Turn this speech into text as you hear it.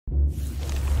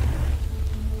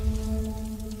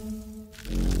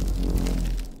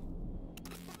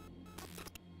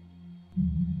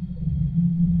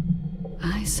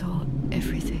I saw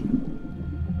everything.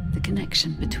 The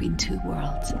connection between two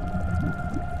worlds.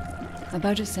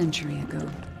 About a century ago,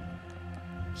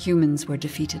 humans were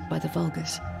defeated by the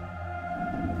Vulgus.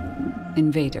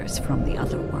 Invaders from the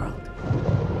other world.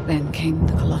 Then came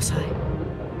the Colossi,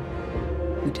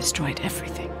 who destroyed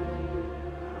everything.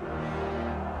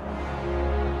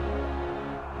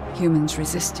 Humans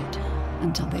resisted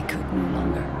until they could no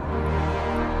longer.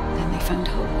 Then they found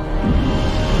hope.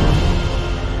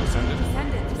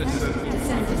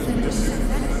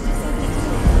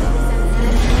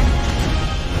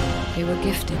 They were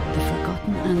gifted the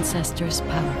forgotten ancestors'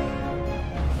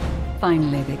 power.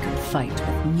 Finally, they could fight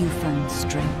with newfound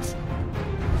strength.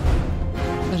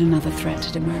 But another threat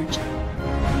had emerged.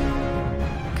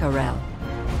 Karel,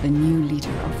 the new leader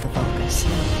of the Vulgus.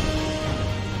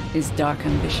 His dark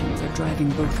ambitions are driving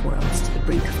both worlds to the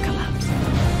brink of collapse.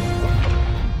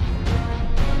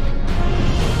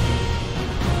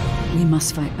 We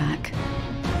must fight back.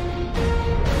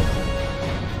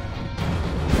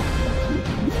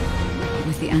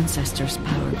 With the ancestors'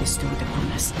 power bestowed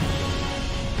upon us.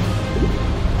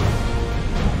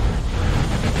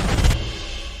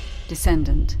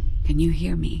 Descendant, can you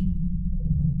hear me?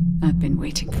 I've been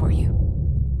waiting for you.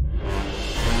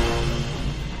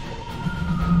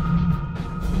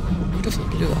 Beautiful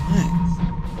blue eyes.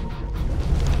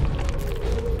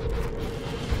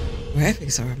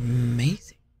 Graphics are amazing.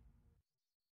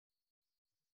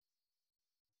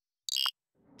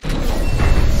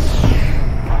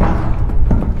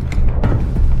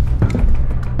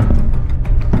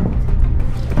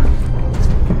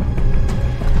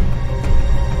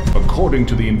 According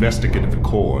to the investigative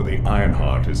core, the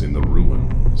Ironheart is in the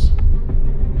ruins.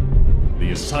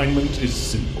 The assignment is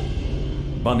simple.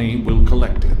 Bunny will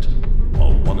collect it,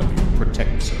 while one of you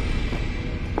protects her.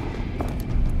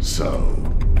 So,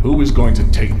 who is going to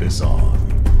take this on?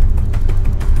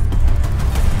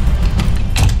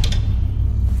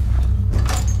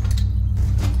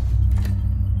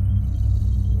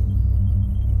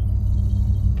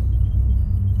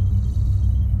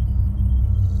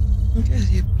 Okay,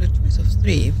 so you've got a choice of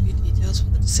 3. View details for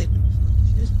the Descendant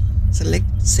features. Select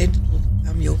Descendant will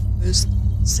become your first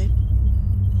Descendant.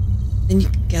 Then you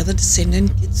can gather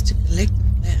Descendant kits to collect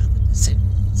and play other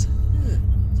Descendants. Oh,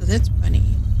 so that's Bunny.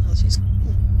 Oh, she's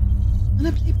cool. I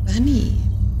wanna play Bunny.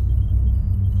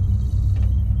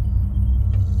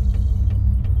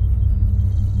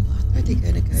 Oh, I thought you were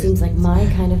gonna go. Seems like my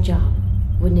kind of job.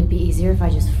 Wouldn't it be easier if I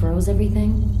just froze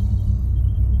everything?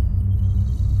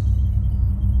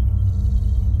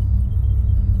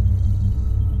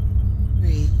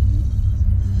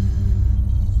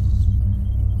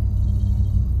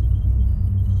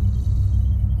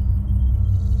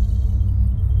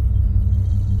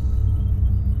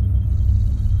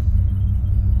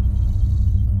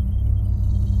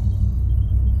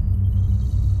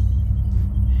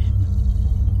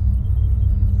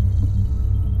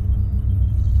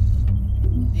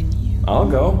 I'll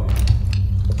go.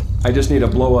 I just need to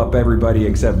blow up everybody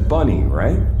except Bunny,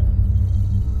 right?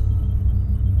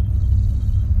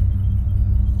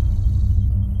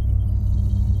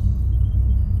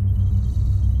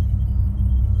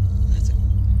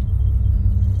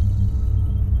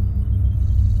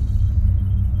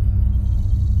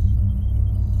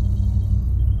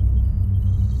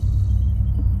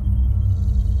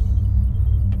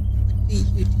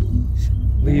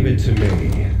 Leave it to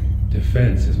me.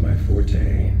 Defense is my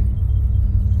forte.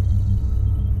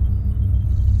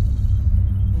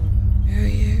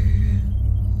 Barrier.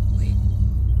 Wait.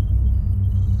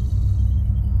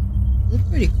 Look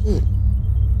pretty cool.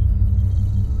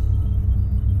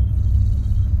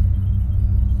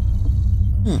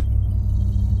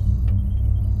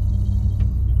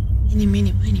 Eeny,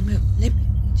 meeny, miny, mo. Let me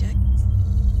jack.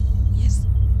 Yes.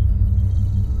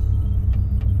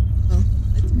 Well,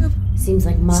 let's go. Seems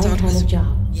like my Start kind with- of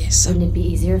job. Yes. Wouldn't it be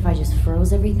easier if I just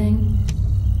froze everything?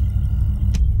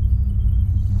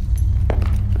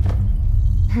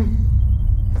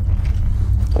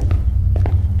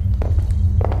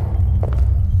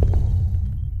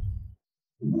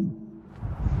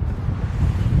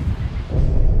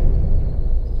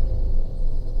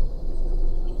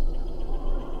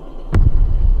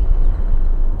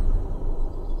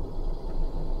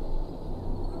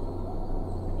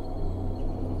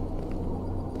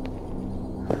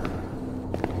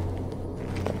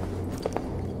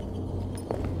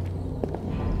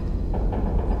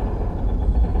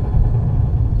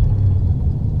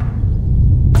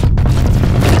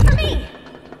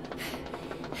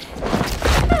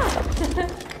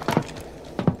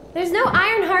 There's no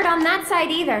Ironheart on that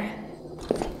side either.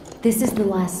 This is the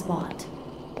last spot.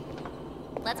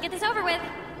 Let's Let's get this over with.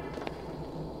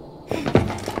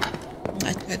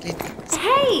 I totally think this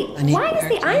Hey, funny why is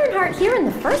the character. Ironheart here in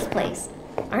the first place?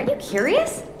 Aren't you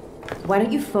curious? Why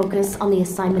don't you focus on the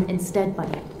assignment instead,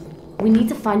 Bunny? We need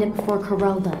to find it before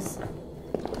Corell does.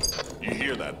 You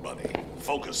hear that, Bunny?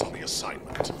 Focus on the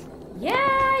assignment. Yeah,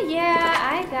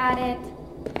 I got it.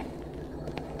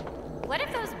 What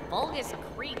if those Vulgus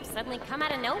creeps suddenly come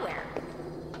out of nowhere?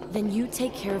 Then you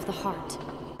take care of the heart.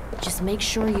 Just make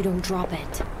sure you don't drop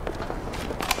it.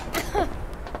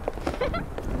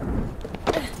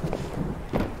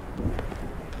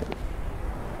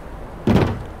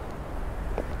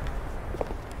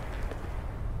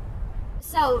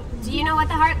 So, do you know what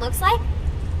the heart looks like?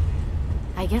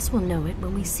 I guess we'll know it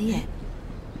when we see it.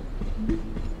 I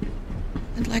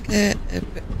don't like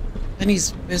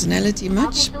Bunny's personality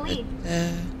much, I'll take but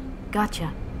the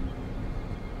Gotcha.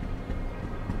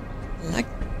 I like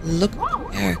the look of the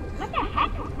character. What the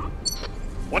heck?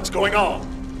 What's going on?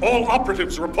 All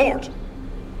operatives report.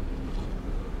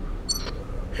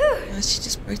 Oh, she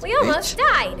just broke the We almost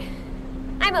died.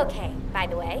 I'm okay, by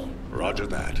the way. Roger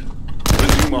that.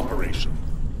 Resume operation.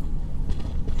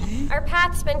 Our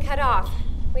path's been cut off.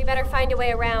 We better find a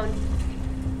way around.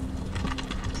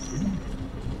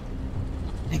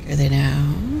 I go there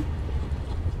now.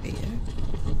 There you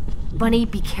go. Bunny,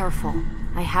 be careful.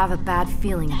 I have a bad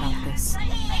feeling about this.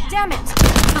 Damn it!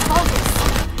 The Vulgus!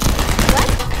 What?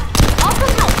 I'll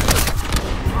come help!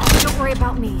 Don't worry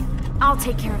about me. I'll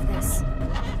take care of this.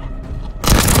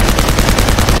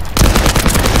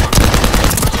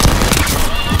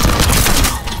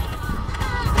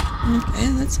 Okay,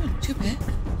 that's not too bad.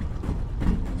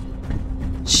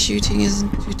 Shooting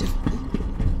isn't too difficult.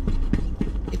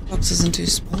 Hitbox isn't too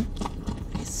small.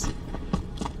 Nice.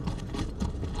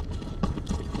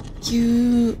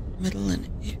 Q, middle, and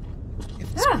F.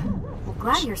 Well,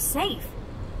 glad you're safe.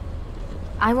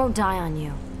 I won't die on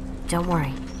you. Don't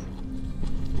worry.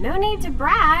 No need to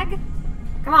brag.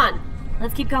 Come on,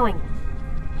 let's keep going.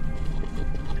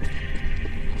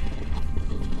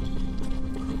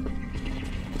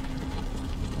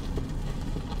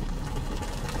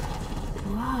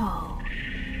 Whoa.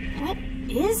 What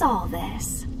is all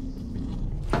this?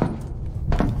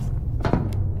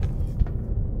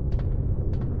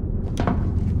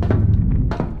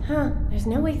 Huh, there's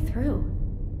no way through.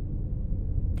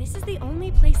 This is the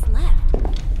only place left.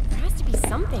 There has to be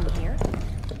something here.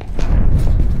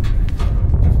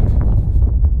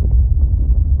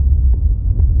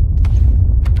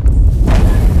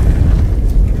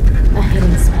 A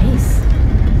hidden space.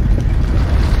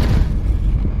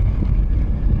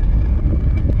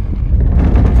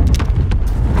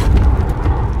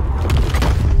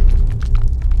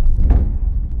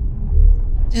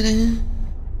 Ta-da!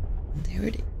 There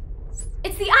it is.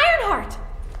 It's the Ironheart!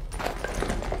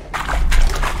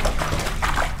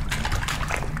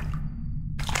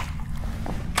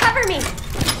 Cover me!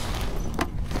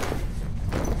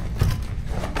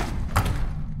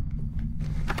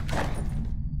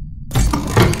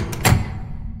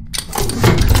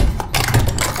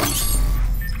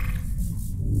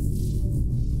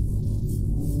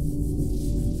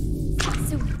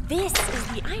 So this is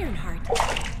the Ironheart.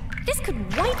 This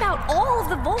could wipe out all of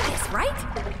the Vulgus, right?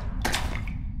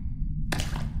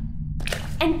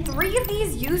 And 3 of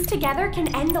these used together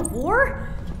can end the war?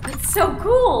 That's so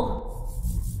cool!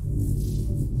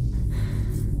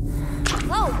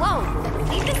 Whoa!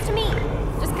 Leave this to me.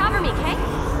 Just cover me, okay?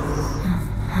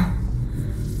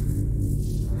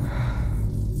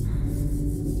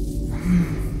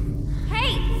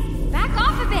 Hey! Back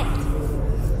off a bit!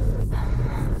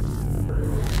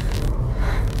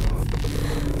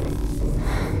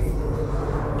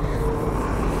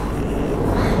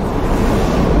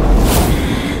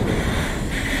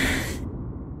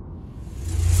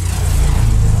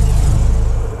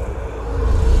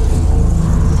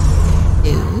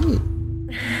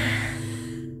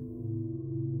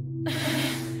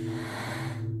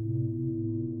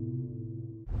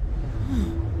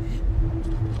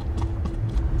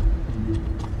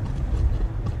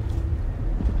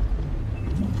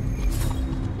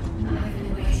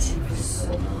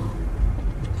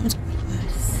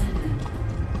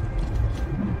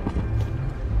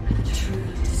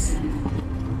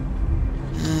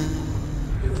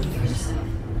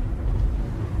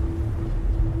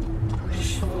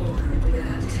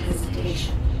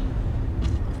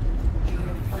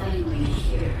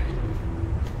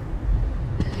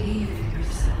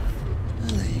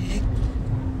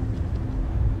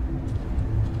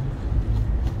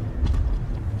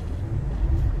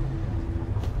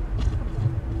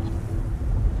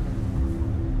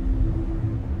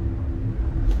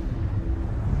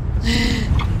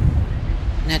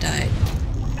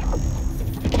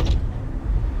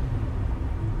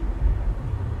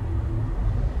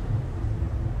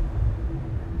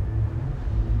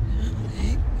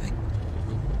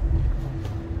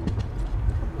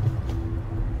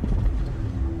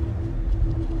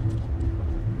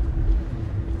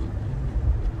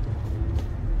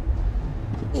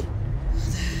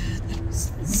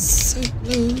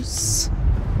 close.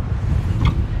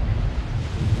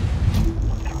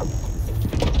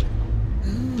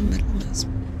 Oh, metal mask.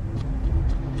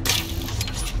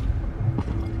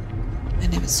 I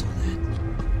never saw that.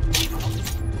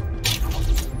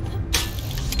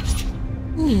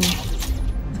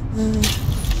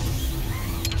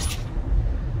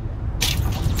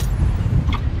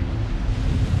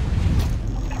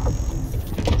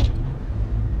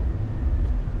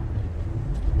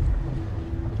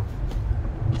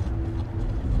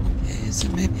 Okay, so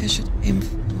maybe I should aim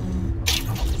for that.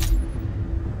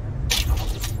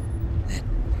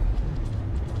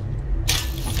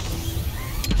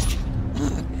 Oh,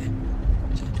 okay.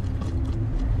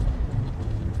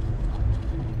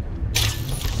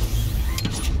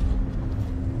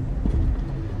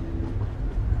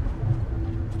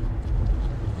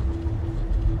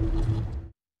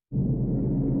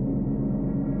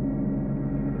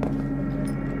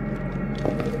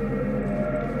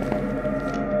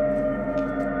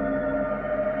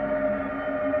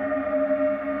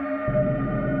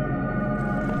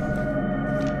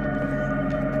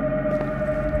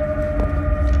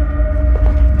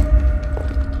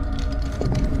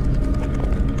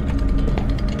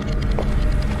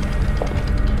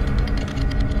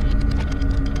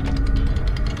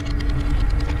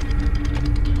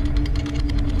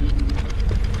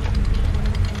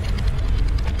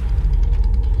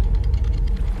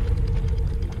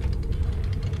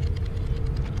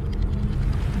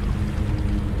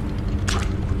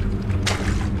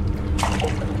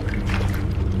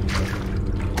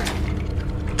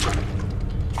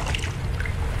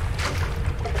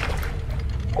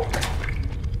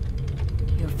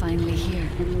 Finally here.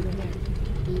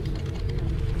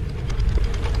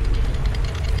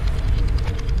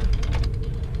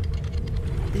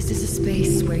 This is a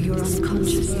space where your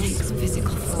unconscious takes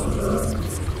physical form.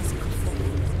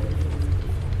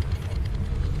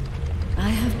 I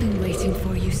have been waiting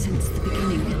for you since the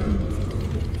beginning.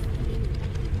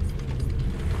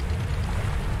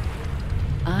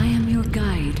 I am your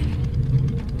guide.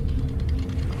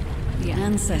 The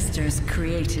ancestors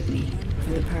created me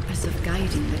for the purpose of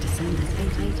guiding the Descendants.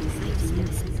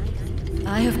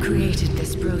 I have created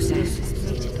this process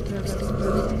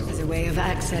as a way of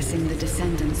accessing the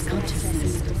Descendants'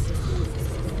 consciousness.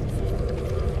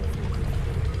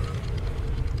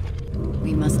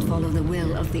 We must follow the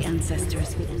will of the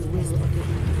ancestors.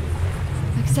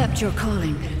 Accept your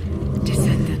calling,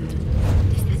 Descendant.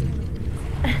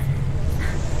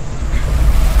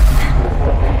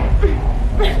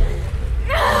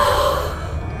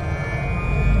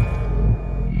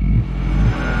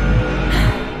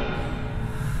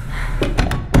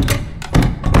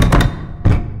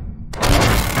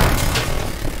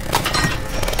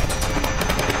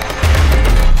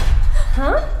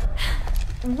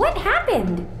 What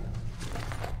happened?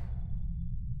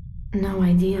 No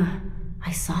idea.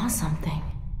 I saw something.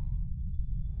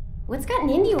 What's gotten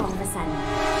into you all of a sudden?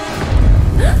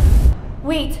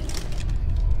 Wait.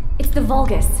 It's the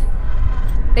Vulgus.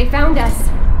 They found us.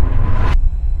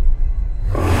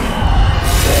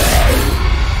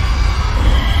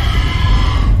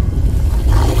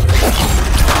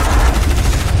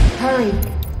 Hurry.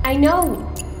 I know.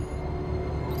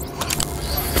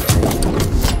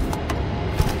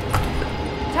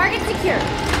 Target secure.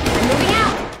 I'm moving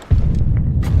out.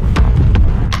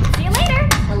 See you later.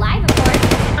 Alive, of course.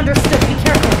 Understood. Be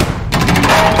careful.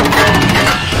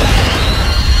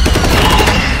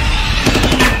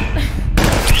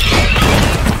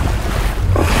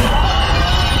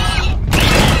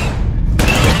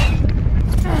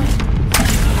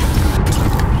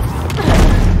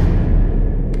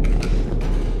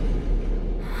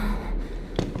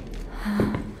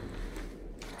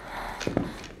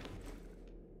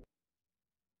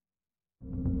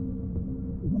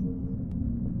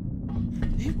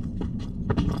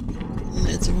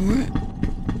 Let's work.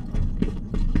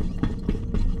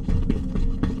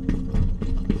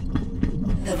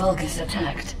 The Vulgus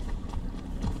attacked.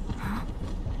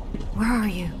 Where are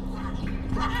you?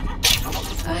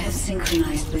 I have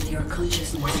synchronized with your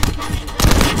consciousness. Be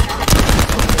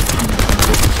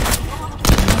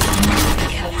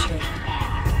captured.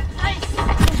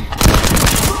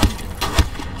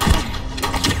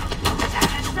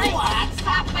 What's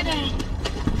happening?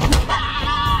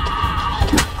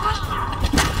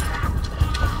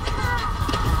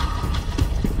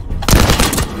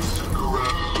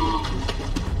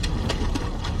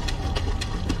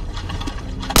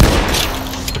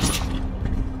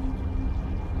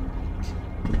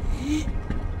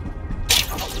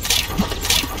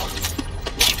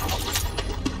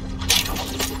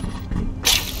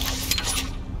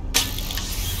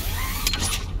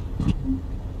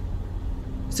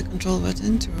 control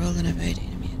button to roll and evade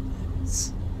enemy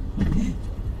attacks. Okay.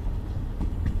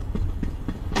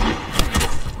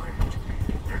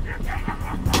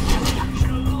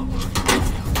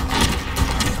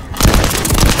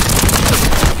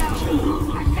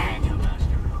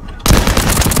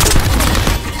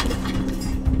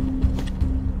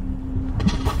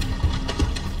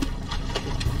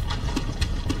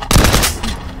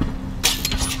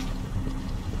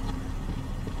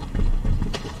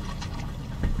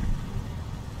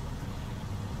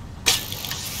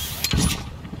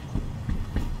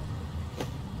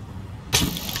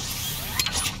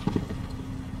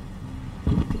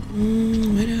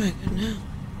 Where do I go now?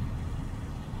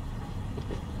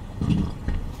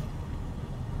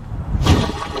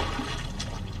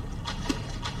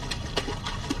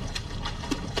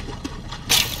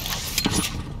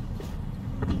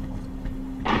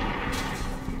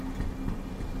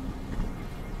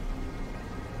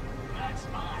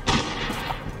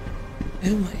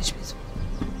 Oh, my HP's.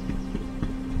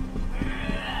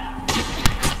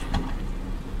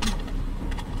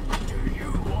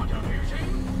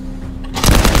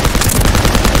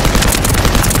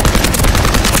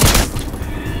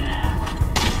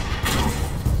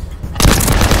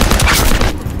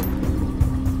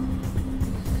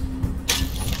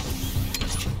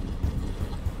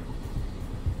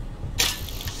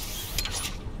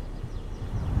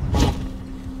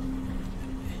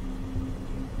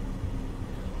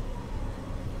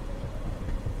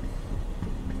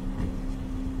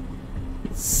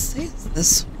 Say it's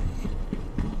this way.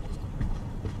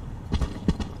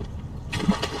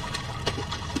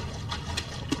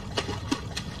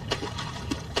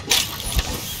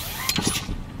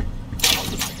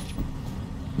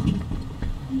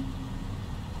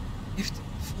 You have to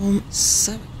perform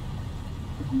sub.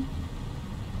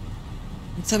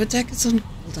 And sub attack is on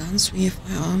cooldown, swing your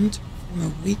firearm to perform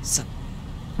a weak sub.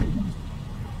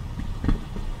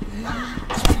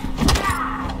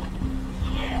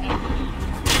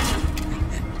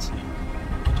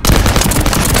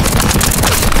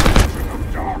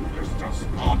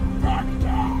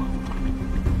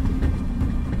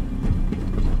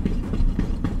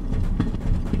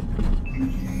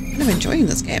 I'm enjoying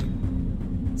this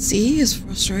game. C is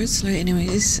frost throw, slow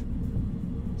enemies.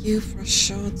 Q frost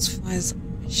shots, fires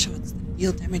shots that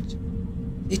deal damage to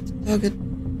the target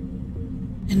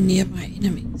and nearby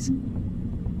enemies.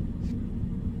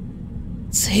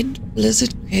 Z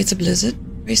blizzard creates a blizzard.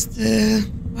 Press the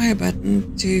fire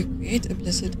button to create a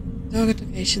blizzard. Target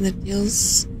location that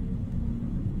deals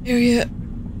area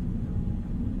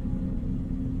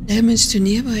damage to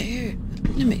nearby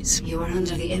enemies. You are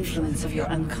under the influence of your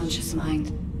unconscious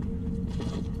mind.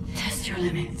 Test your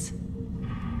limits.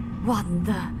 What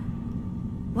the?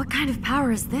 What kind of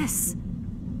power is this?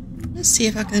 Let's see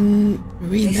if I can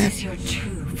remap. This is your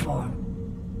true form.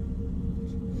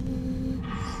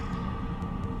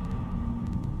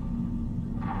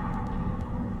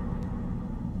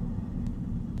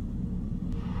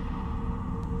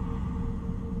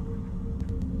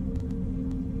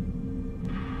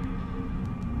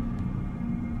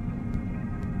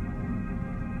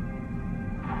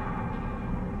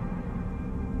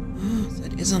 Oh, so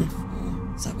it is on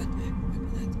 4 sub-attack.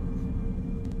 Remember that.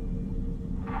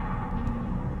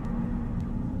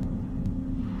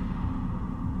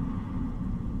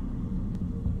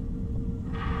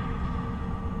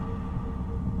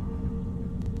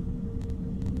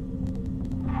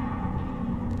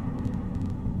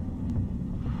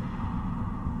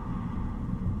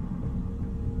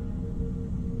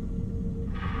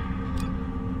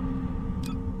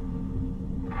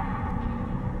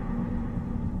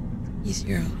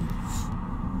 Easier.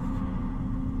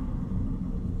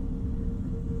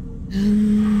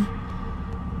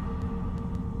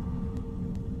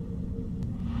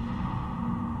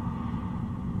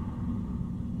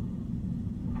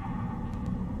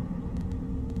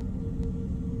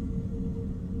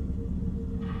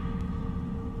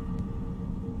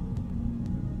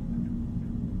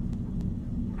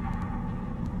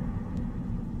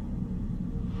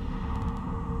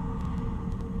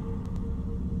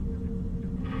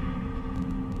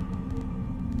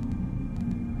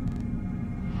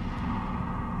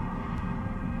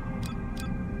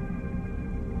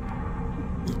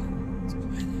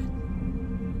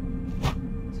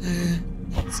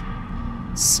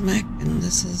 Smack, and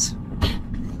this is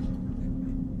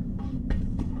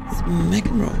smack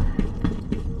and roll.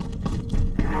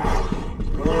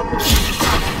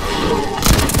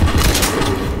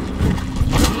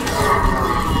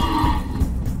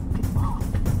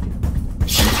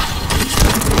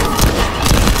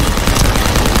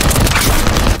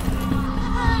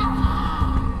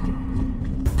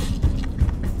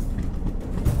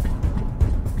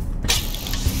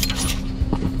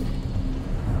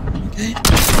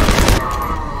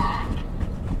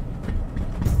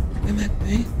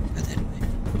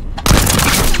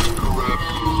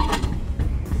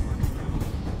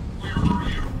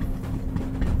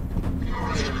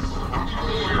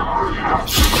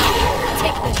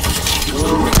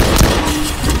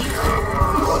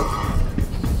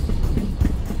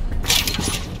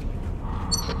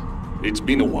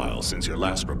 been a while since your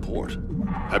last report.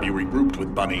 Have you regrouped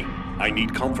with Bunny? I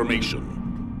need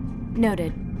confirmation.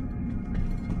 Noted.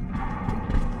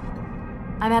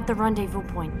 I'm at the rendezvous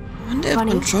point. I wonder if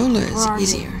Bunny, controller where is are you?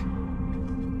 easier.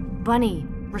 Bunny,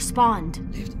 respond.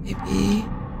 Left maybe.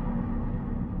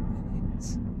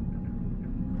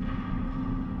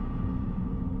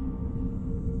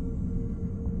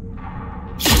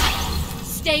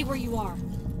 Stay where you are.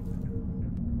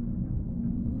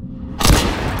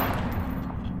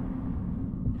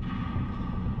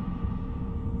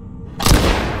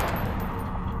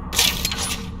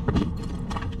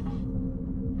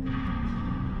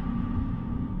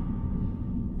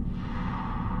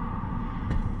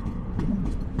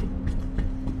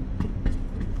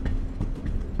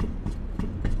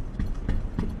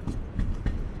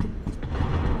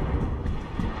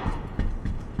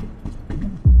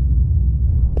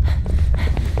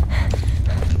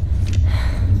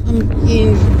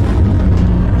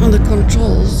 On the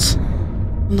controls,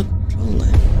 on the controller,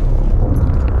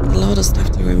 a lot of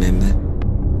stuff to remember.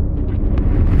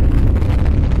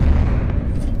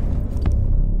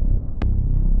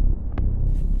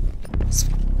 That's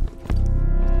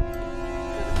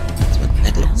what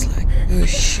that looks like. Oh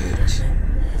shoot!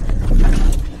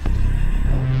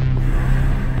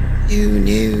 Oh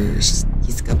no,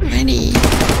 he's got money.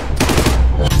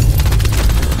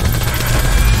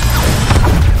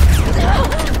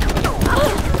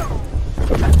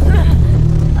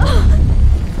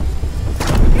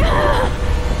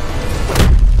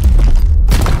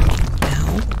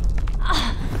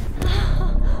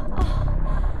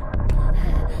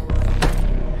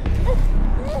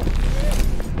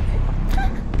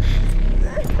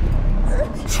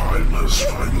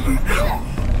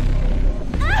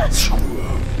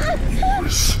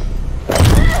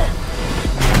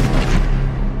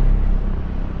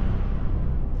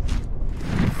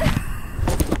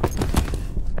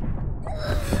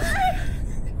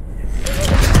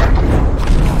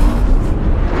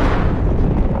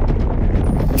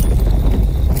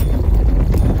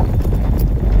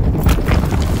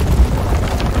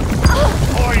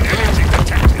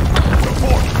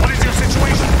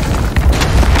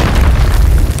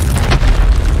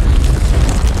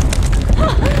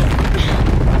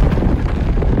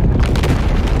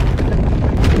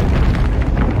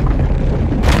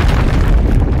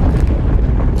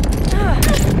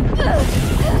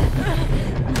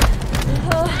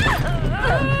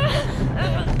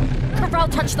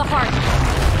 Touch the heart.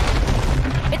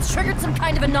 It's triggered some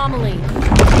kind of anomaly.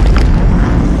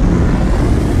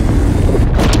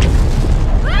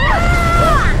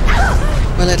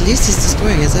 Well, at least he's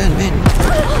destroying his own men.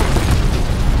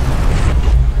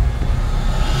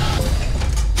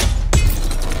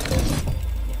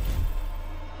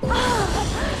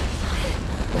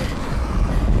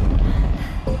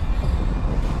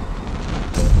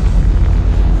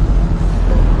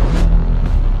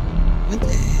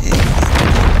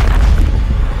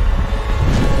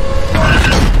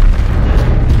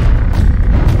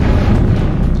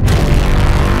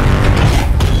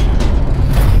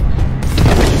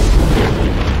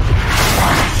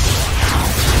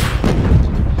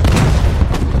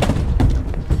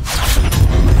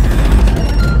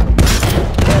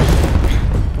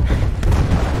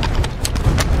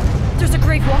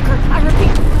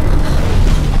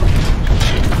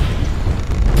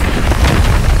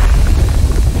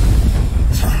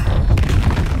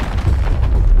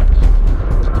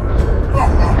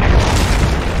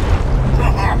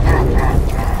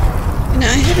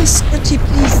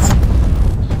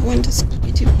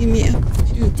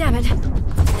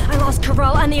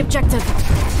 Objective.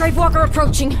 Grave Walker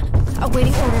approaching.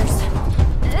 Awaiting orders.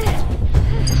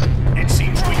 It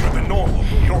seems weaker than normal.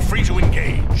 You're free to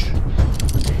engage.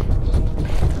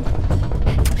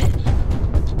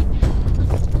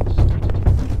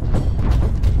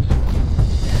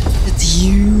 It's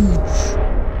huge.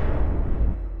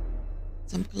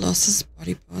 Some Colossus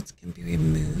body parts can be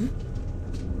removed.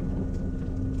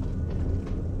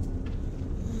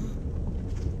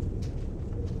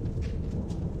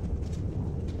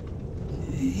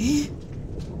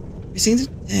 Pressing the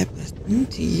tab button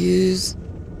to use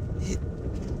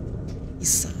the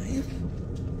scythe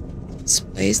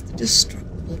displays the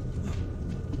destructible part.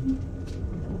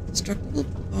 Destructible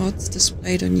parts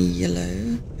displayed on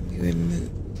yellow can be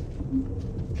removed.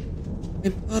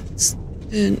 When parts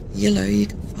turn yellow, you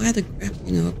can fire the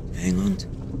grappling hook to hang on to.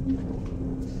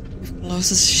 If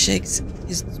Colossus shakes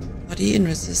his body in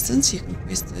resistance, you can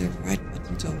press the right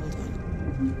button to hold on.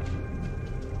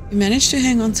 If you manage to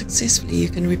hang on successfully, you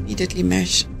can repeatedly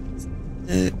mash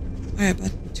the fire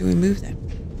button to remove that.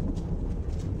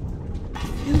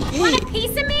 Want a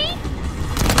piece of me?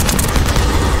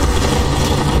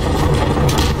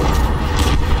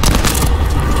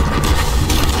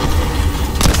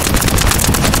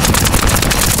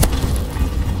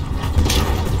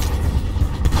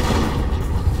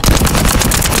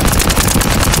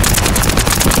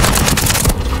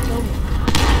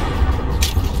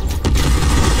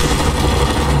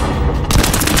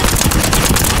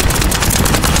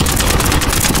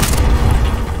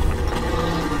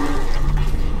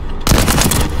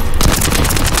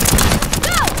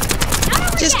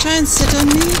 Just try and sit on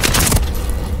me.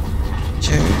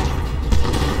 Sure.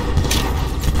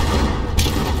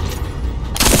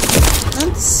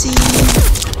 Can't see.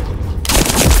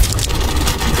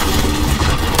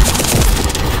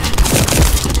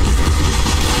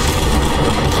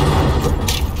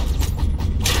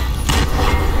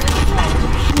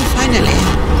 Oh, finally.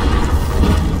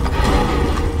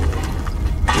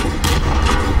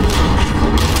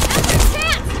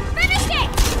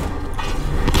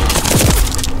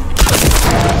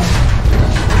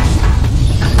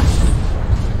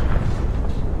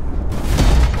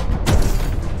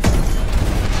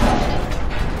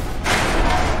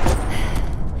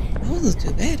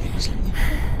 Too bad, actually.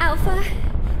 Alpha,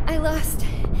 I lost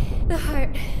the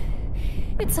heart.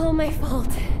 It's all my fault.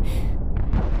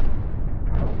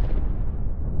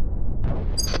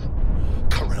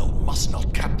 Karel must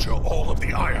not capture all of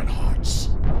the Iron Hearts.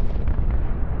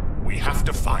 We have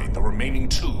to find the remaining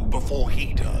 2 before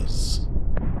he does.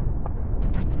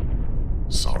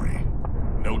 Sorry,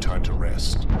 no time to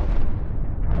rest.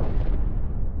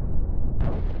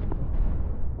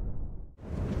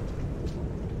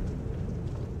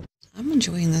 I'm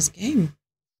enjoying this game.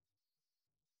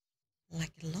 I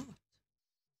like it a lot.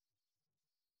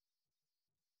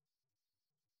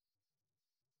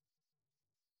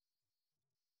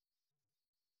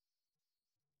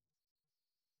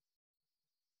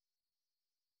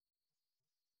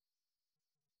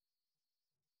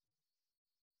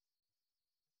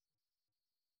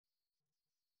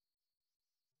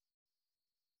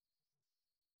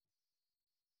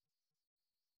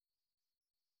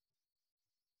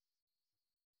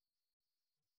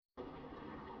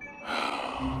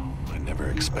 I never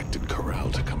expected Karel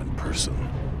to come in person.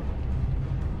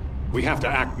 We have to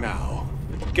act now.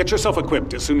 Get yourself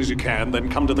equipped as soon as you can, then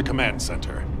come to the command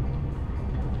center.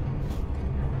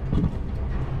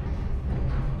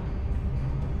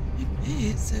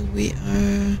 Okay, so we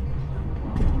are...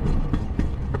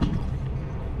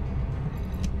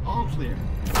 All clear.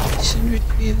 Mission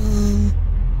retrieval...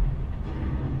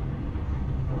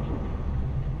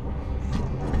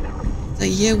 So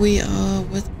here we are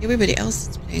with everybody else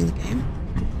that's playing the game.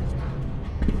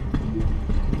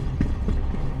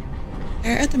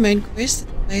 We're at the main quest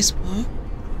at the place mark.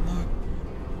 Oh,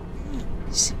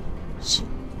 shit.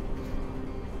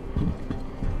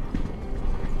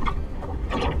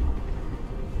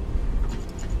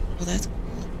 Well, that's cool.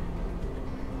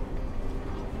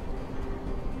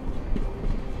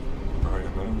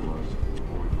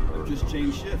 Just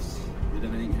changed shifts. Did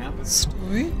anything happen?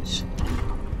 Storage.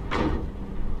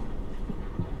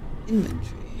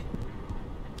 Inventory.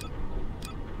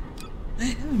 I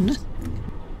have nothing.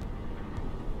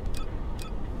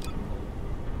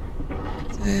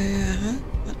 So,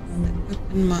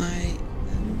 open my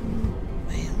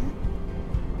mail.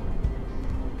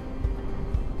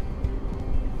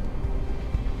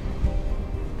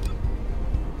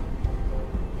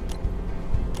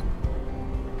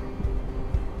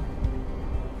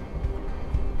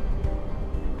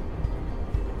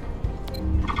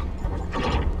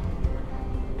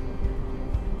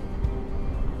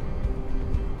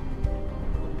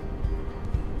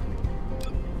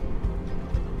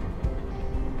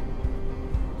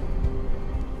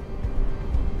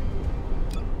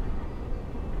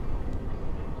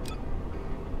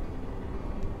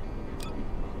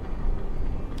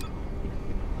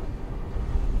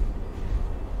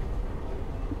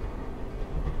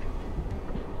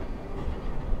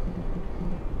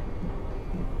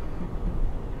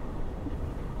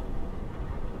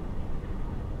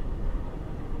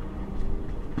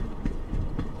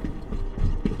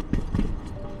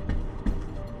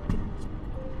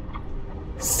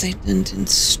 Descendant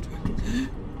instructor.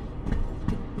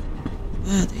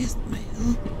 Ah, there's the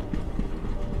mail.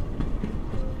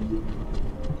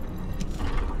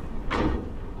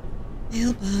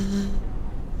 Mailbar.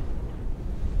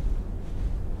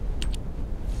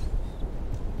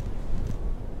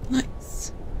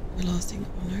 Nice. Everlasting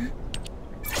honor.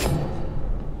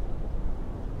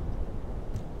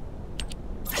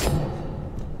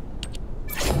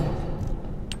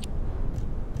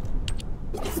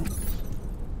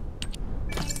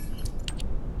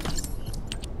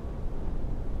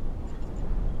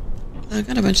 I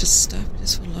got a bunch of stuff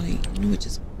just for logging in, which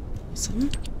is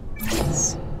awesome.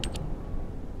 Yes.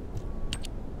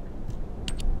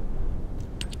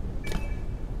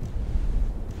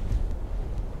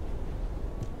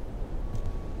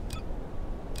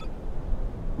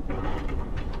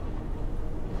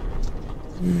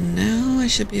 Now I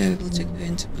should be able to go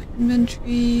into my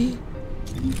inventory.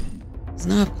 So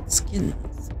now I've got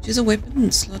skins. Choose a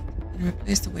weapon slot and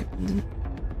replace the weapon.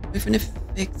 Weapon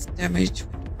effects damage.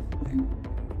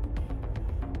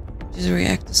 Choose a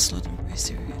reactor slot and press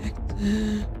the reactor.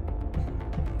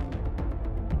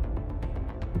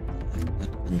 I've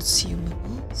got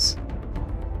consumables.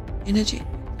 Energy.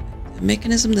 A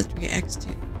mechanism that reacts to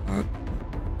arc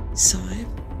sieve.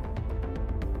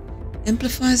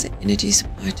 Amplifies the energy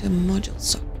supply to a module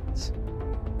socket.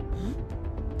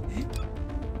 Okay.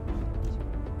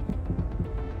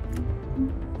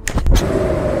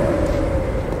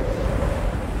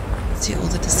 See all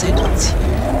the Descendants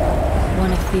here.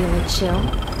 Wanna feel a chill?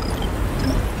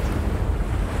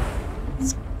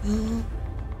 Let's go.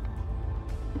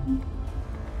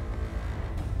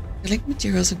 Collect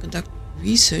materials and conduct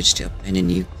research to obtain a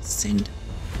new Descendant.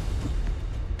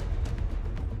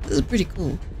 This is pretty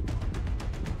cool.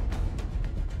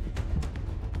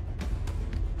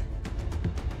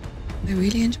 I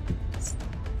really enjoy this.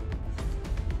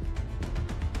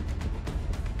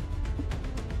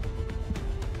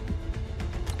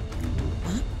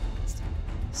 Huh?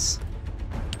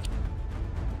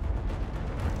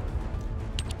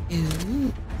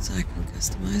 Ew, so I can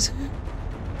customize her.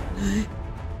 No.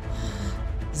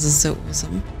 This is so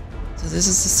awesome. So this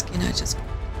is the skin I just got.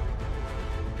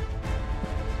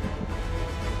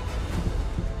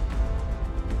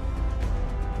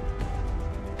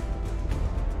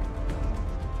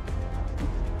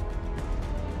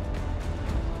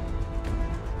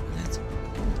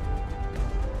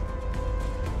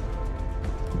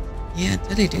 Yeah,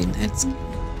 totally doing that skin.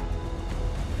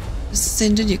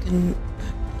 Descendant, you can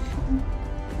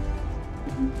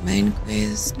main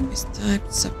quest, quest type,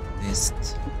 sub quest.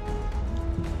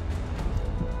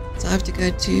 So I have to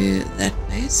go to that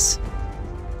place.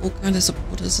 All kind of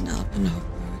supporters in Alban, more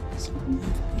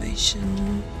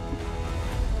information.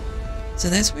 So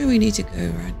that's where we need to go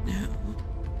right now.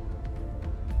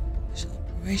 Special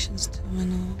operations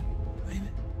terminal.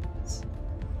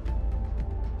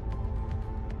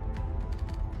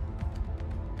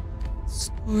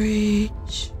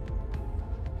 Storage.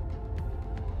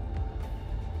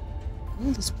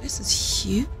 Oh, this place is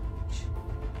huge.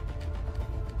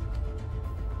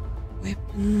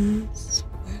 Weapons,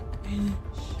 workbench.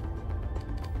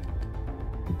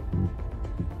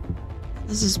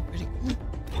 This is pretty cool.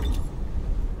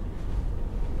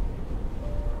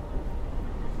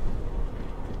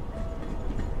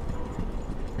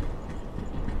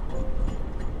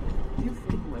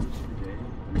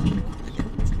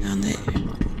 Down there.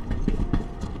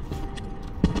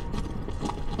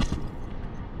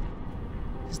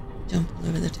 Jump all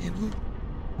over the table.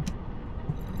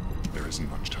 There isn't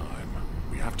much time.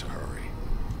 We have to hurry.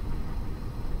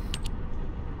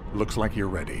 Looks like you're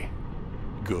ready.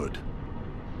 Good.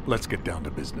 Let's get down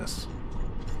to business.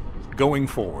 Going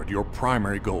forward, your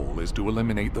primary goal is to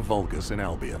eliminate the Vulgus in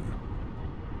Albion.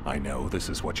 I know this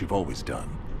is what you've always done.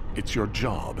 It's your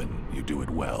job, and you do it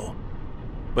well.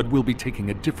 But we'll be taking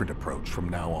a different approach from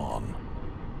now on.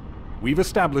 We've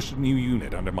established a new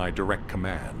unit under my direct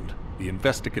command. The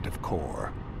Investigative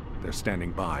Corps. They're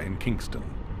standing by in Kingston.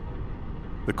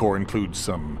 The Corps includes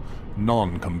some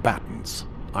non-combatants,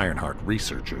 Ironheart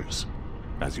researchers.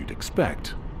 As you'd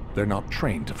expect, they're not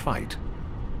trained to fight.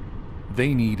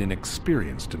 They need an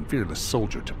experienced and fearless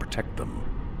soldier to protect them.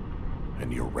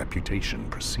 And your reputation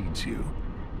precedes you.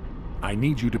 I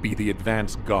need you to be the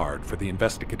advance guard for the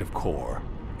Investigative Corps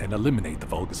and eliminate the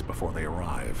Vulgus before they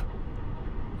arrive.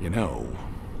 You know,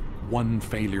 one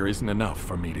failure isn't enough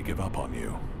for me to give up on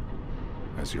you.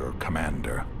 As your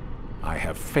commander, I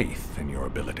have faith in your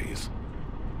abilities.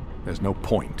 There's no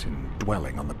point in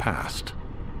dwelling on the past.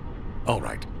 All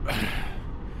right.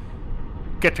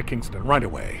 Get to Kingston right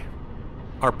away.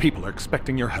 Our people are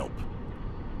expecting your help.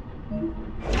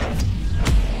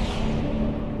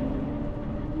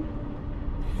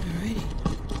 Alrighty.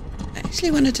 I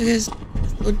actually wanted to go. I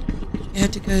thought you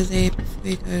had to go there before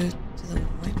you go to the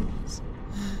weapons.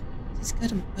 She's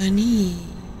got a bunny.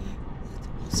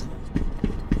 That's awesome.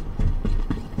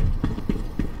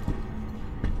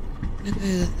 I'm gonna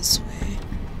go this way.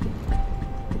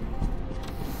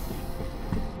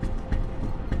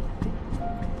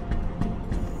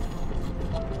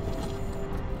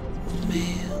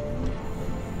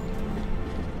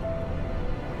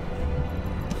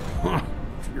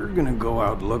 gonna go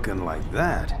out looking like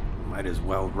that, you might as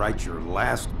well write your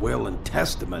last will and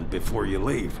testament before you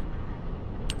leave.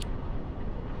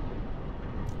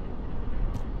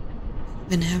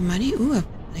 When I have money? Ooh, I've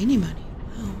got plenty money.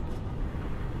 Wow.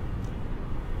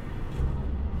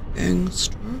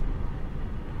 Gangster.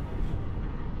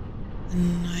 The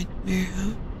Nightmare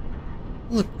House.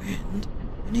 All a grand.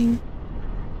 Winning.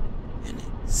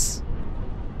 Annex.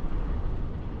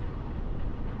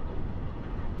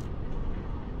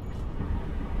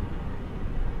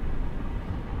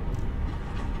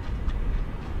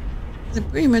 They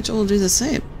pretty much all do the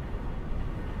same.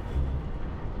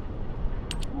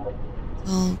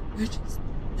 I'll purchase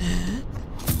that.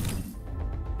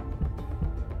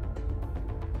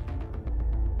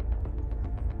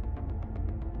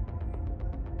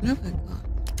 What have I got?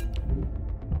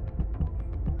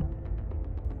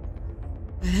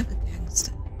 I have a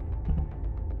gangster.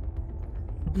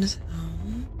 One is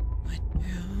home. Right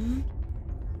down.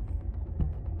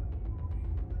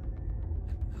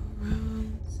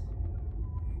 Rounds.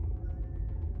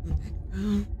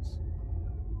 Backgrounds.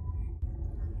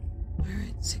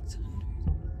 Alright, 600.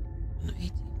 No,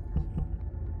 80.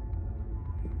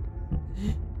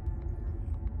 Okay.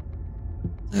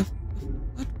 So I've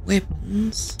got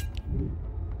weapons.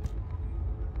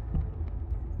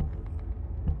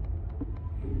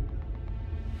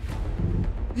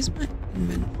 Where's my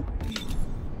inventory?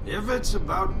 If it's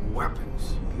about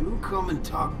weapons, you come and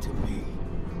talk to me.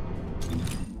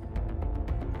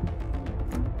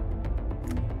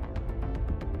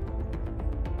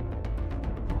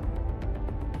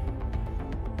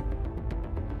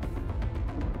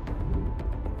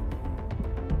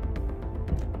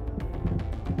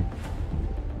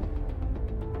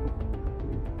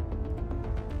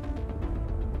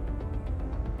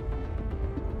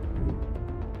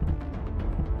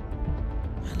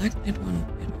 I like that one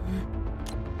better.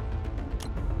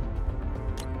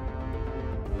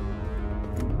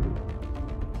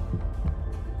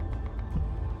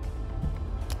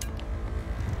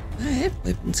 I have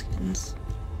weapon skins.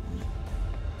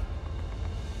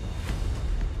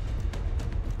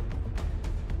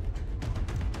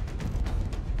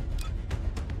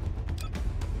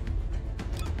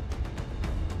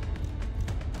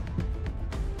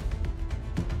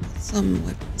 Some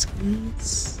weapon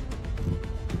skins.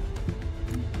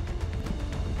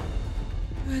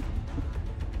 What?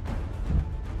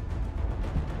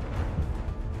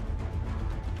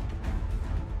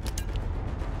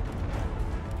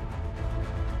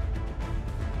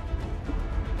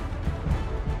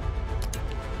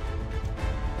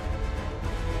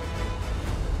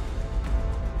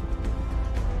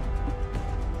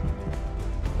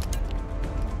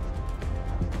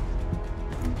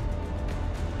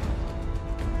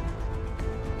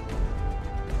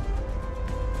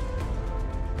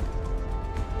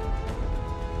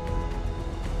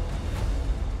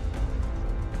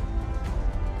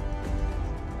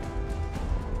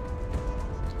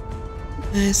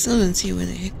 I still don't see where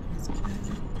the heck it's going.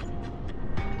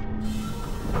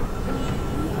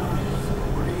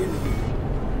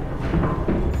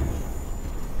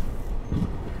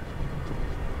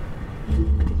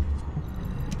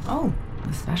 Oh,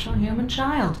 a special human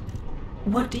child.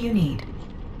 What do you need?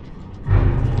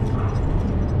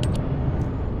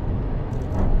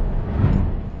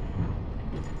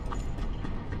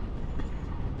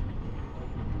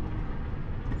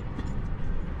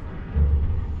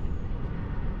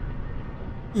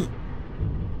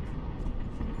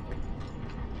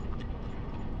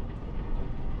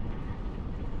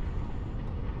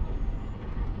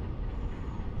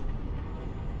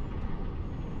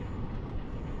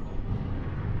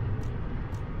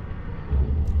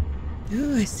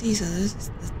 Oh, I see. So this is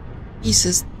the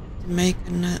pieces to make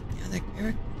the other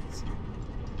characters.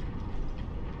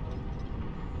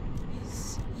 I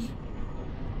see.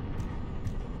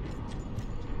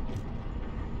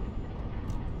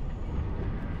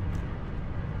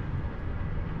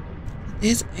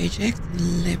 There's Ajax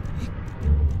and Leopard.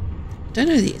 I don't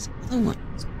know these other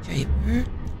ones. Jaber.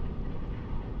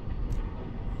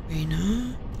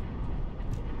 Rena.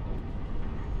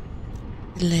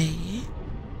 Delay.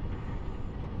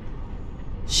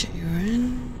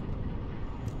 Sharon,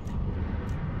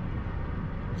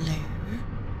 Blair,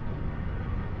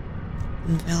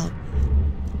 and Velby.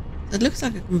 So it looks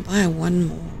like I can buy one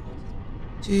more.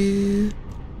 2,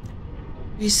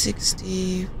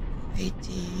 360,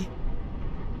 80,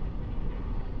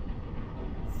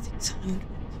 600.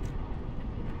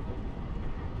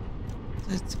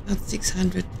 So it's about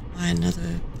 600 to buy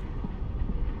another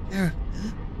character.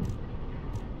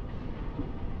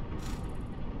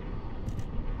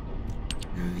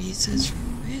 research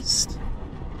request.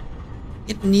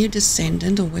 Get new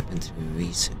Descendant or weapon through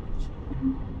research.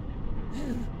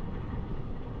 Oh.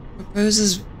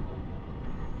 Proposes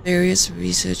various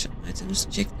research items.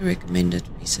 Check the recommended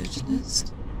research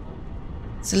list.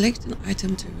 Select an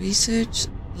item to research.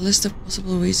 The list of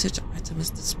possible research items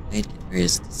is displayed. Get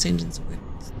various Descendants or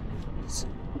weapons through research.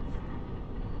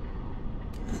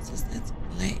 That's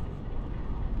play.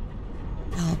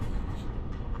 LB.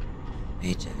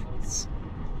 Ajax.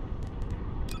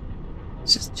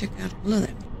 Let's just check out all of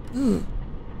them. Ooh.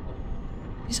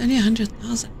 He's only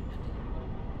 100,000.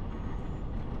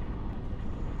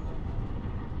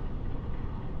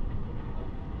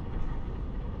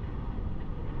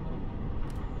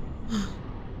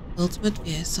 Ultimate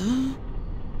VSR.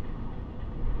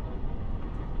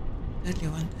 Totally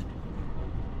want that one.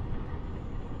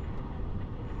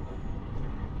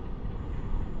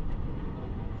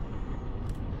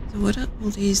 So what are all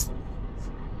these things?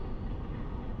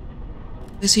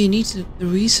 Oh, so you need the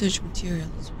research material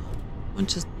as well. Not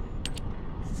just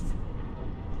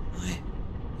my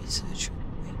research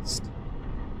request.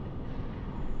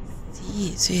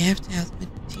 See, so you have to have the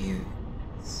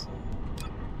materials.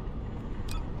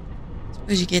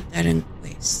 Suppose you get that in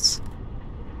quests.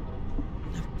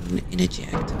 And I've got an energy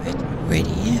activator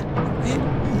already. Yeah, okay.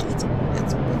 That's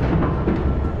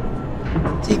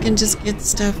good. So you can just get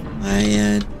stuff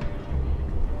by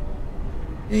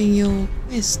doing your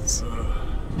quests. Okay,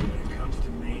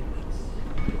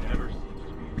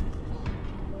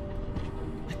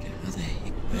 how the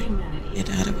heck do I get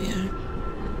out of here?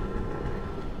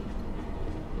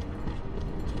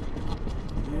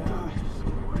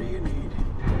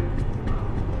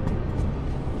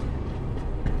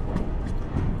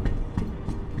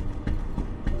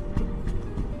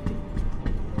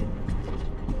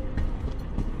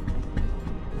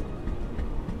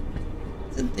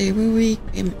 There where we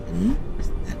came in. Is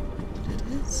that what it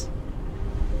is?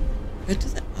 Go to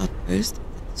the outpost of the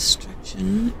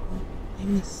destruction of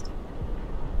famous.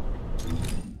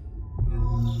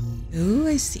 Oh,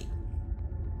 I see.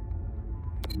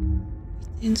 Read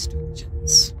the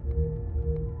instructions.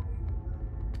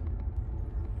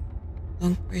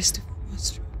 Long press to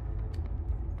fast travel.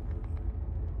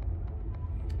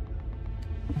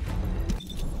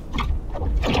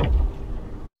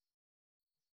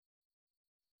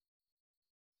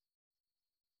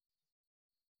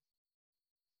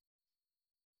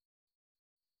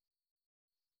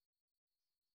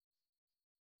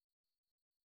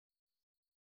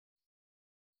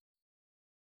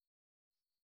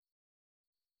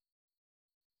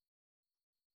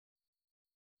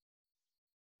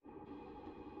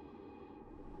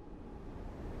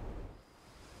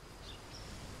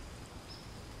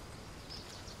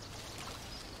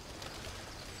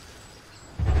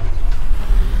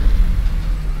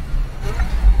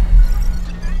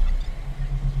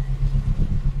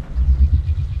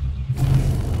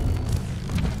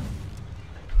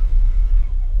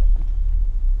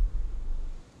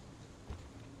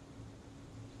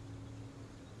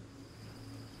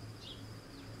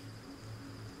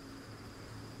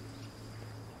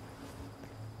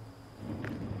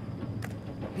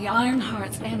 The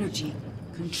Ironheart's energy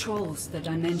controls the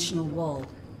dimensional wall.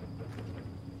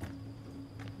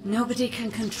 Nobody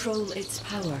can control its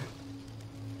power.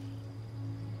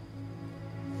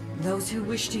 Those who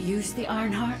wish to use the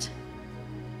Ironheart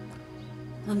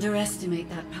underestimate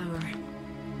that power.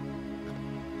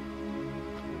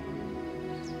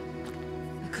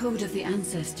 The code of the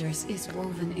ancestors is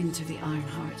woven into the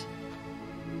Ironheart.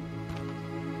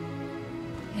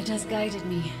 It has guided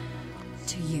me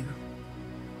to you.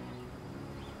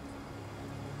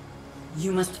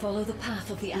 You must follow the path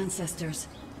of the ancestors.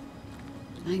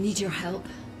 I need your help,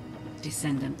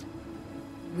 Descendant.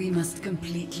 We must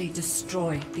completely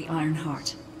destroy the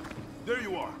Ironheart. There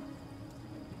you are.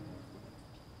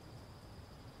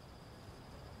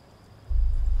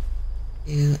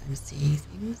 I'm seeing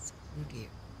things. Oh dear.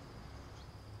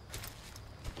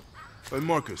 I'm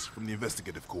Marcus from the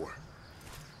Investigative Corps.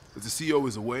 As the CO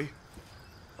is away,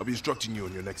 I'll be instructing you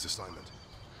on your next assignment.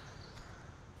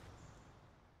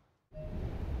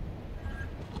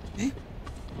 Okay.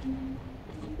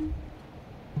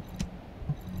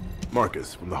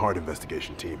 Marcus from the Hard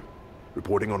Investigation Team,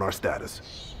 reporting on our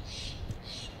status.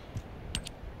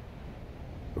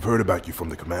 I've heard about you from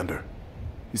the Commander.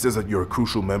 He says that you're a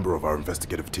crucial member of our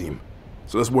investigative team.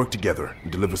 So let's work together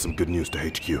and deliver some good news to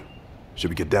HQ. Should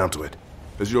we get down to it?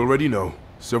 As you already know,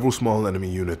 several small enemy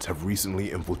units have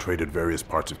recently infiltrated various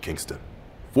parts of Kingston.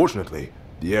 Fortunately,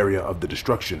 the area of the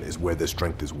destruction is where their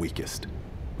strength is weakest.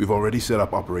 We've already set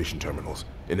up operation terminals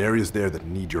in areas there that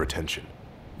need your attention.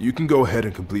 You can go ahead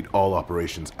and complete all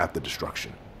operations at the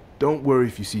destruction. Don't worry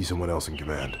if you see someone else in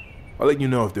command. I'll let you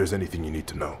know if there's anything you need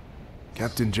to know.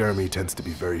 Captain Jeremy tends to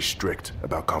be very strict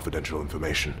about confidential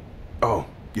information. Oh,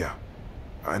 yeah.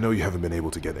 I know you haven't been able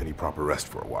to get any proper rest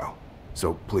for a while.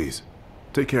 So please,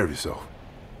 take care of yourself.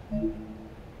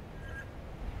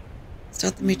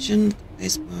 Start the mission with the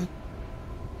base mark.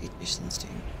 Complete missions to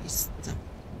increase them.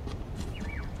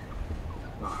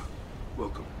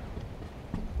 Welcome.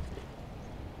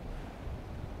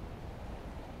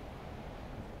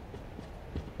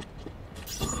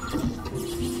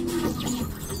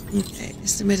 Okay,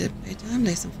 estimated playtime,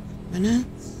 less than 5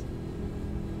 minutes.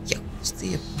 Yeah,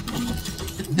 see it.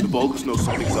 The Vulgus know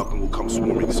something's up and will come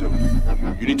swarming soon.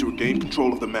 You need to regain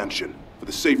control of the mansion for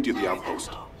the safety of the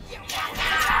outpost.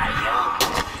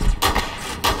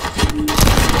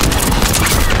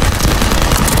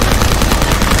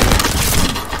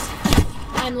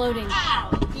 I'm loading.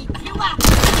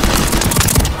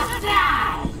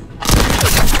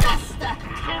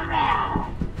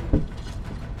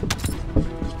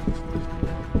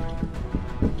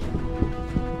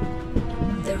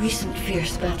 The recent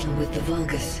fierce battle with the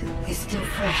Vulgus is still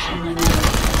fresh in my memory.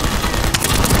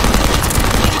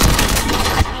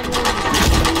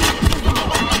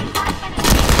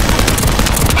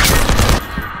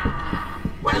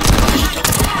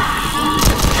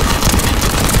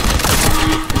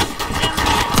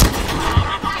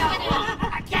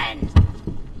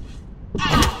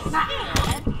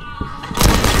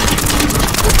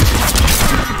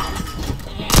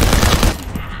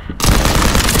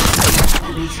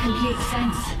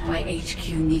 HQ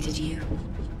needed you.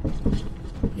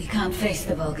 We can't face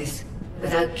the Vulgus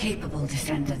without capable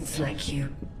descendants like you.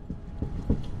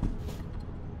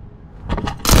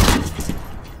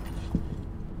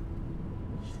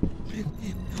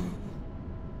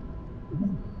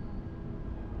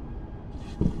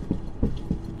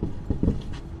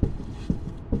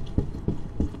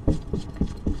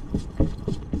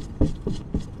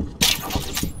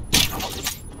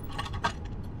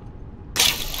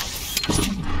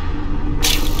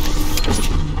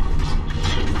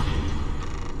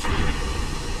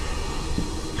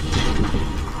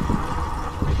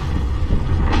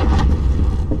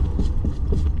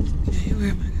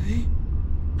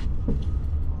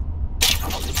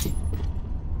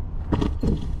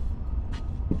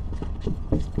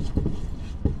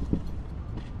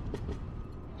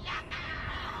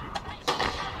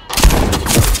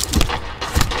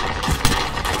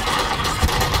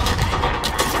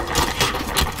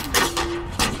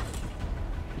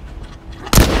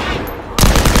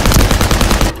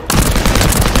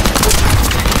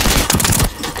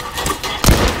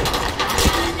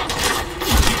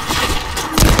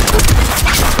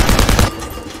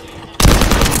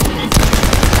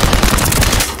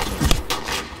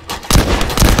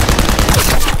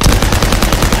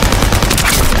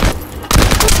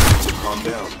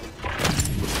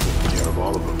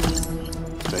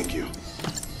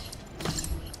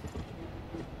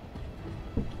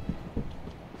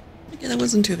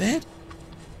 Wasn't too bad.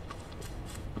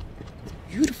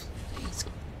 Beautiful place.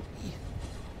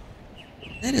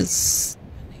 That is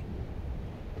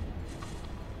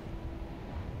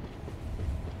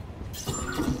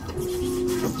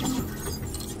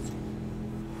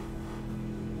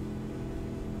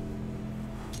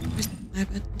where's my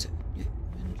button to new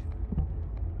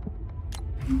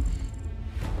inventory?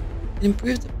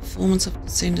 Improve the performance of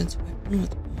Descendants weapon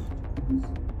with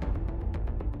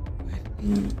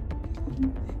rifling.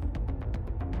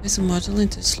 There's a module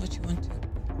into a slot you want to.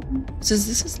 So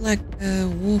this is like a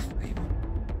warframe.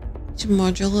 Each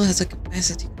module has a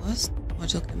capacity cost. The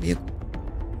module can be equipped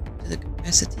to the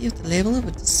capacity of the level of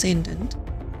a Descendant.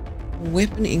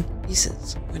 Weapon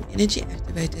increases. When energy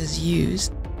activator is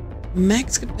used,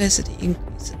 max capacity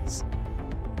increases,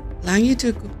 allowing you to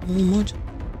equip more modules.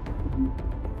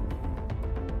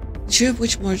 Sure of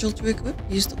which module to equip?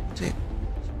 Use the auto equip.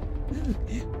 Oh,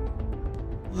 okay.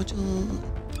 Module.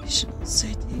 Additional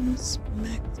settings,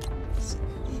 max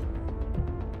capacity.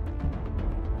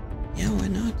 Yeah, why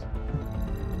not?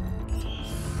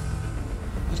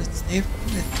 What it's there for,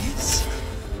 I guess.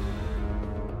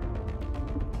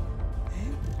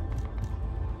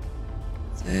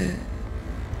 Okay. So.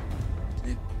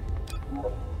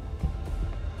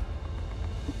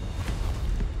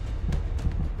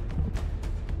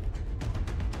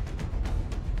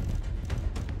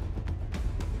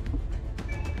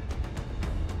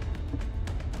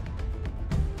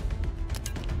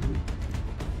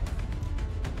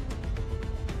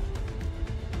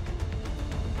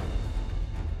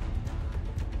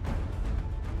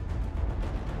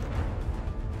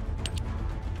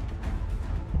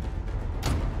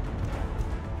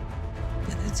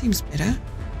 seems better.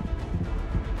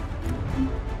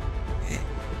 Okay.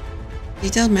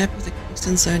 Detailed map of the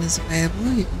Kingston zone is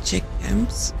available. You can check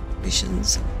camps,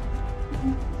 missions.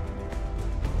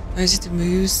 Allows you to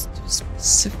move to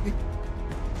specific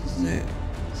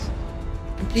zones.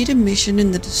 Complete a mission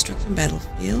in the destruction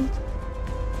battlefield.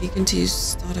 Beacon to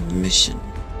start a mission.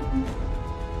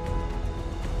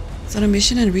 Start a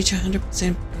mission and reach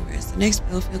 100% progress. The next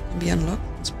battlefield can be unlocked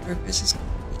once progress is complete.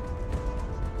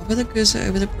 Hover the cursor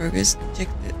over the progress, check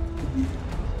it,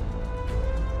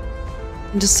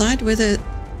 and decide whether to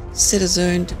set a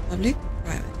zone to public or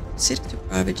private. If you set it to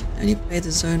private, you can only play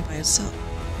the zone by yourself. If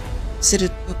you set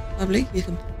it to public, you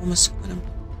can perform a squad.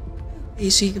 Okay,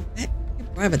 so you can play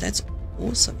private. That's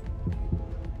awesome.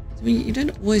 I mean, you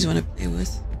don't always want to play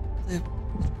with the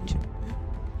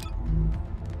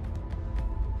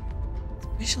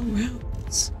special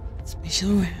rounds.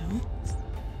 Special rounds. I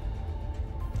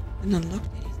haven't unlocked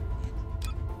anything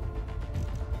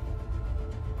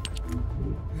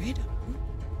yet. Radar.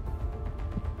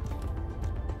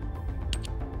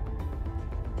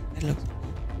 That looks cool.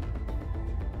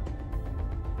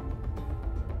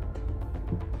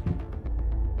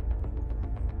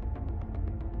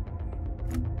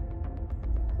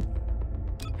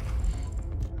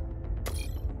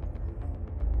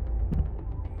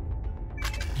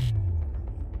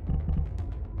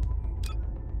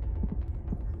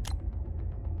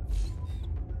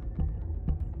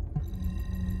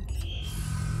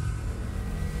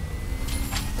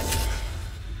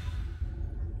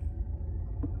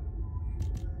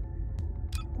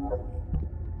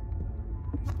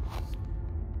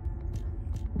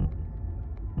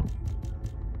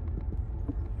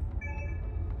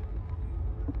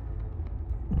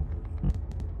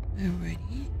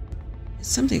 Alrighty. There's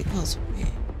something else weird.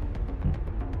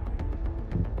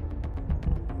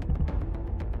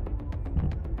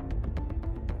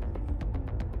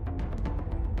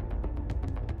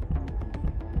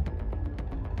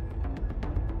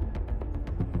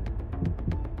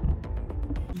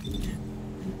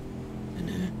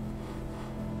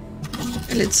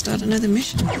 Okay, let's start another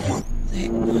mission. I'm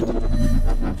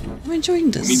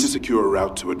enjoying this. We need to secure a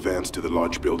route to advance to the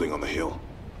large building on the hill.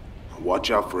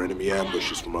 Watch out for enemy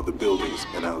ambushes from other buildings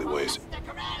and alleyways.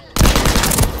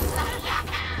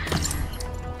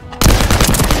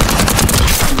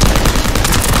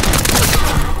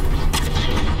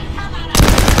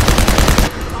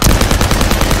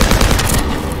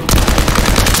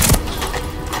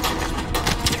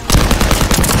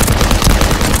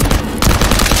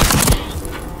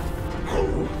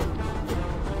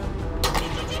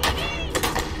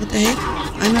 What the heck?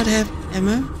 I not have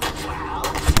ammo?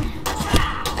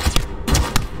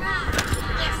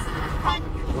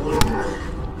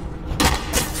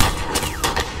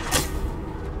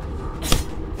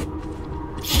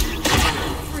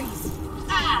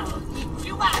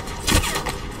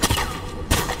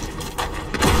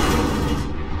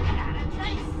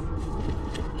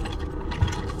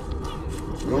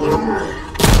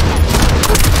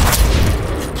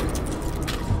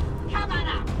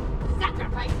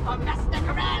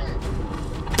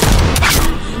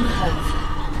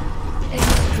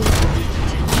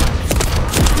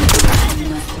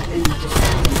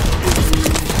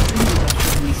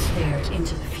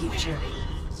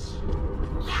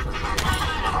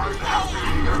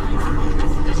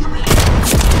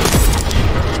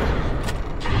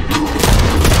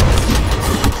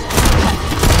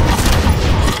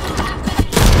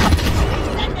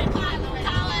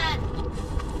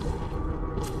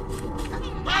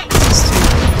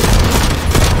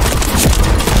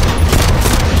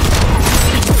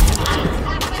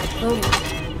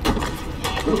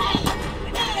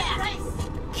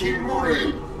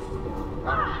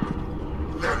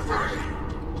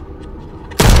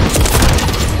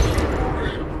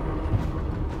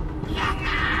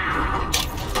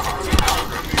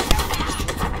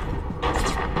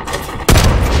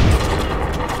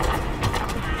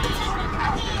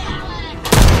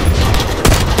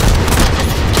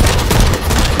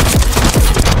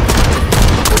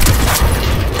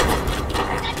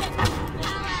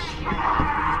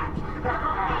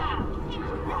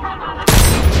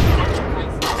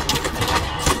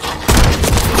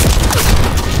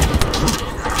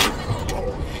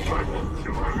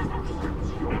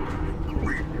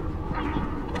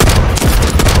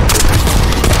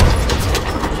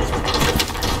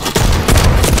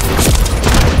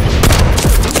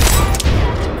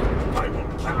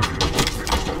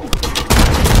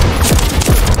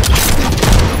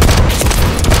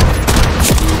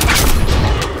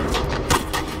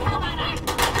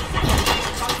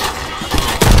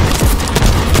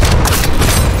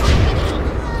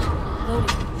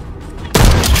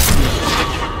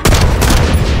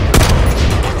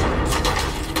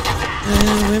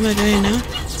 where am I going now?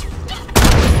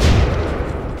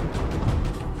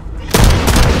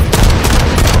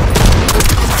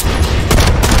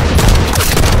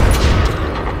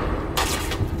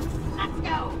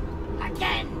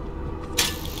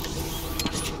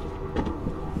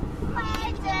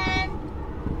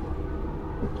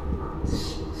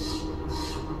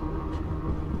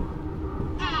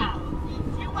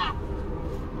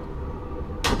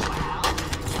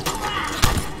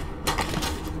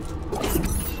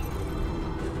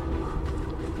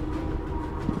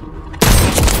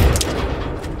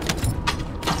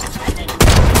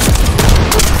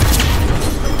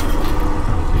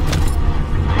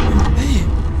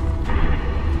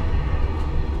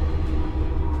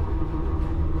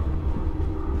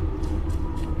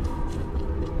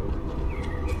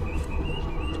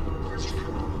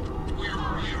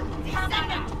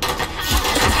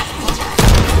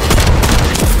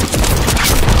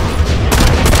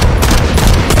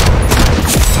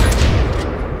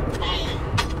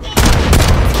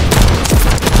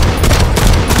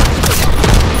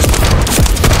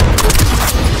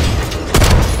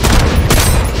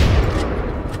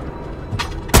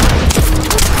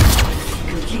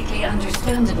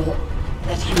 Understandable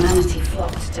that humanity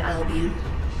flocked to Albion.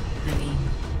 I mean,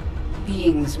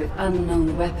 beings with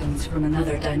unknown weapons from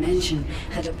another dimension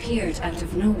had appeared out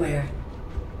of nowhere.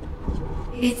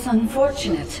 It's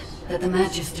unfortunate that the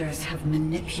Magisters have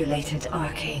manipulated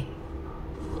Arche.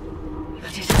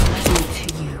 But it has led me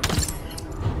to you.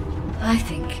 I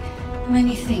think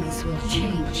many things will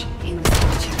change in the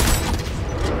future.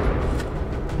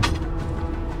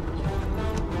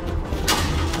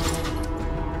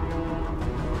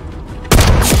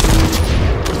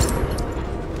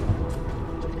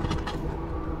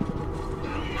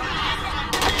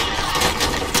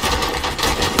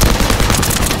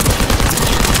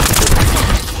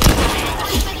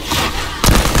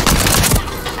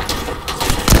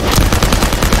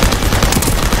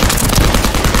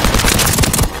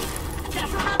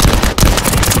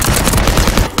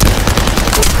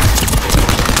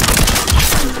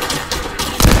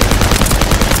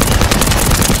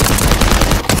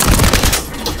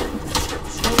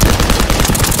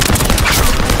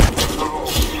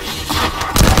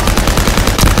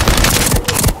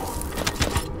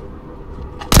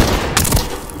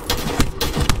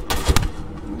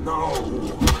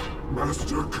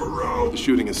 The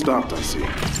shooting has stopped, I see.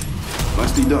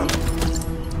 Nicely done.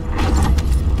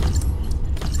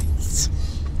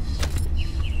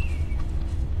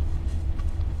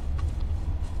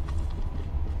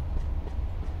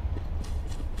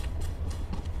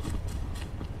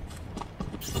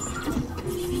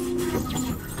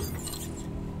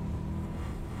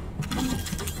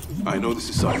 I know this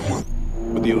is sudden,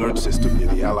 but the alert system near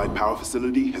the Allied power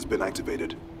facility has been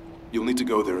activated. You'll need to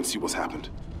go there and see what's happened.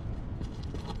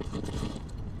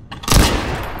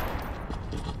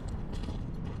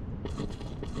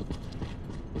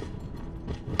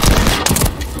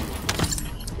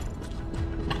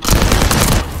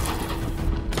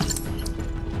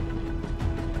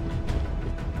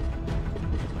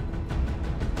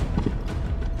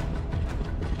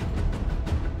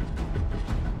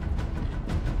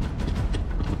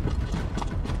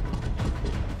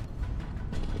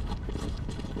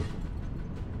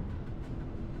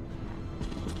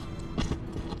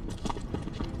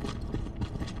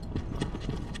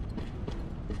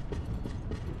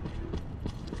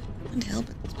 Can't help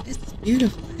it. This place is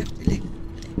beautiful. I have to like everything.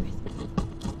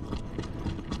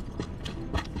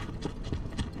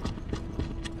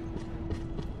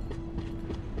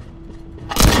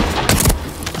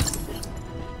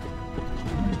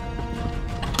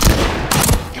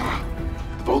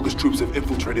 The Vulgus troops have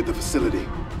infiltrated the facility.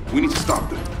 We need to stop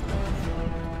them.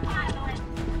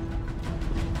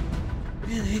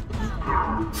 Where they go?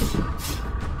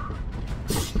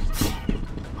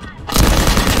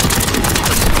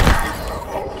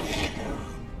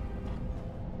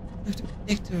 Have to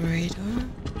protect the radar.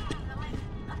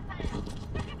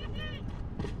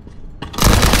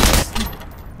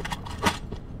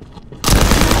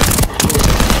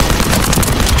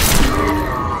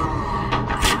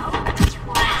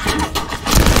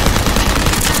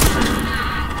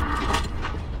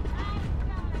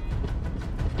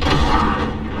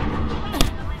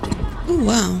 Oh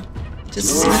wow!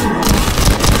 Just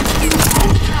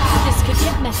This could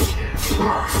get messy.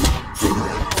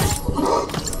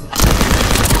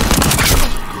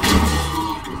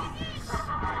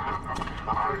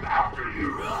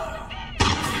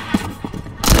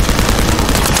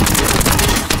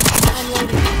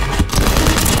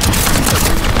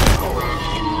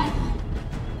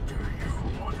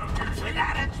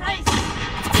 Without a trace.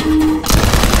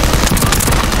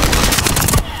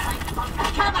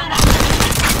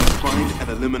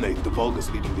 eliminate the Vulgus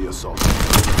leading the assault.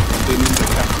 They lose their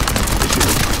captain. They should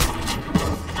retreat.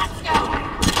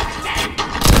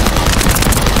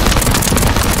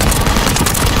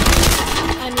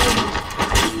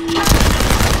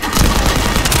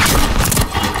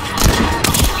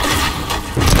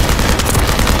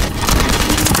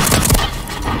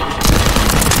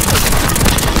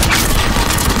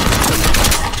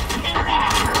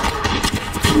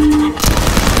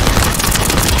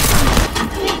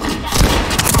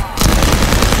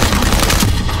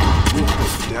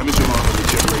 Damage alarm on the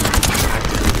generator has been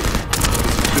activated.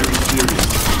 This is very serious.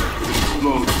 If it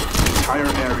explodes, the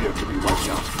entire area could be wiped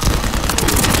out.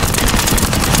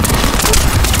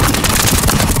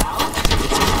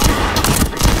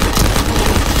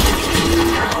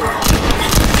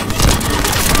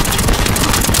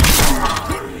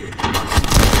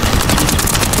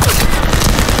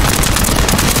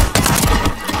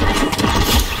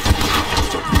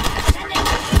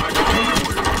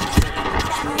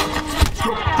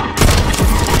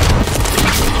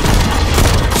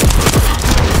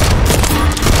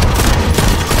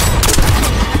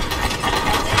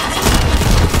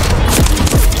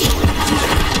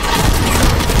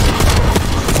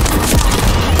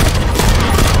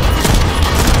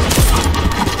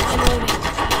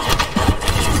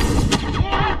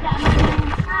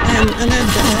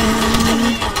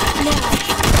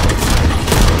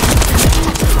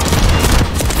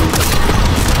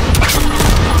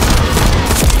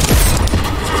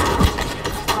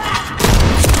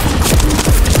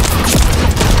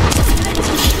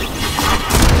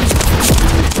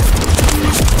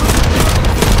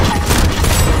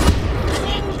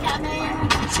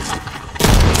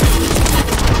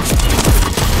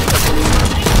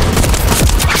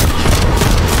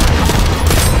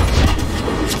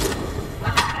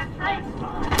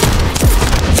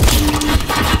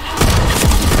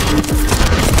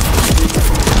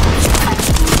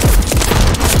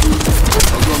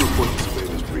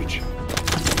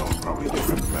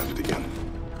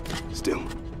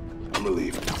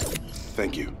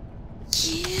 Thank you.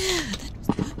 Yeah, that was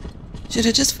good. Should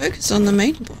have just focused on the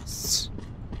main boss.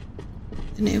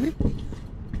 And everything.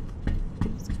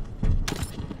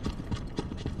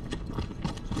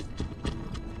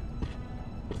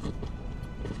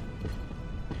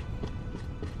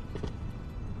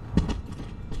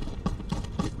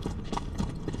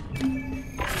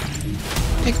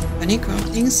 Funny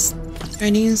craftings,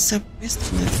 training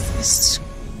suppressed on the first screen.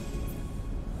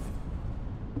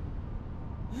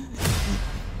 Oh, I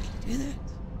can't really do that.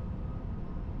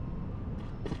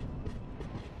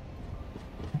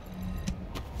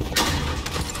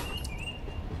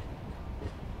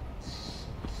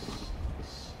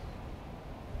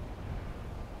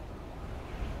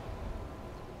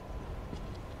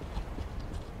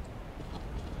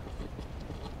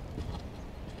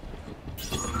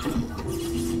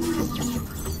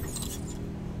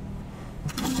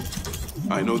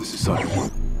 I know this is sudden,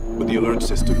 but the alert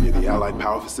system near the Allied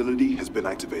power facility has been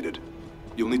activated.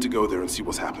 You'll need to go there and see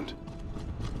what's happened.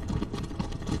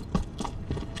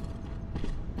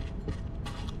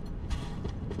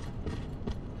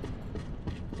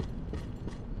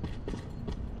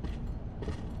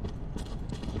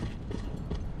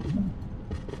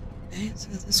 Okay, so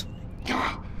this way.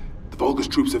 The Vulgus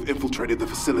troops have infiltrated the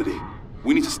facility.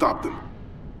 We need to stop them.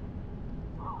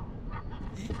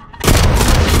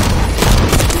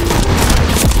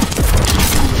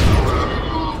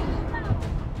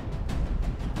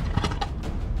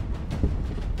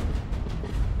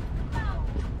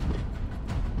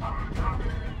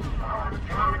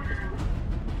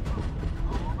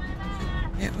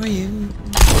 Where are you?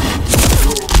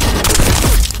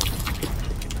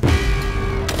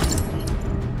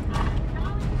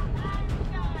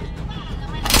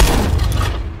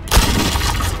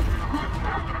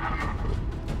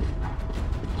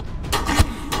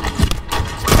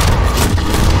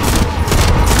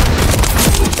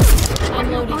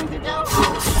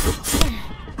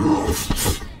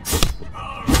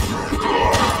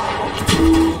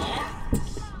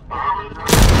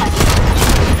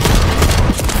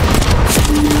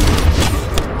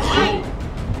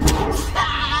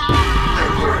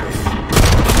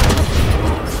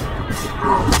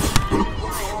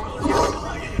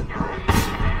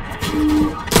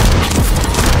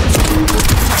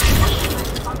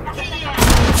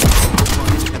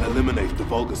 Eliminate the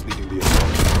Vulgus leading the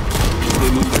assault. If they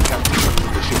lose their captain,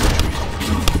 they should retreat.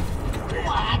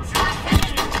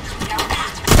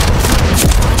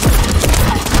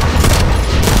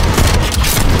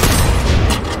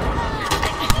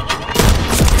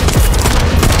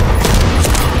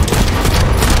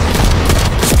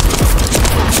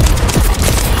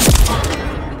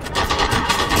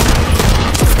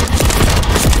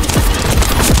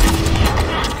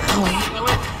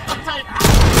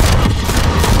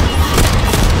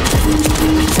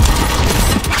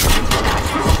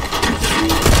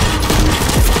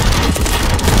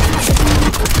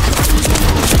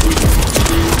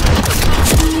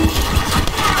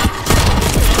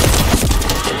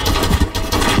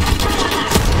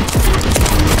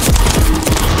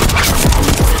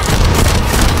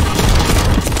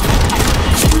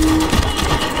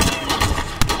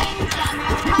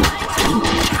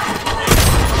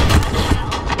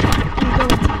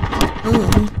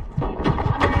 Oh.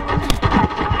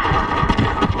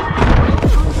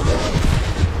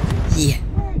 Yeah.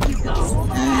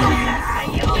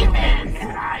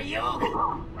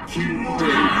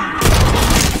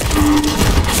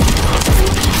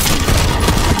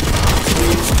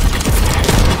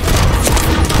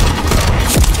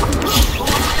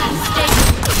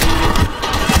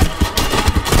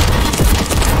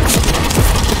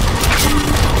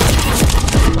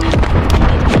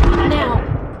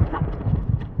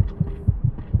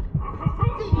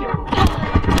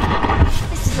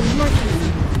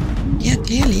 Yeah,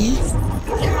 clearly.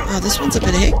 Oh, this one's a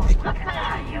bit hectic.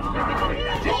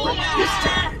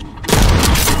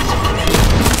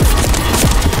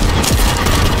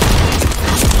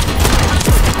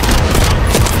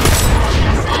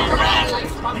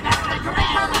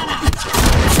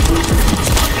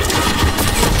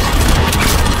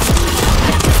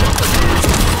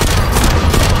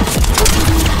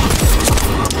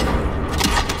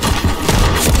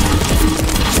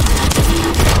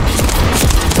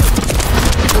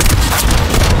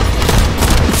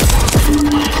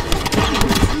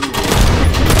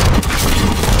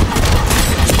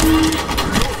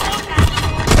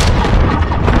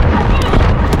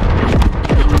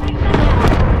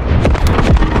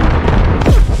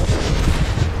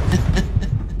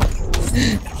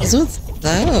 This one's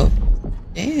tough.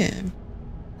 Damn.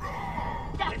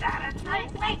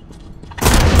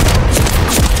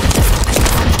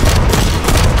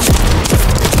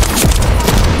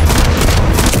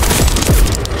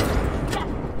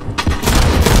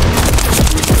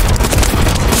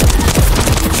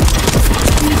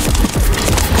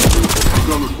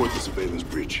 Don't report the surveillance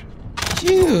breach.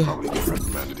 Phew. I'll probably get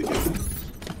reprimanded again.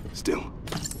 Still,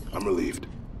 I'm relieved.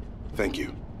 Thank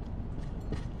you.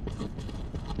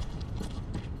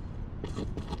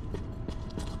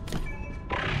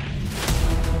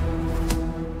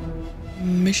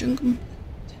 Mission complete.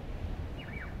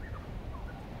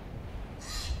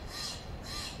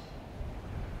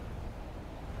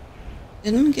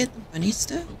 Didn't we get the bunny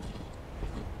stuff?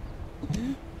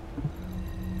 Yeah.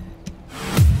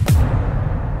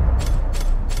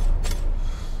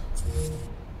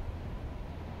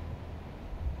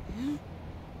 Yeah.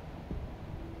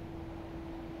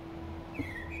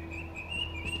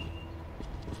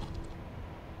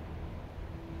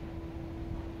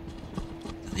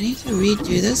 I need to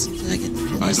redo this until I get the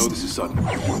I know this is sudden,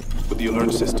 but the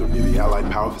alert system near the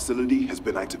Allied power facility has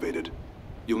been activated.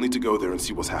 You'll need to go there and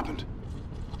see what's happened.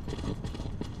 I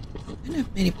don't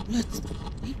have many bullets.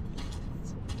 I need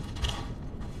bullets.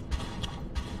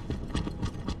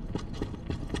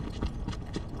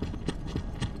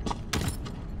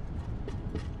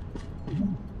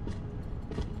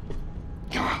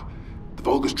 The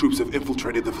Volga's troops have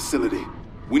infiltrated the facility.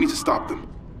 We need to stop them.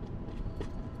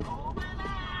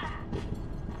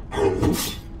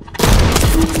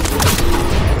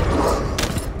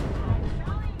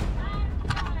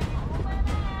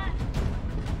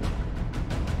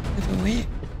 Where?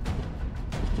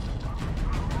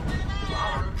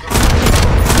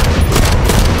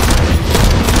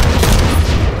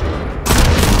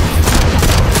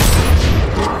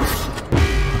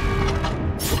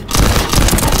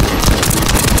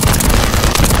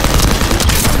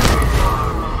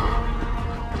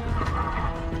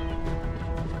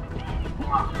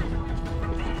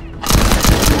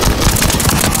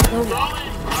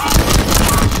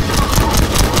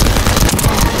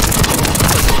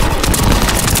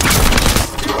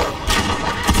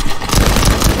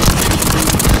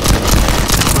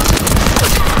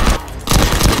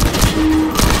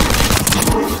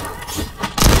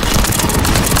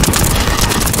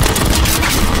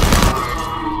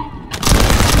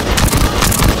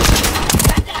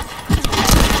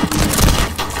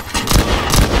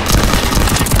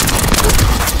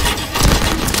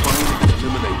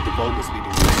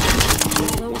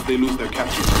 Once they lose their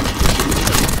capture,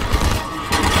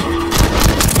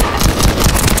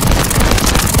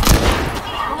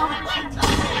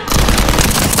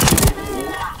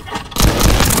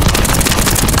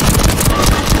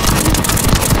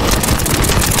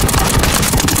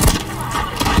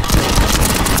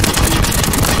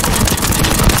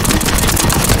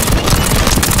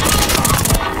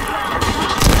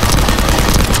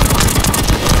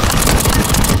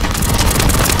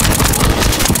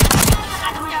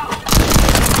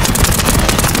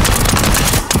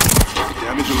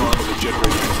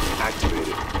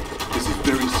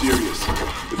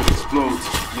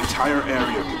 entire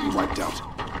area could be wiped out.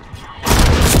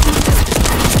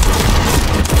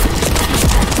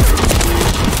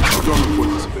 Don't report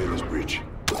the surveillance breach.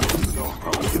 No, I'll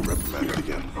probably get reprimanded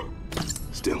again.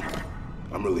 Still,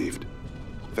 I'm relieved.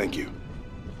 Thank you.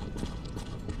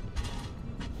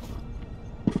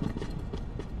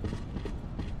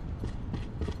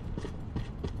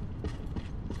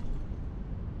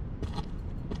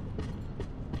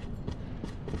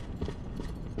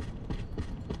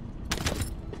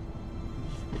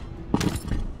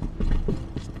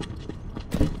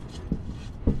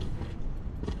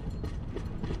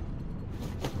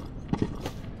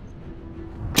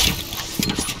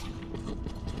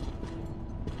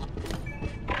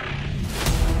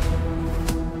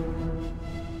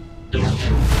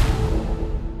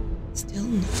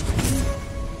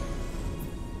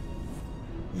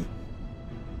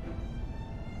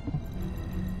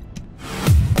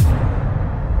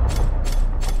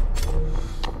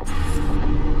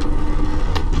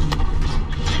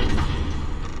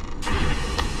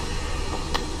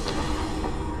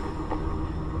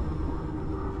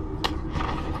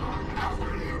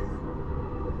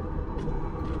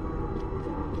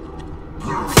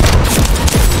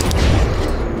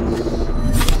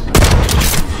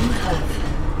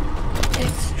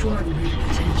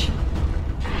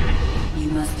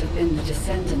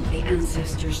 Descendant the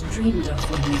ancestors dreamed of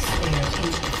when they stared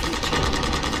into the future.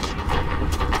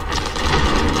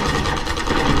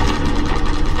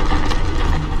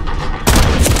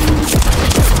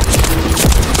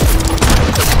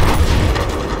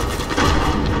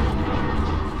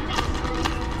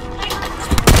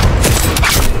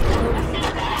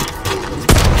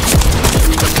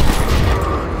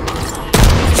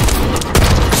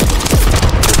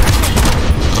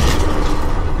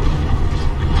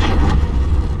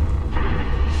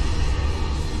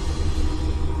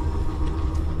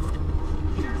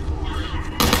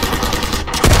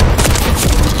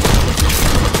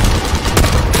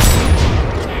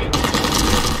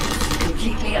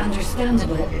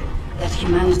 Understandable that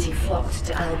humanity flocked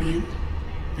to Albion.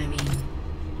 I mean,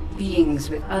 beings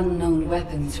with unknown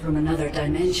weapons from another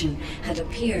dimension had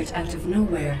appeared out of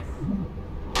nowhere.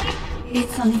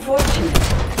 It's unfortunate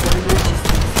for the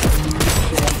Majesties of the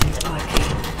manipulated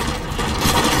arcade,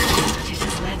 but it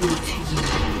has led me to you.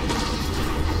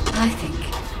 I think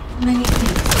many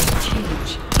things will change.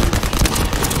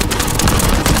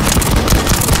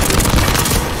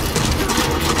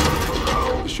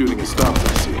 The shooting has stopped, I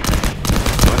see.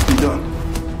 Must be done.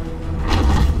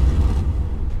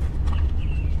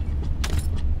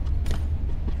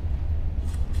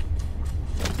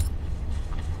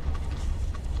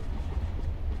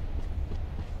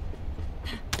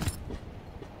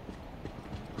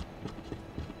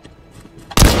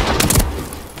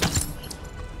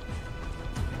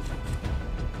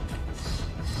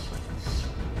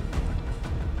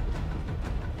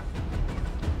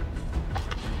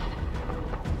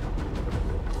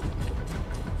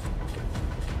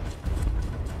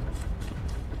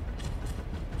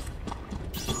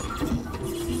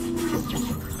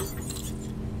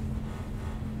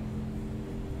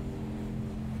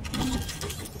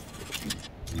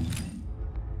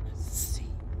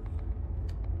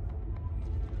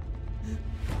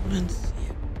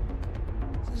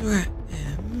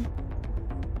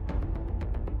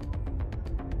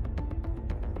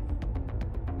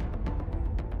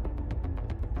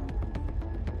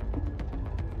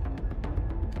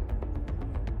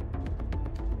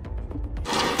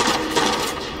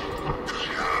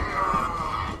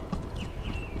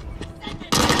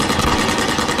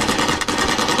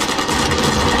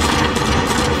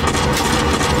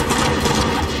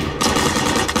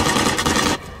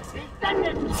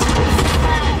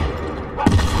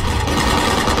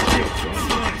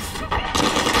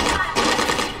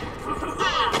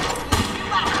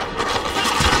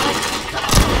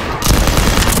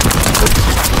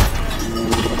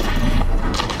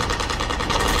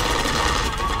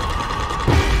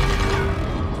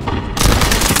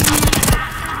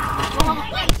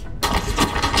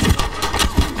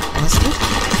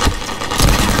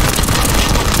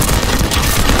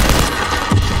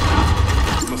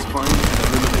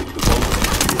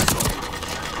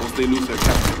 They lose their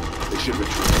captain. They should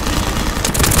retreat.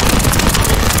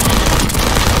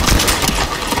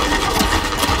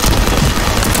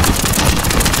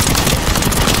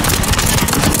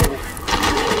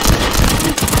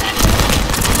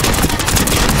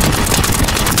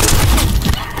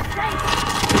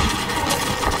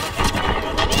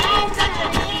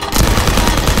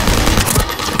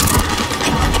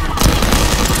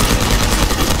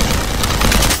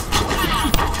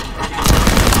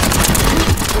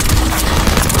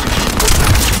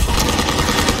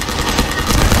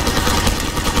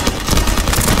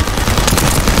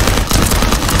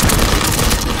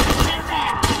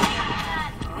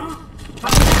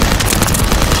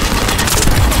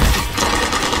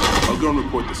 go and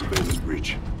report the surveillance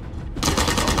breach.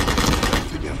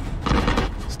 Again.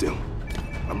 Still,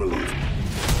 I'm relieved.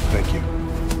 Thank you.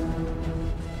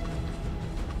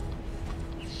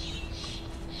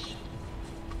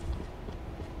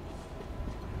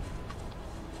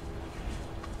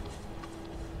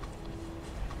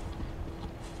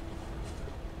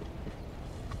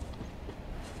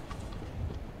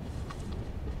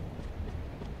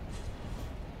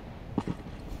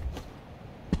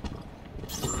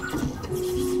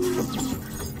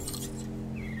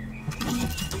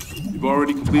 You've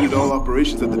already completed all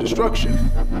operations at the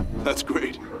destruction. That's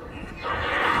great.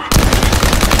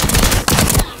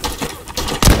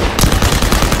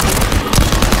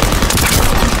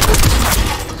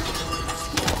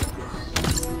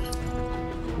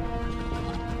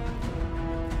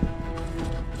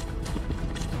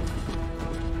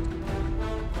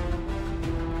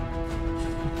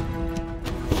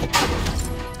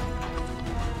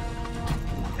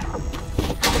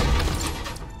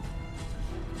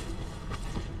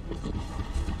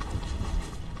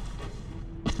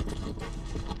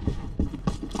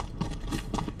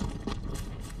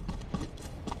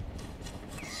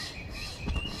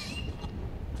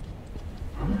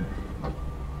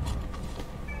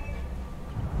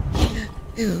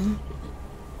 Ew.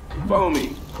 Follow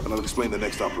me, and I'll explain the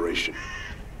next operation.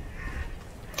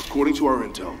 According to our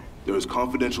intel, there is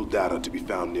confidential data to be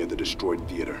found near the destroyed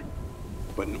theater.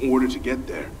 But in order to get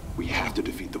there, we have to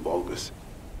defeat the Vulgus.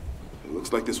 It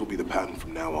looks like this will be the pattern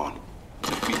from now on.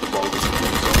 Defeat the Vulgus and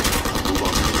move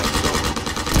on to the next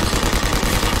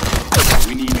zone.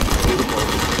 We need you to kill the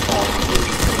Vulgus in all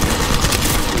operations.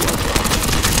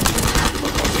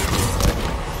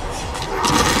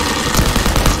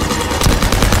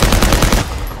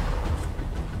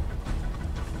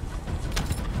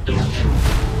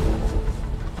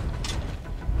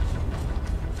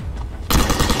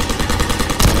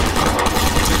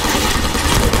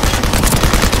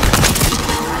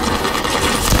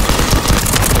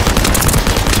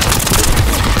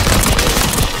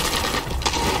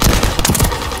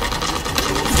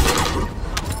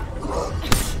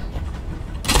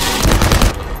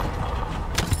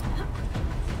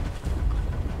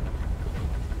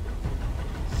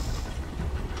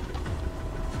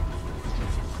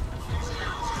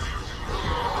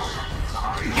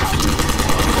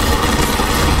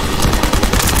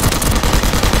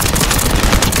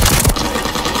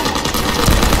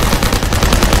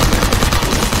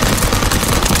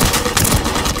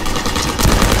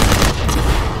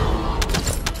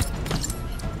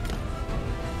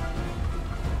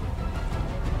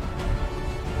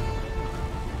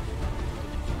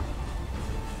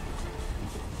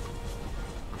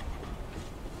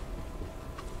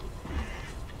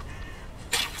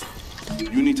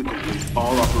 You need to complete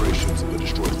all operations in the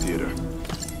destroyed theater.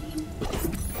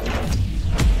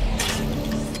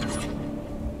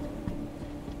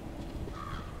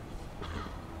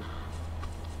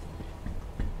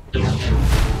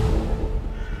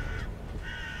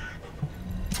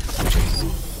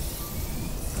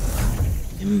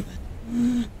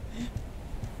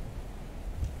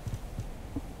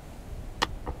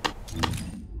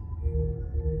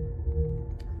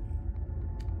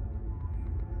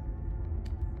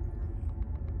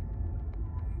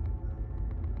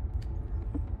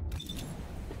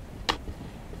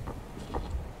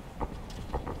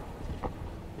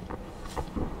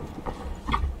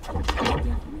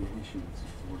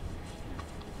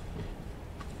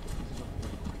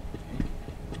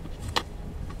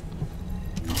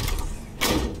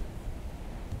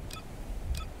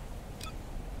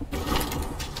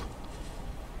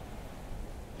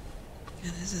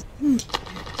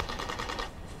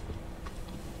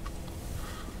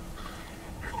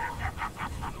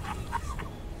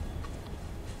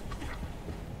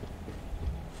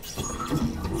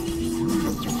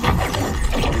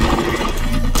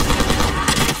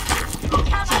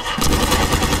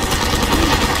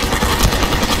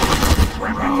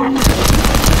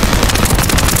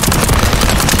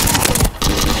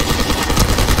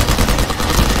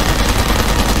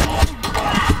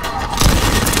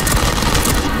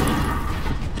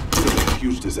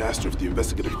 Disaster if the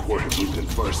investigative corps had moved in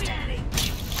first.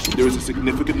 There is a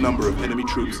significant number of enemy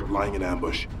troops lying in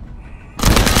ambush.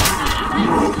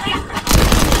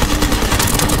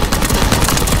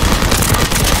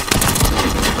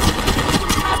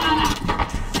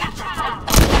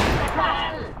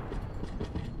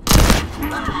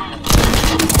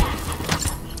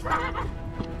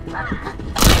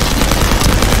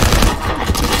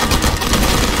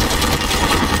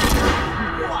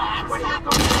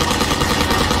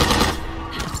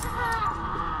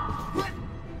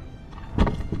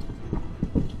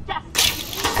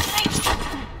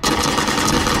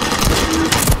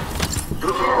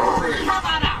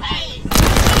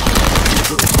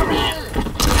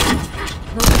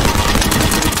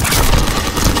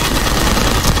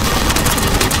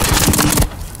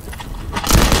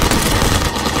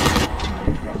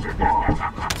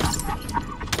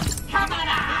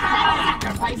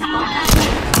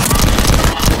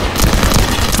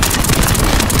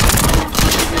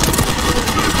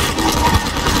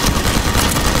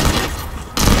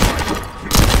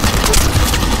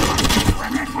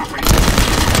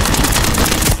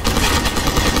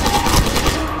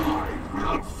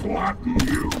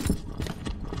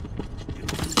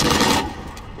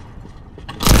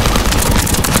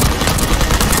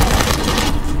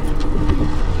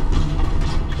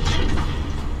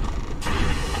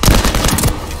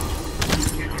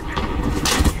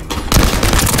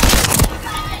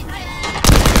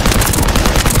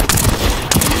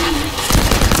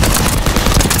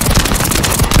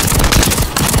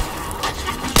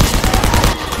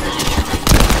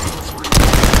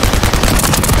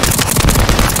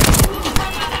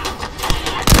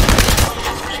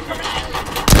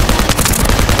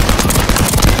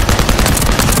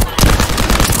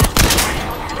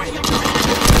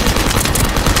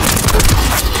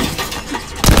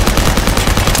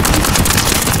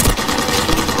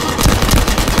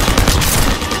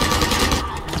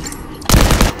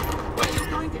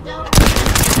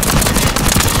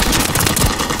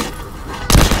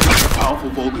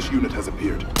 fresh unit has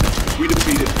appeared. If we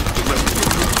defeat it, the rest will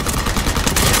be.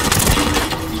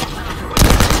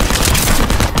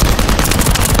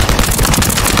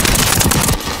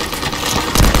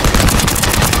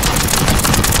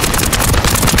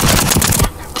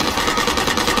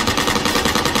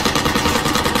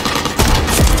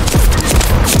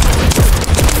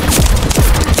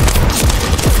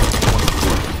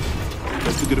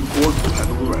 Investigative Corps will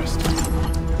handle the rest.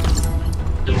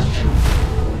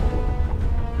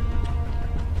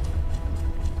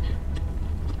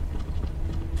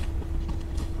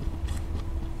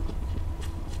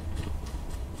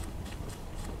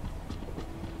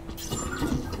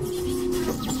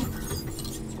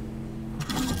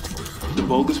 The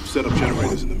Vulgus have set up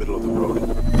generators in the middle of the road.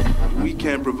 We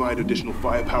can provide additional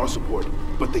firepower support,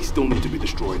 but they still need to be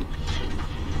destroyed.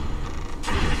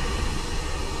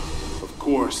 Of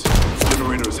course, the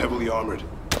generator is heavily armored.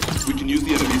 We can use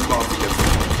the enemy's bombs against them.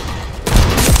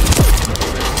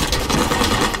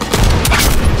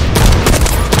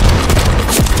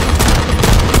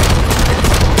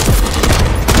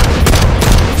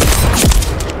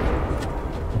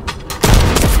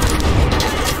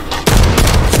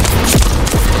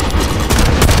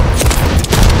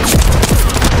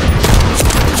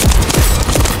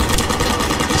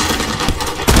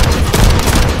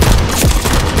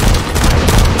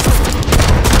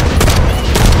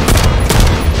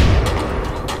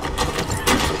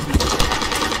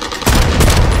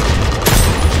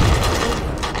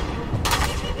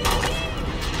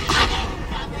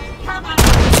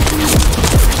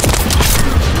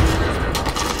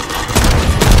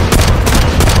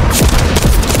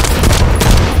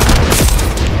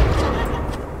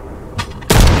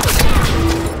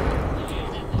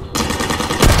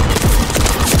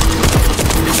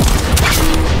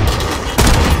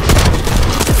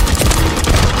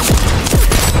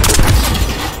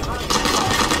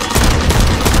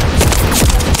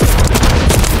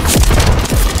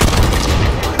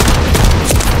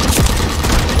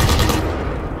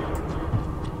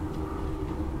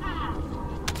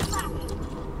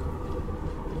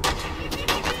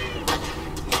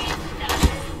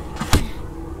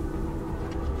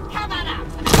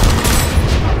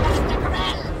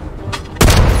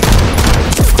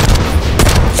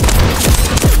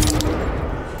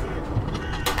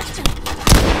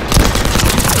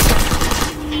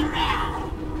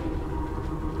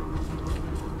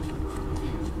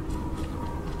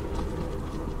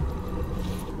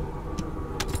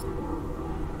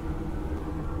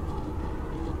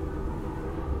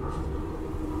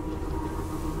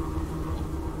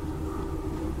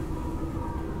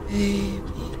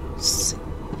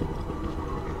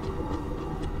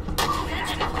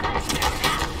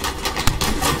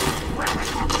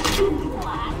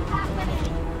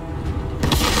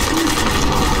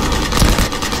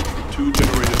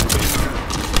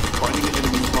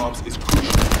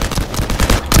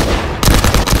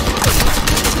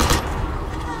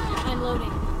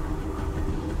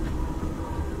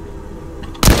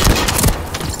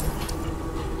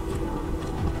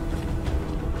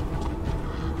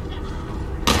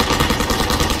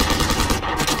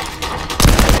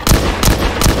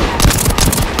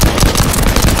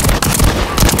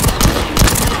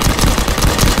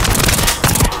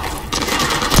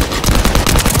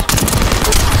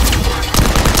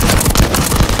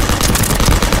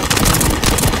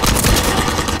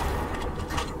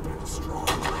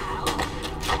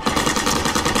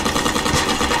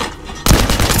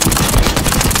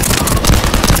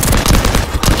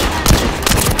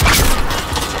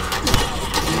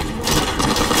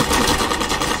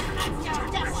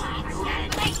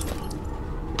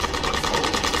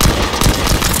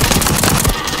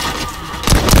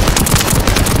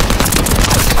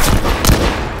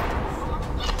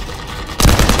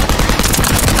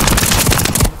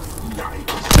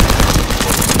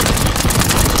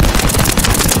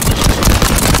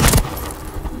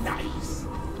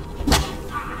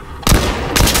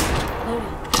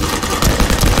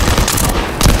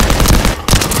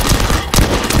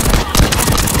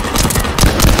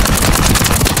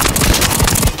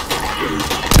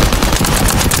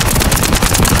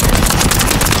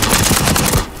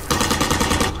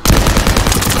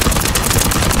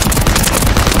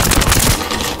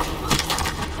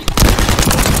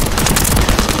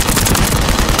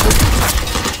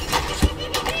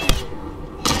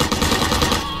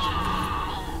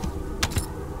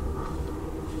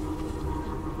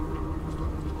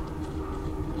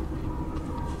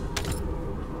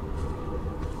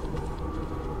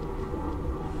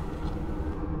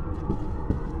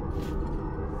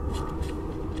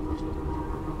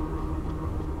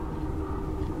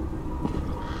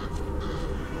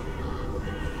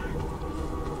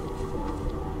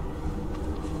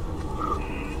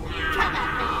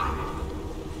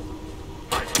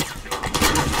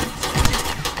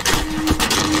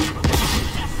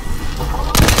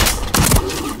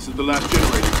 the last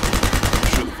generator,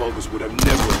 I'm sure the Vulgus would have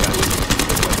never imagined it.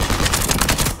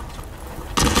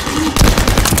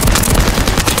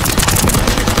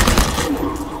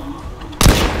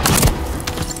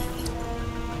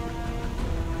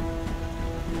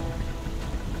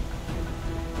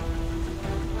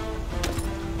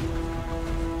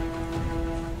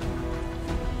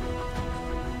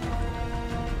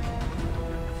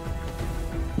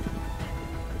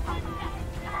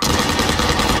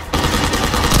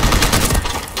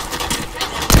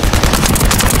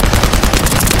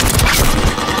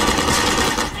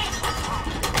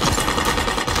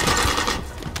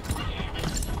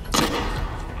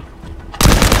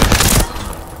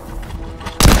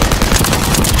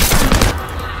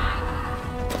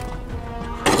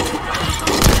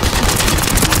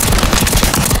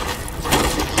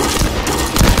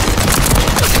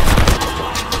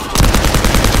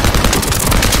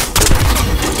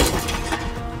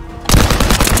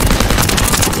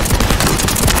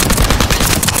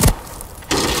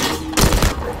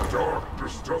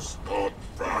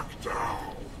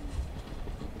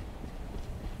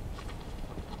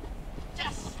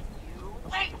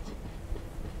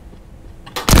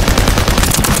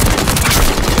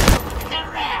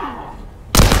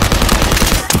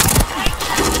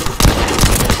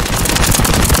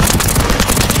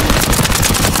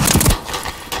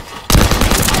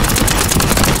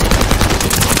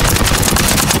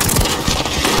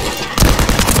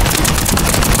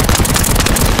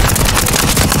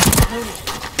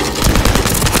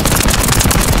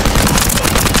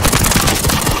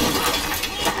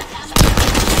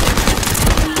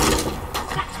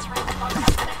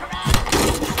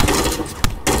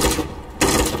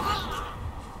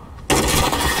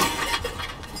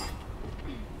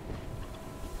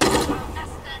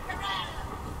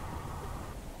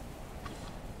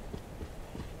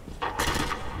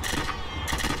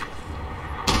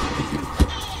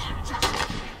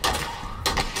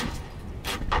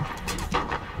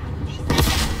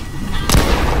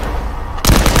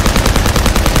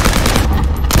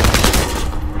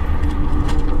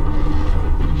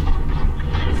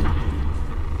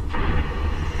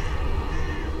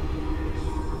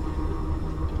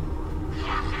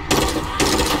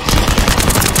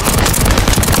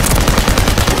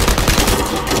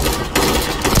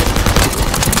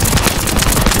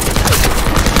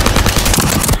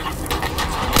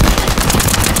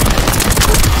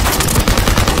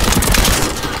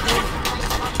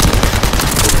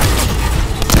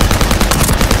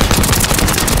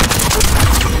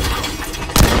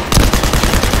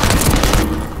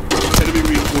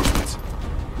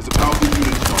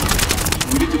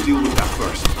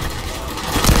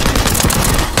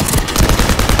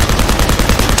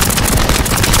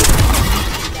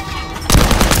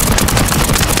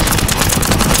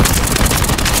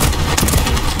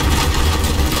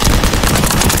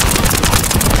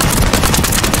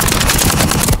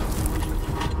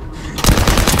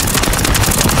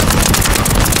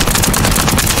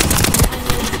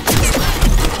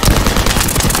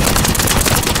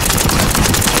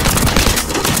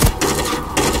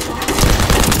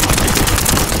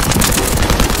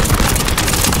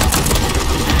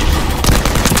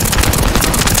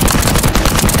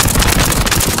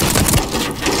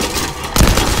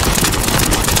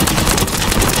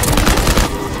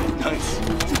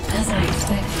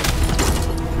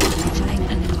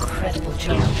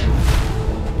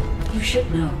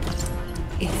 should know,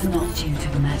 it's not due to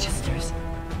the Magisters.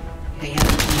 They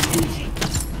haven't done anything.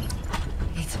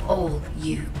 It's all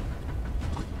you.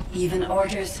 Even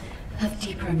orders have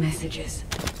deeper messages.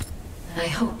 I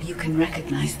hope you can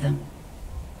recognize them.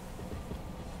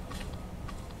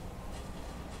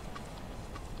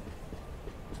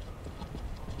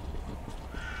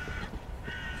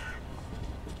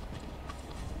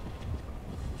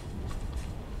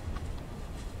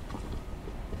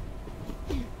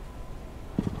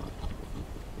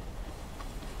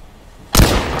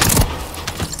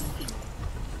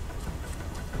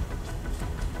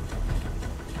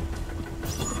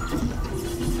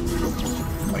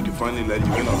 Finally let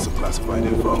you in on some classified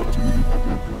info.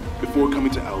 Before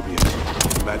coming to Albion,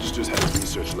 the Magisters had a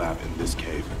research lab in this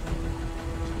cave.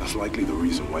 That's likely the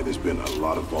reason why there's been a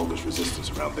lot of Vulgus resistance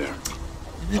around there.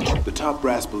 The top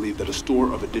brass believe that a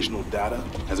store of additional data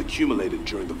has accumulated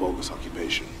during the Vulgus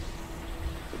occupation.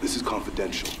 But this is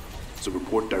confidential, so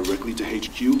report directly to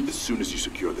HQ as soon as you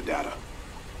secure the data.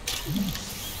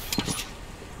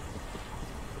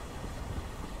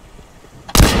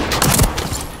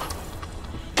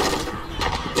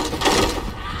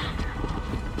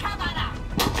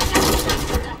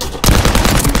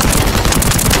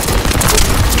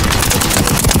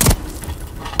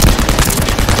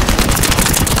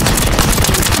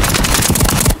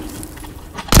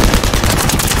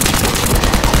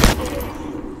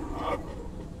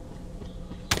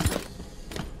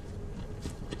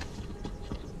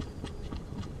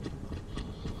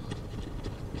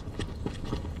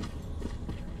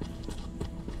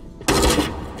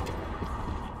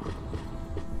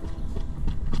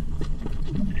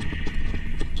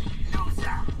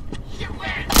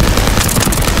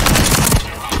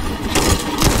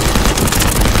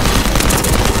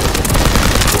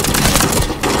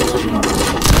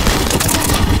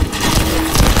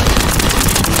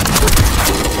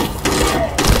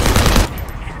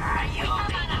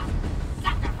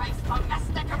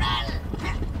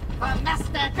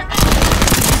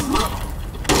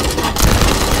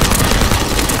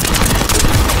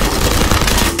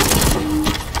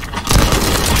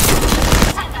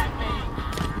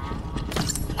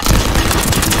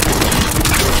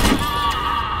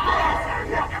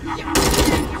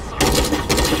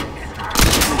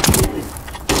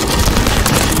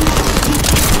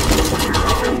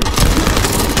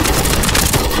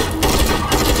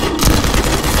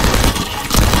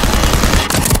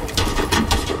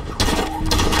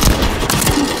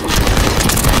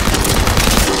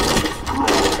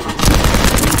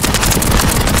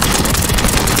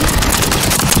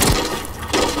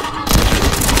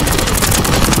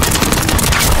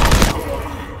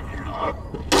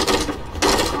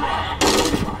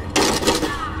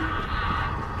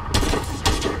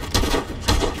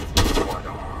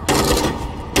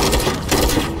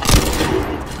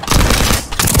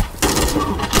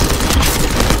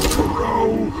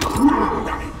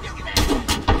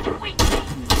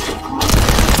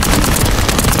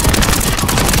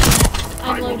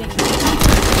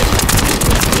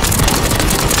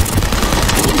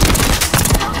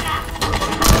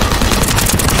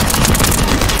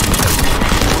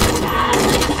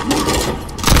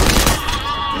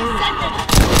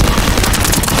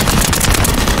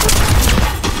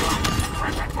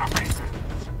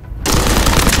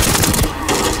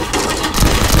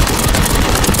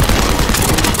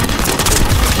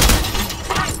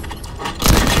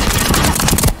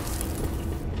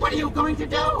 going to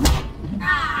do?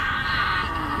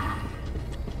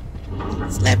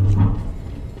 Slap me.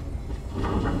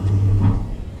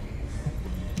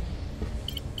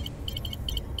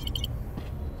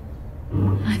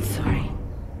 I'm sorry.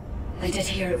 I did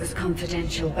hear it was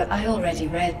confidential, but I already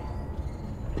read...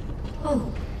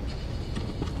 Oh.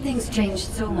 Things changed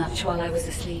so much while I was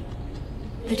asleep.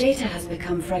 The data has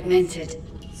become fragmented,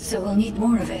 so we'll need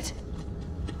more of it.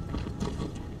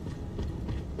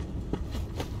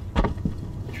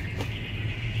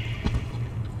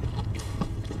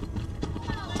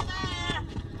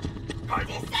 I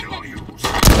will kill you.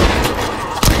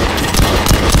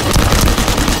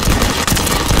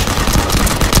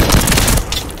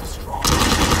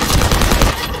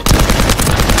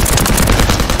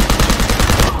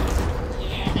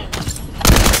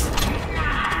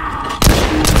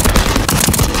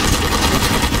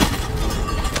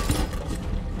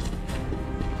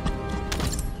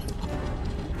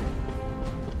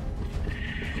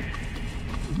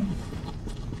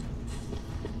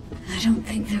 I don't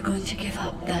think they're going to give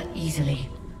up that easily.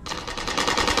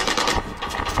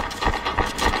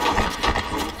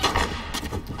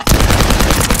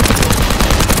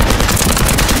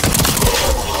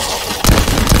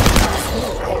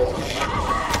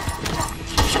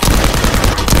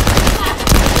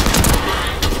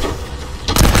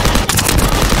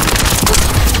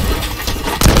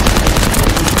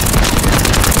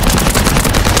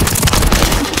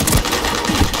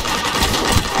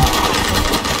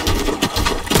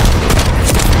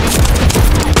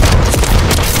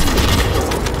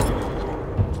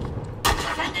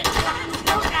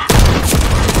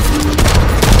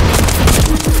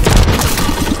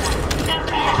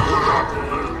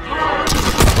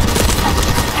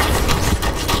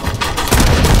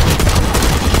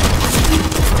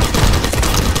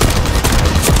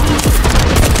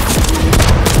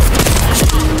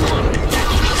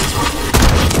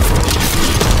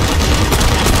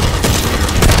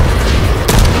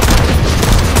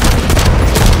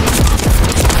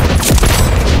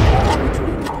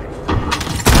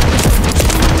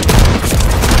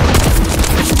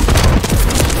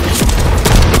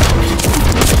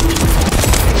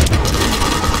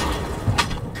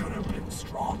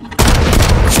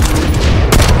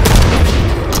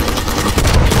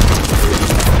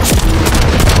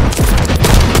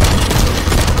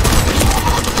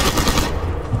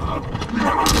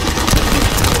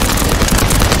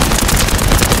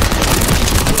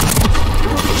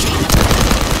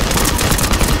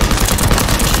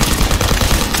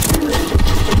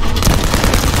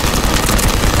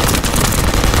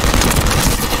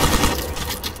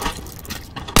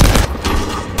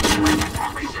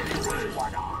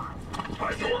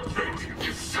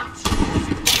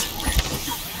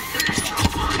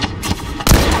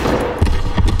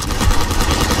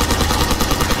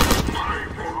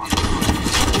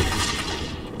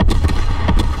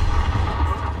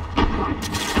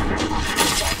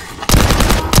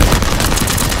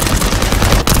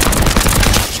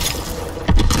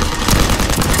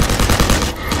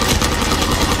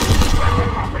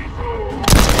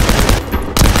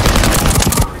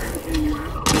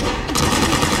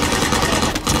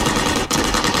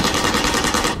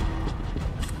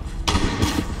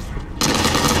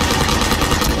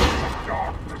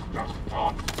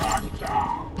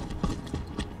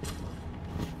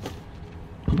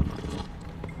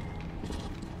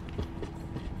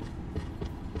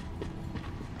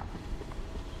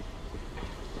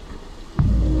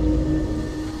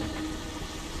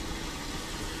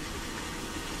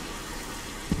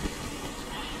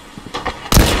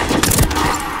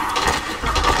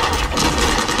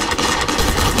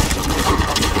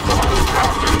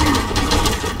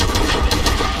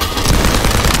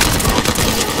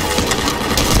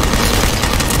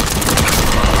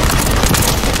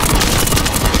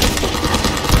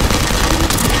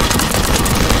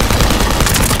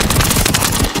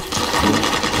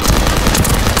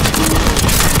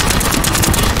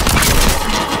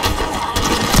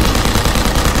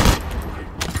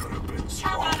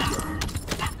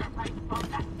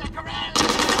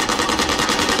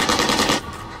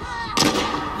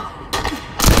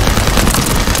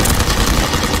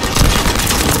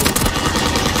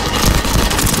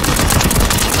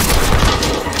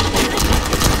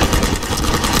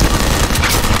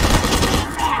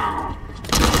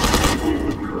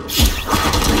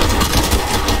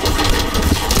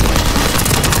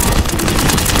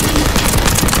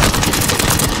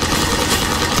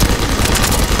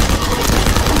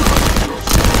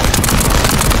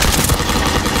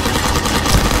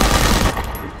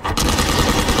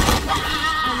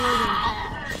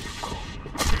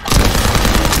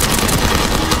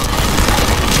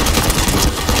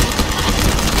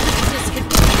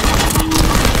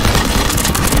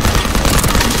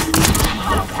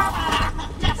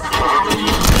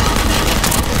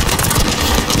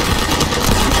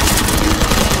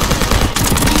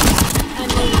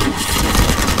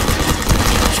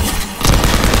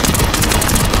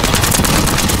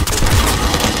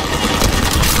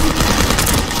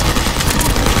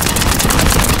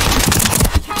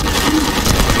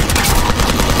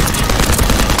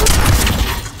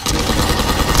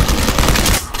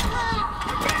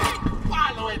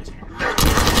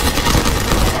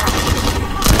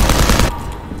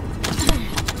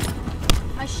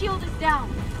 shield is down.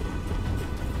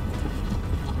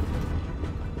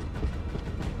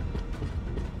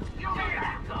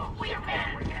 Where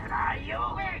are you?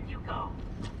 Where'd you go?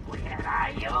 Where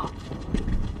are you?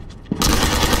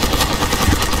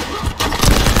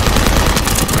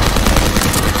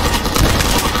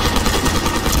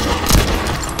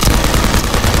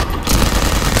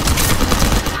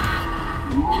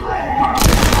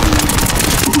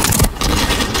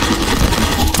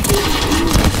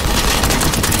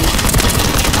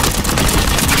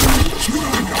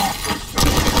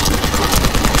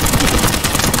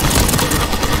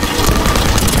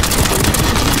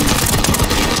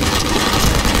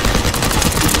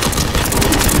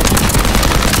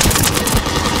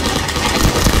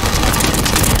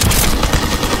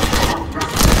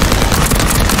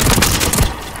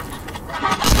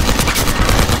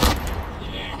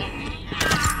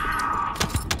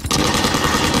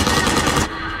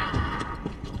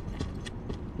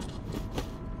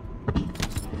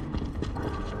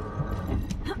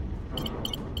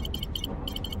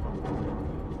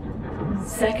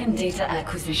 Second data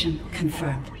acquisition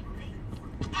confirmed.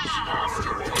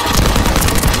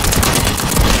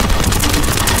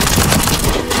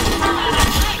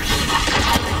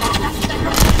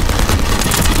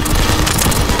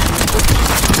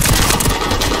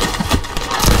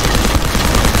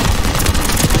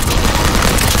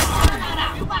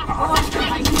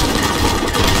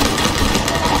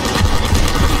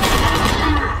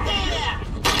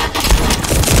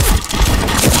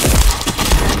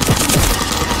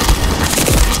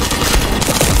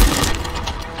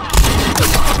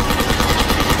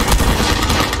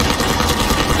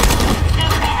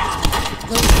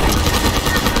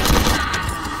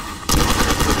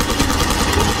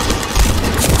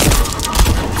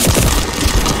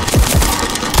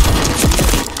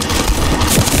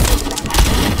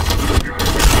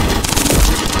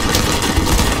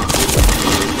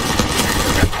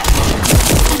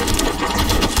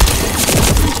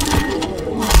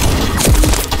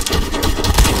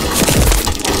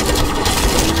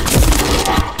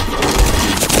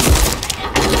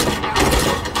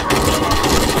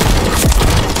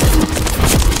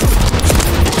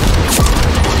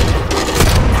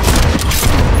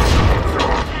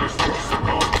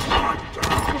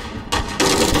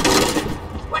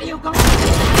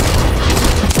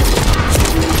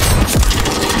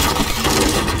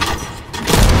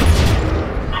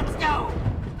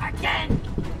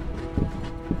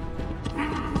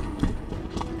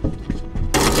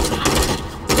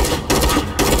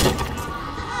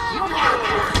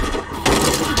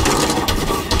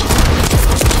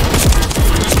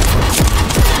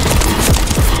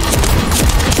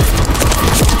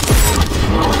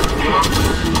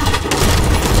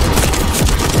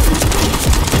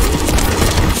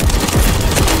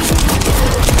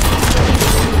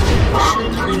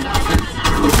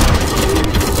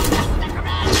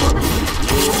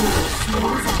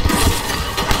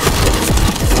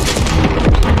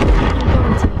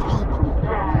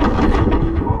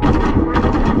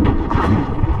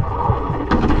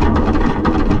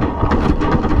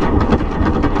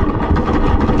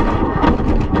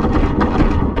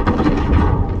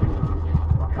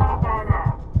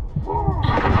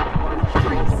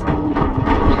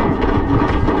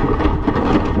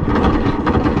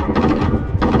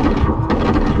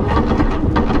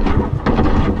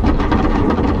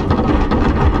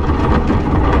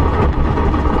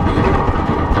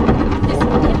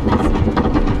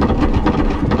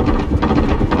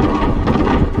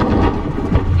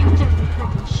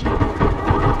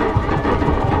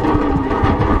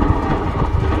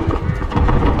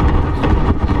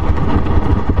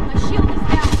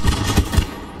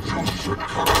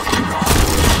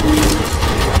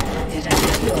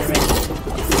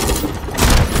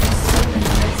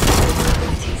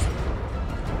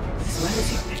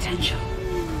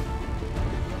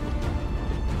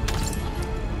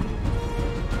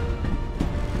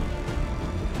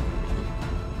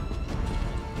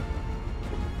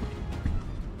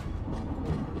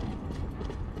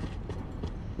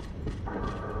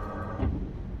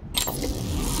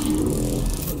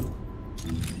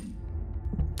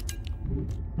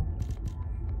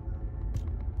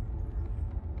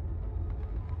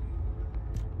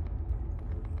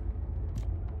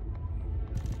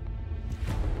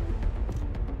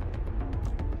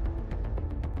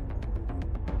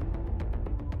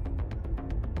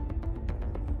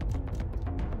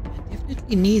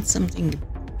 You need something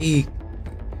big.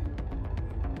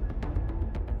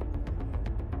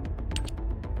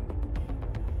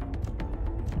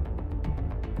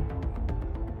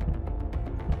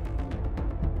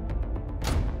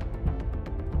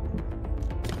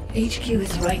 HQ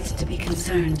is right to be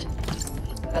concerned,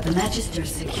 but the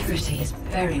Magister's security is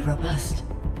very robust.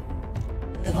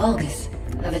 The Vulgus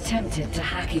have attempted to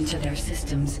hack into their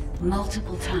systems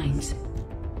multiple times,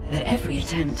 but every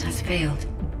attempt has failed.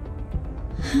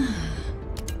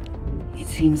 It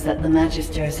seems that the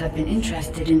Magisters have been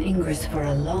interested in Ingress for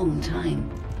a long time.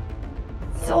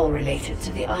 It's all related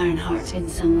to the Ironheart in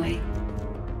some way.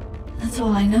 That's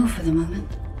all I know for the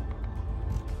moment.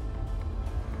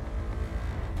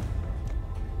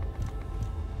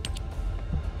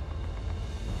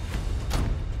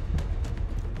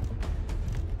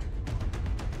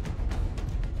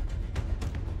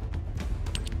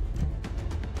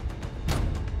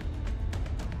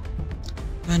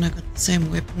 And I got the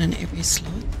same weapon in every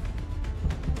slot.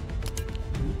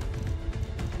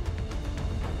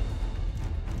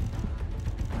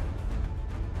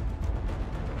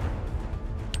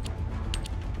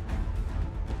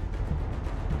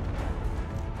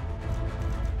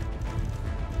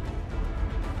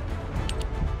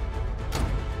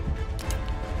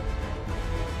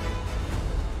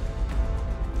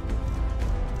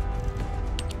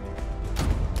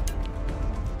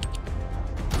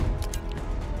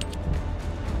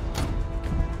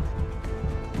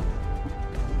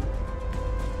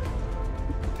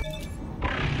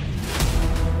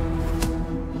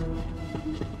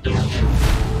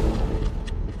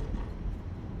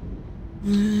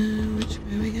 Which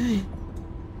way are we going?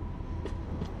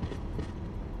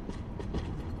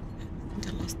 I think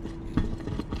I lost that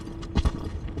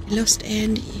dude. I lost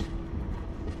Andy.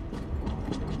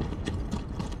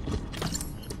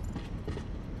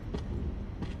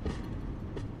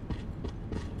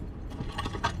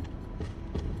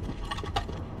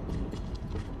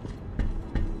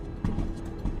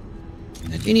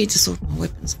 I do need to sort my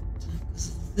weapons out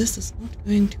because this is not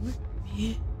going to work for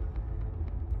me.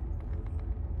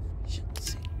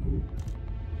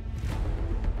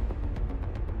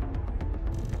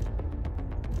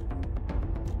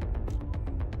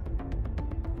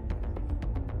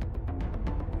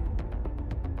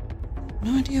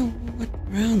 No idea what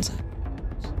rounds are.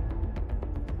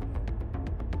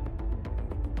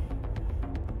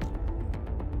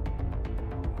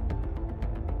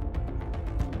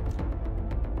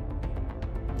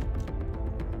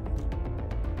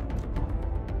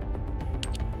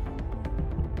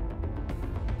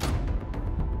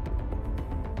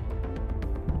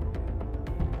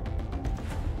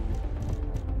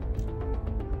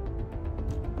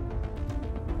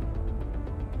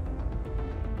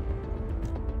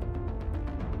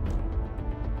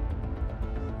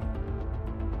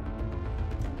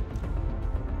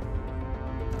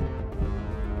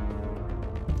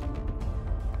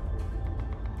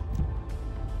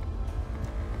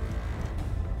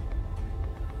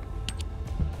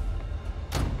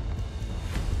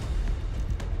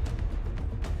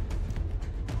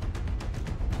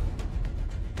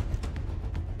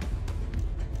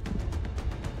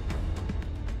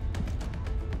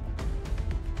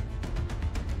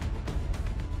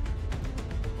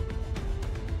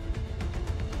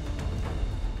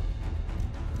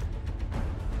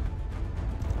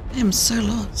 I am so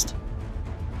lost.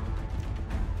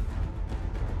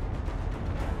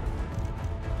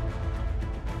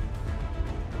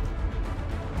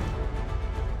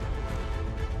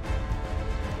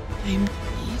 Time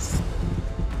please.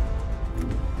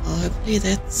 Well, hopefully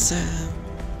that's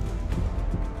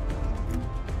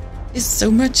there's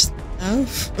so much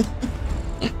stuff.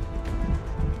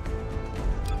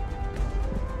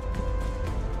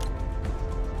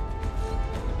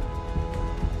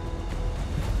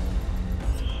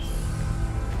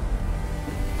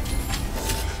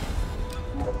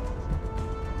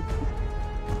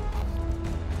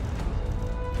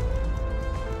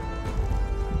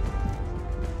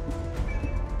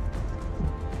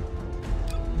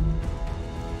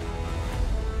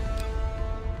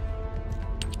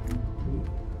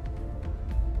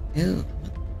 Oh,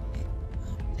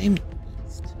 time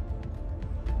beast.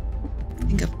 I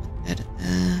think I've got that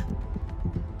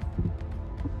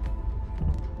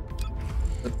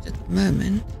equipped at the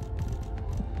moment.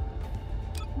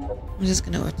 I'm just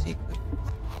gonna auto-equip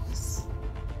this.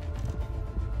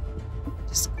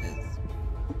 Just because.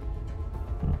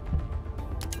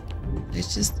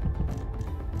 Let's just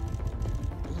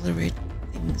all the red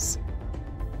things.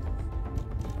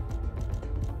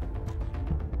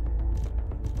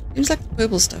 Seems like the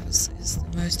purple stuff is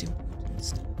the most important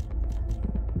stuff.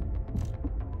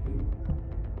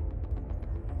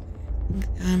 I think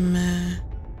I'm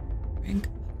rank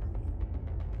up.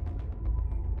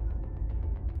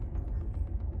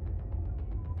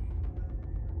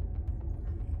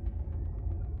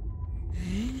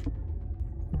 Okay.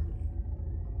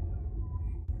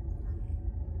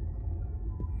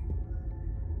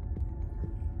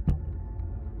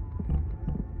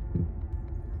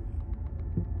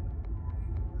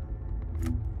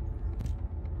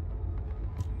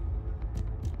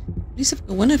 least I've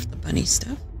got one of the bunny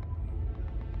stuff.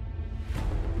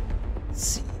 Let's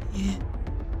see.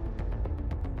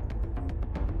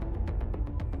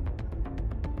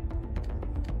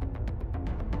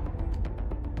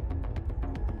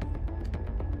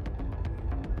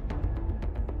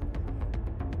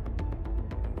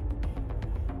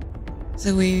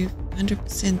 So we've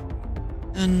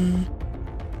 100% done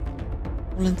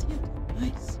volunteer.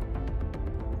 Nice.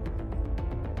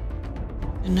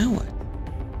 And now what?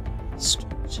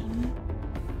 Instruction.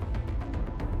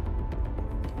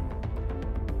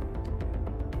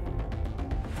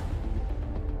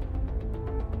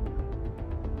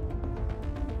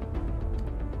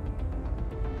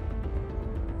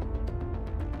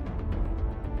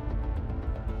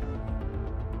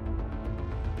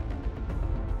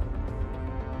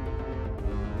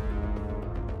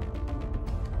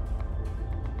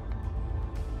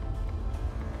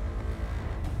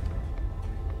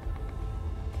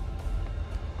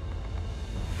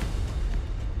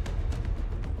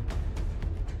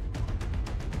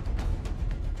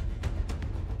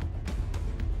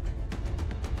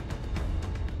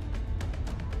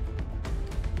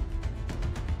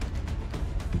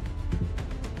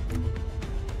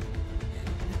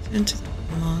 Into the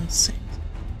command center.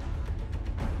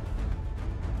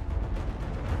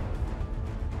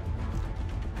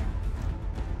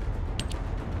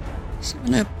 So I'm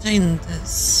going to obtain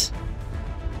this.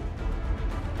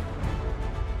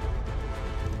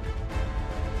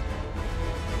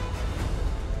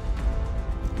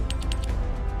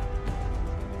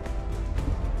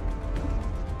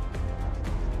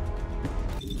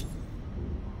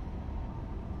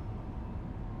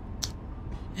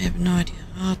 I have no idea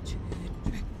how to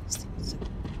track these things.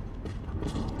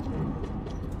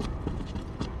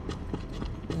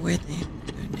 Where they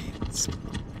go next.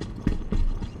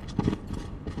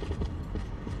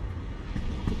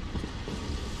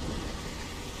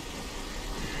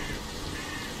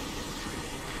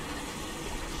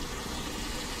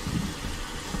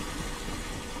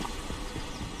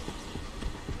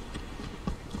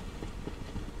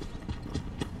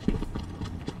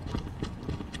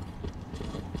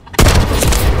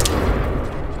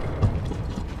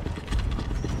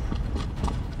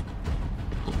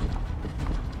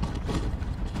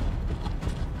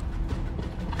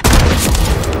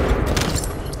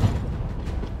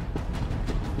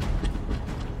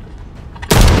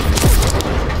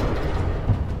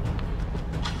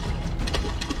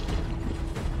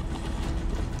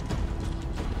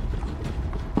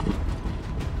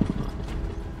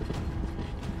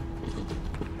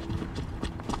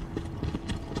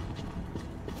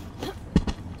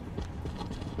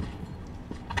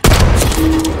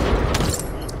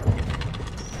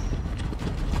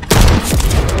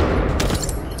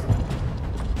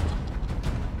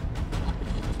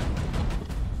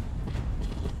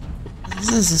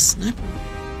 This is a sniper.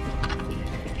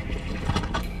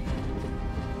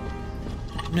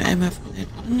 No ammo for that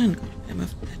one and got ammo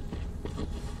for that.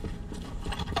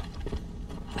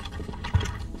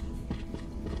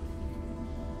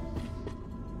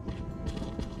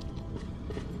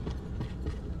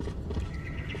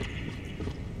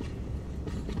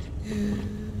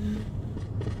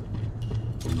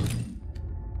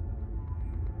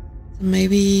 So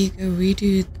maybe go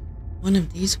redo one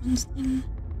of these ones then?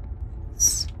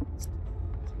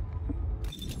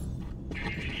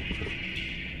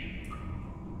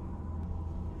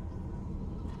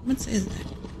 What says that?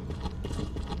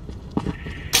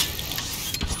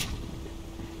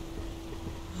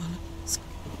 Oh, look at this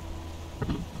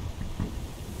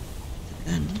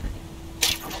gun.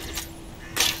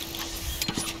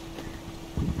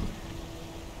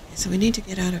 Okay, so we need to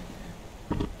get out of here.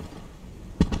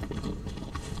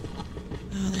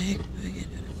 How the heck do I get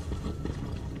out of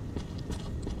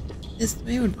here? This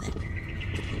way or that?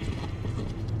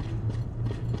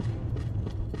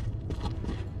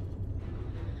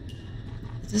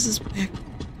 This is back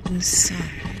inside.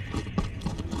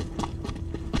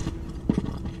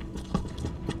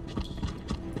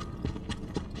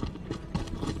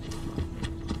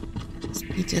 Does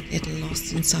Peter get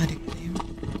lost inside a game?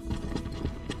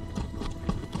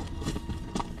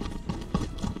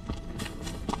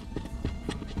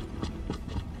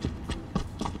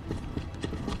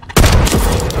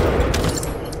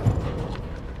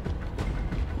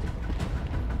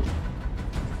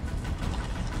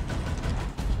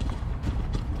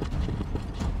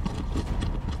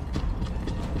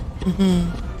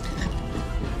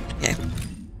 Okay.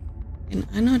 Can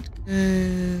I not go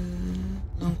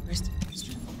long first?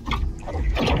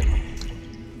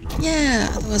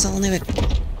 Yeah, otherwise I'll never.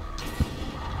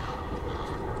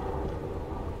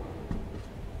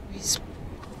 Where's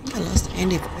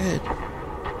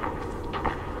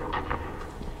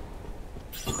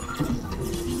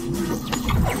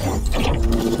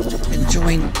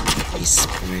join the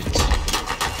spirit.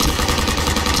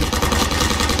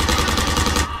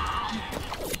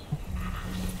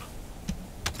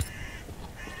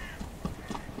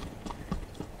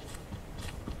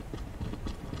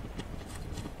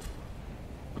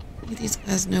 These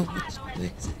guys know what to do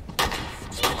exactly.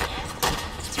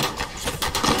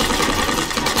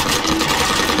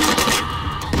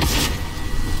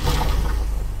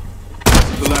 This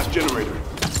is the last generator.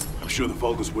 I'm sure the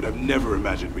Vulgus would have never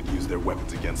imagined we'd use their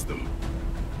weapons against them.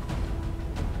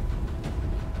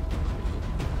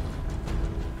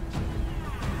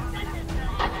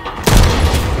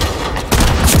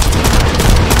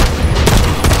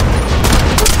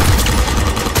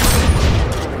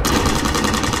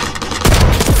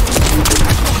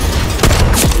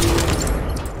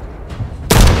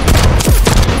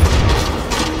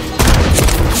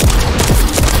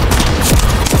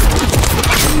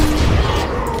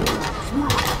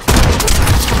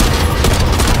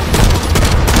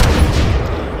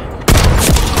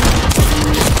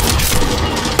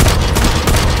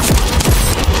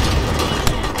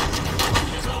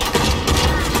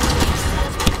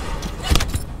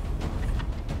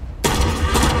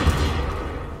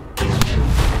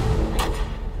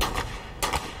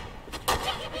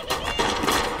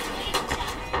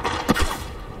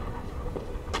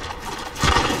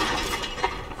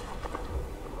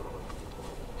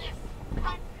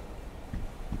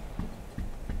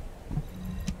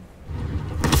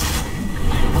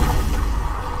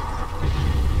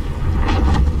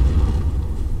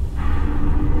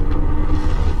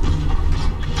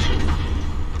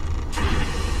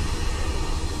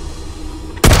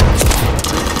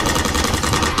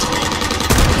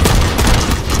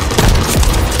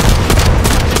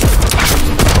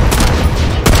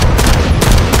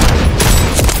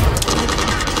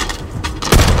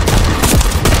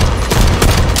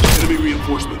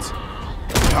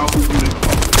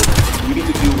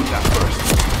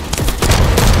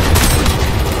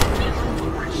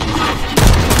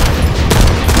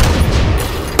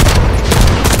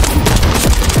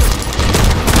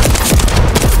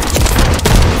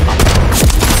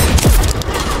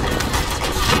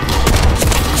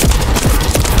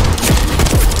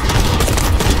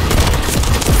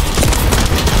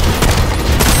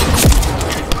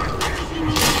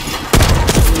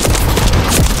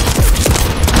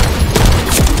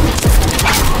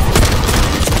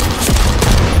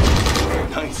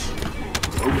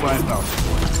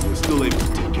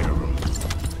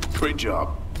 Great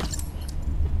job.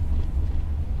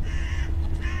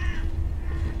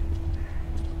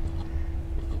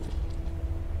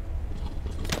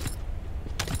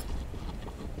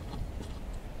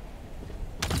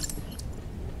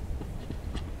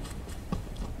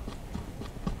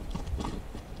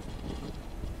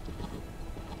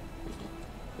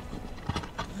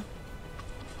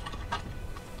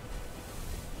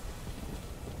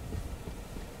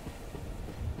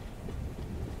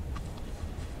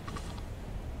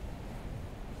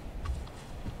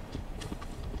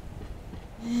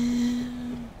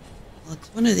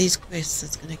 One of these quests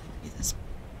that's going to give me this.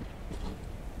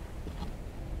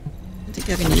 I don't think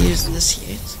I haven't used this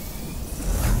yet.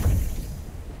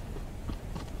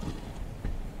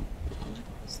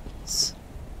 What is this?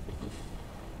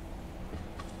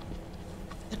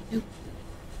 Nope.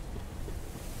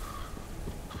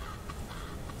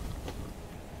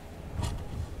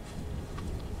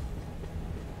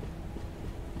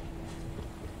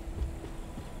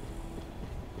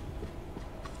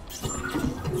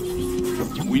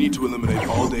 We need to eliminate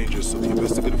all dangers so the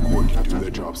investigative corps can do their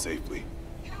job safely.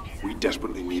 We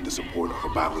desperately need the support of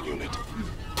a battle unit.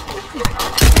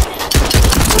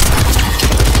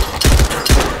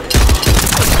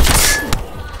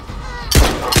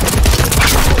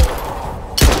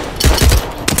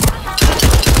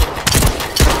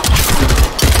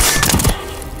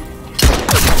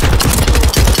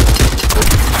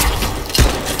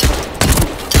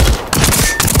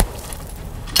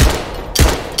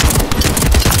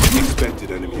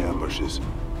 Enemy ambushes.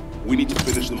 We need to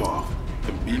finish them off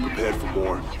and be prepared for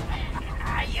more.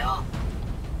 Are you?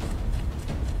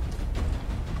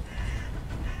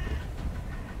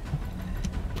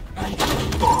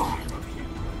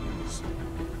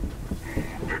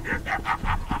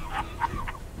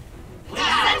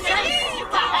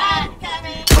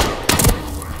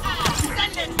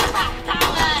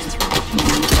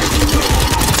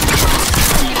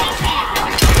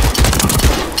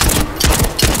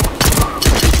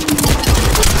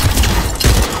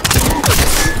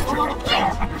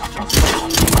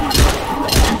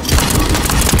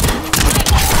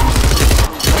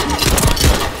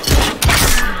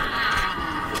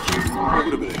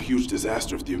 huge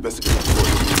disaster if the investigative force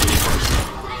is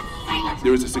reinforced.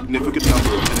 There is a significant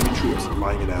number of enemy troops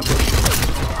lying in ambush.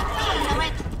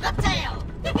 The tail!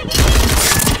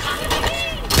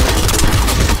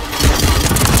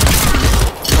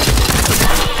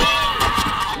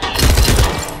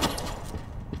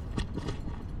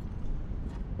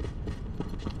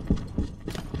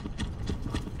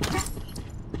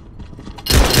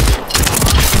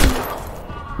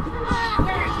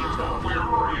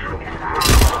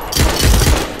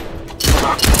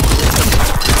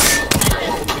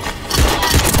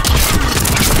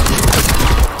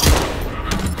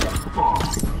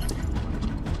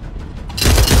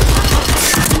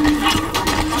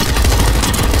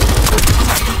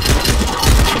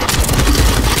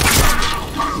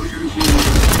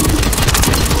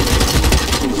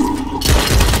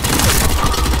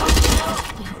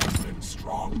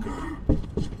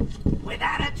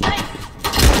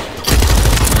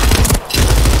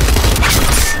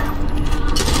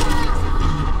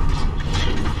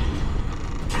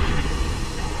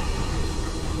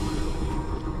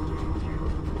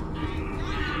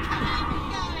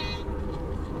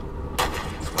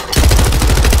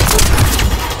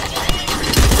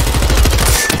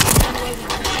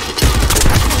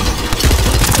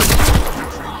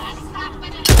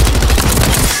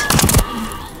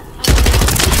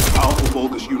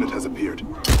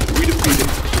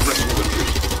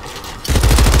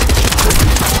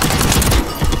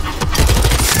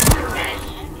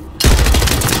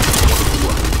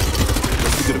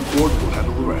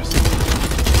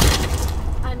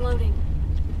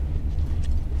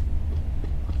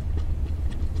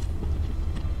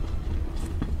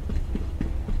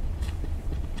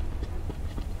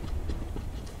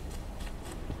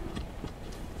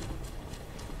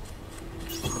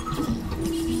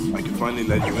 Finally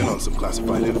let you in on some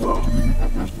classified info.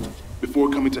 Before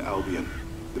coming to Albion,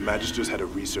 the Magisters had a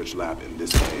research lab in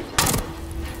this cave.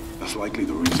 That's likely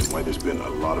the reason why there's been a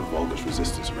lot of Vulgus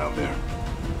resistance around there.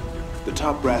 The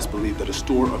top brass believe that a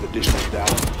store of additional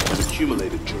data was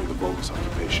accumulated during the Vulgus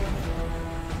occupation.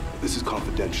 This is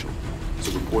confidential,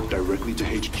 so report directly to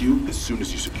HQ as soon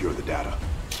as you secure the data.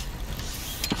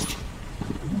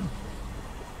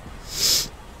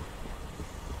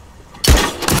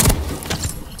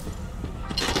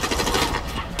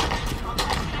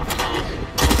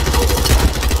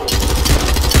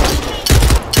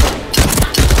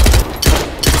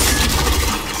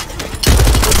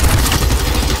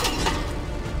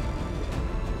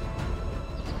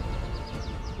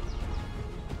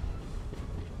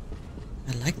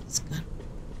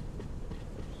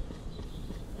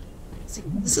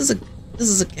 This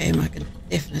is a game I can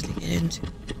definitely get into.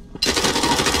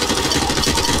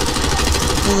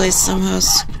 Will they somehow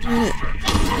screw it?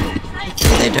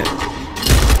 Hopefully they don't.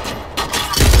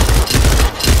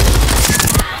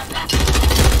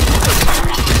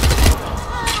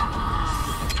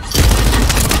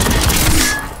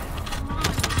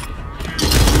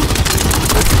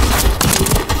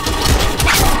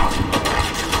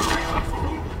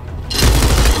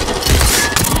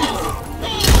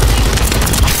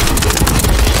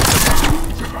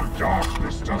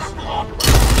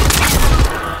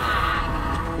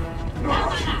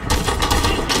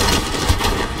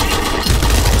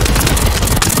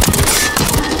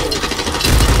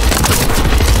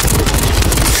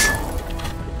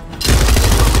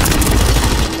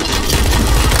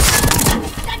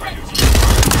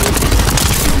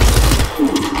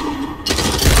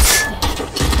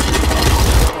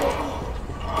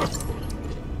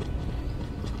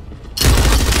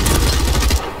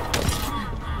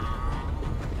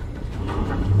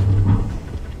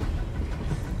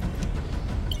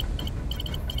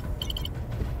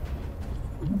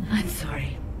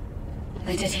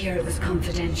 I did hear it was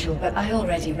confidential, but I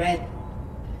already read...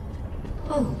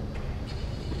 Oh.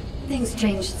 Things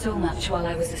changed so much while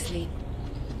I was asleep.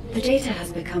 The data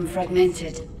has become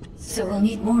fragmented, so we'll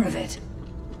need more of it.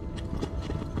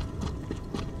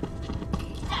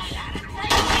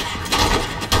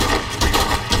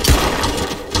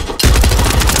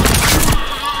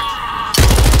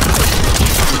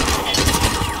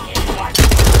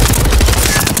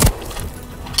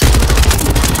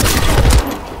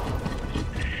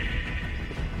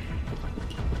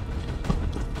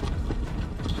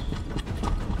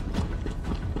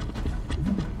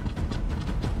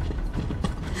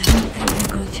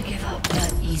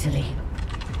 Easily.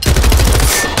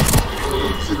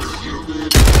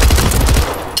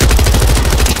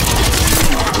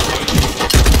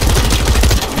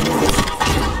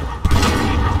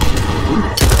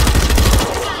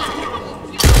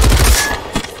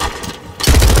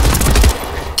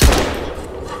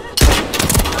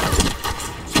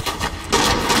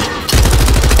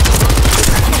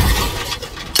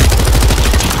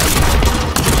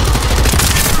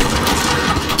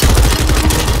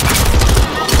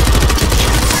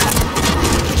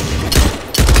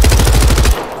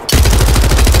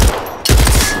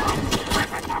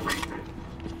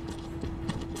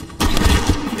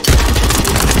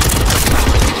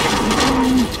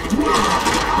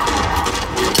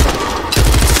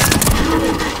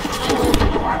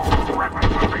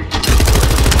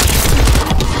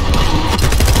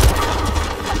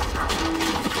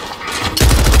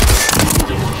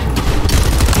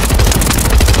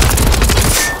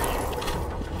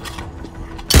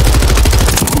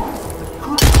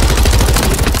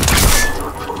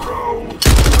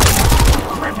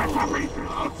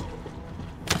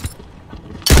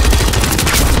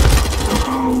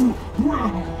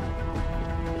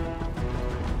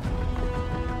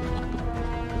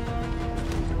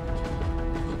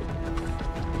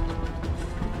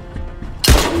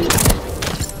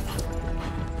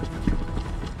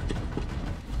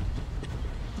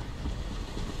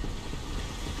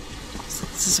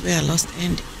 That's where I lost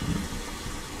Andy.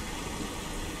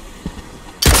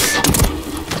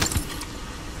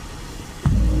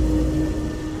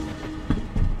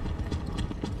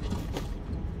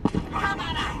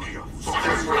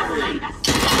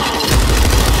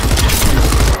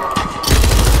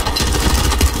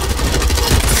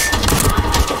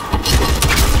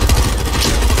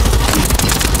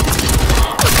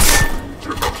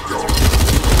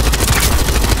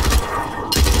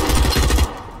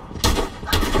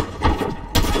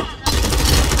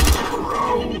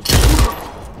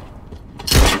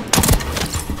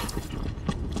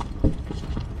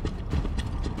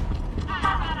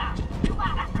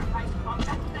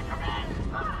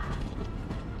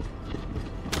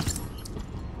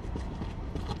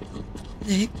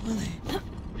 The heck were they?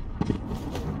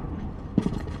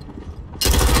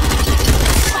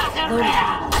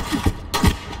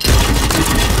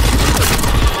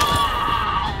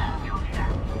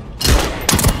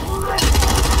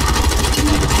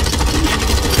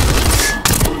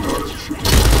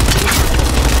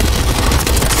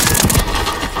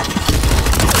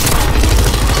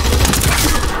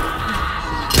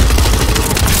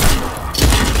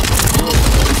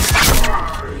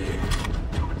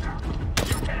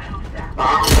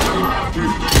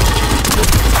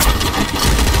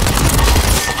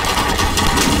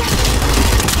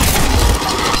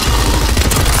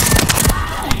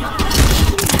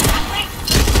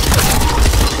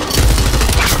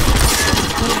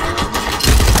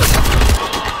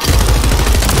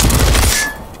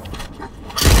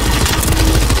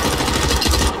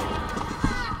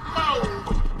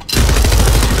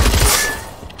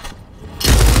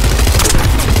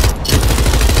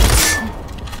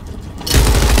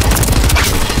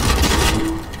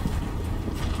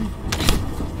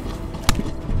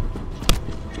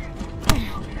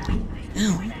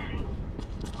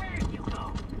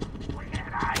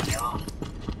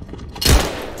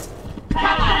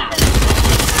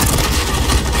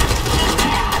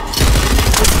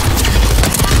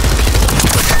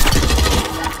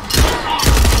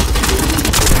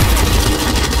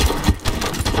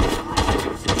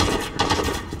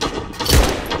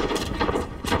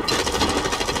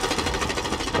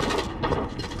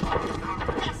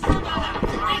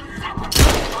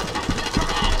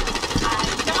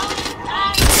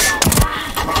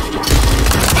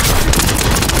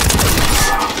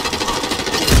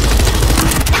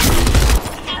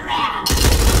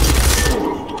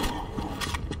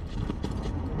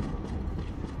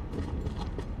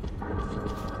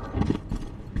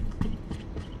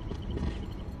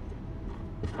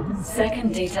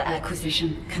 Second data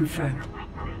acquisition confirmed.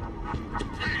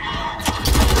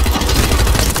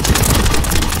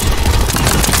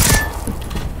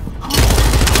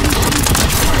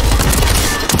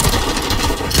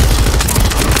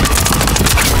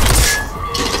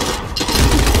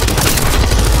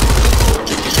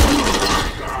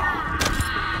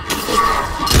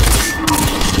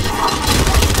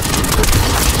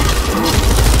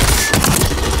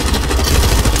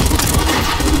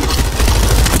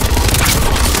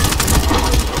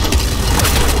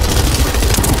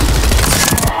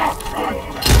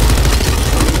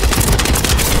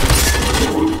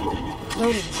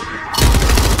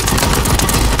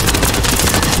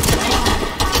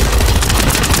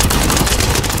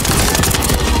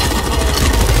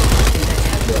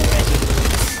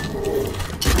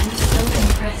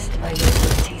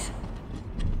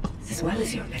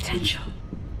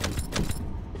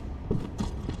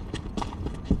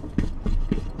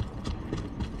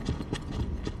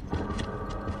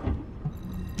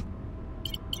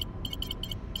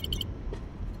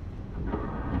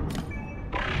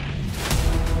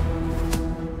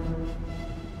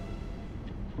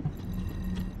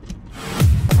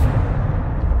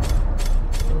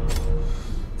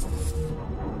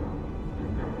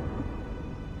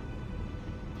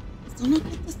 Still not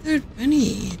got the third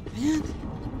bunny, man.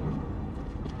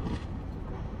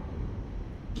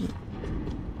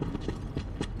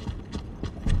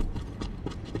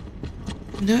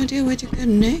 No idea where to go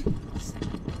next.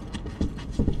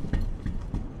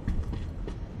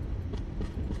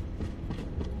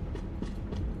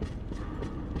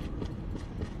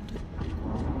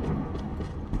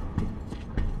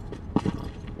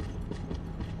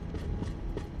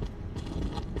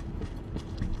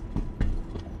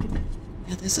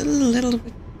 Yeah, this is a little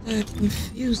bit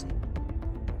confusing.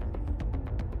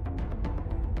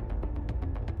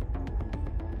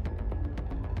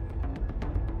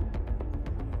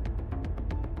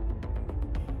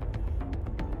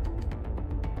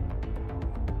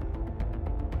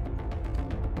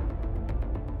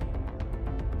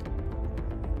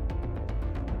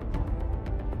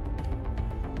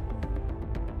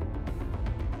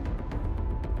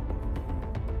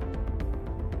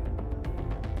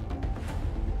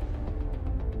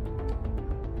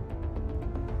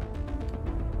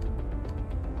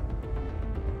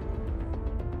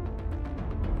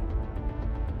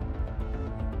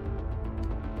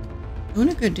 I want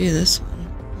to go do this one.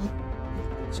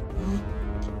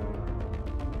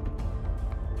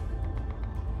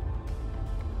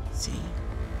 Let's see.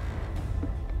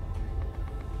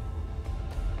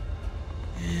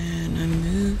 And I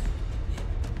move.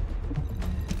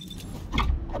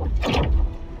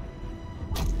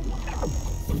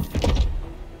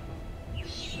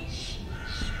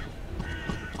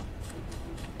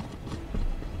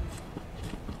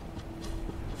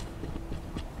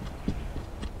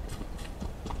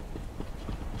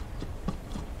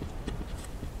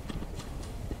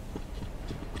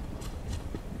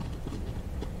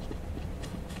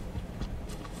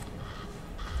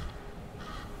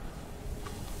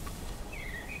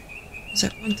 Is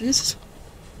that one through this one?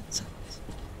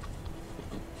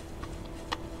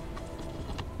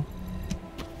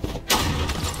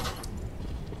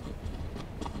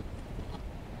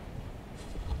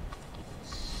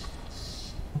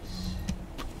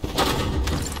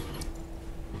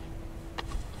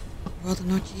 Rather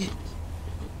not yet.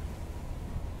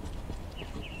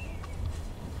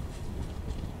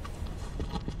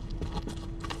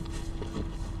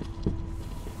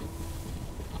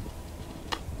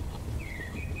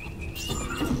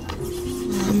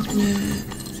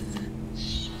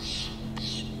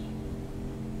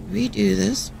 Redo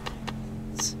this.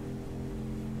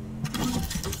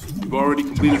 You've already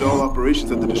completed all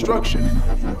operations at the destruction.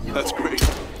 That's great.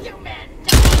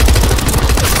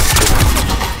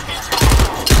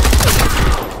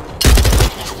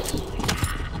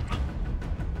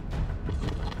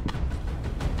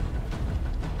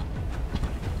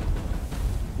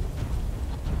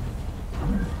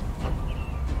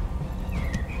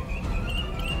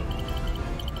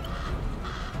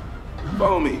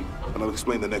 Follow me, and I'll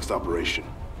explain the next operation.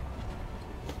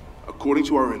 According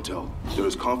to our intel, there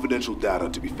is confidential data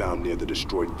to be found near the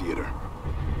destroyed theater.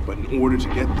 But in order to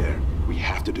get there, we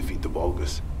have to defeat the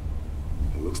Vulgus.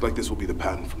 It looks like this will be the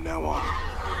pattern from now on.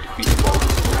 Defeat the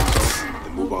Vulgus in one zone,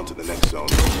 then move on to the next zone.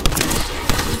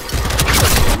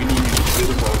 We need you to clear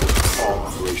the Vulgus from all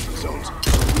operation zones, so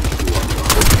we can do our job.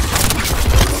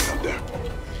 Good luck out there.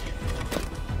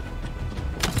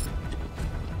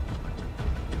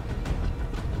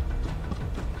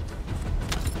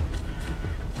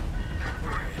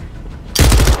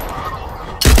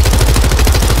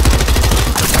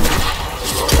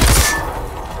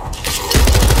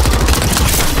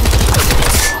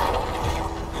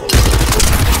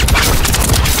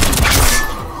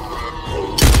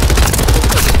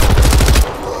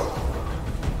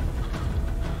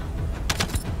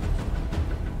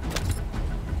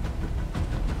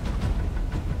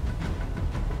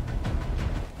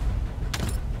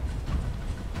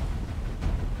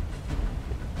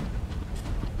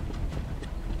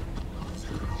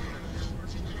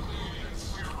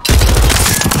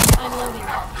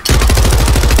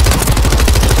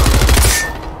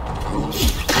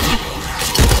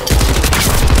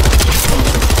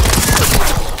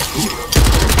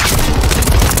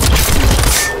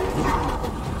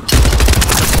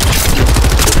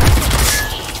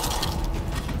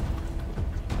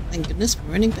 Thank goodness for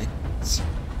running backwards.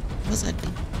 What was I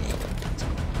doing?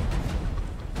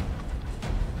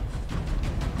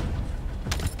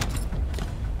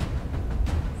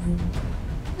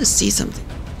 Let's see something.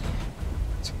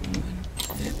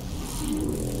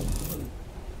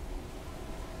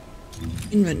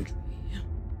 Inventory.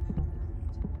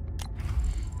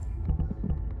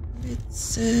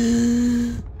 Let's I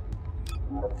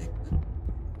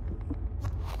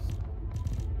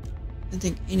don't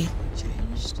think anything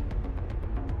changed.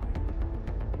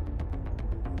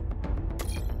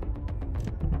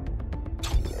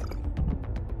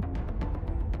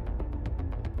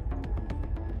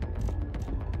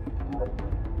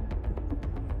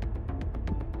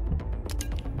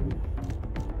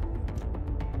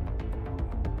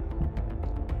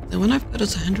 The one I've got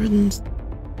is 100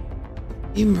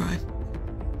 beam rifle.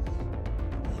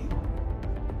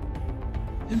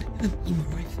 I don't have a beam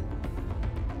rifle.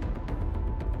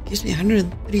 It gives me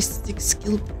 136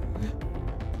 skill power.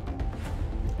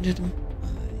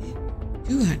 105,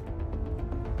 200.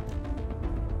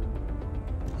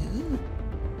 Ooh.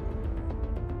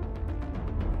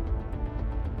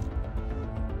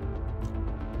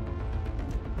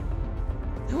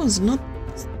 That one's not.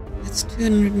 That's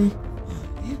 205.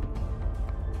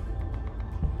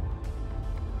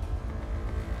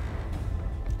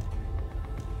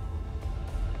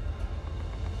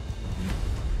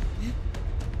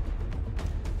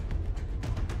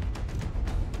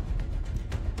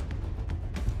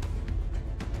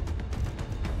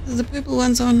 The purple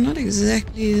ones are not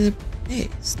exactly the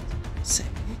best, say.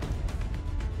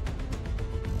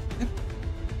 Yep.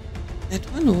 That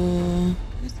one or...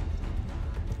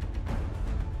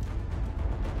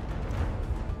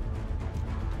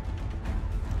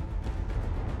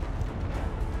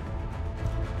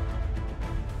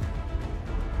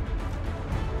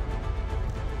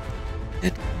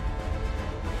 That one.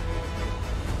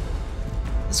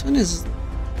 This one is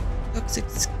toxic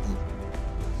skill.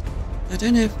 I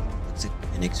don't have toxic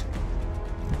mechanics.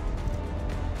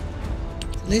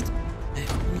 So let's put that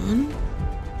one on.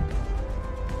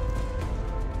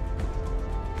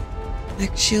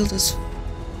 Max shield is 5.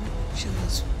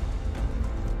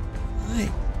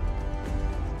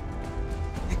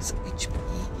 Max HP.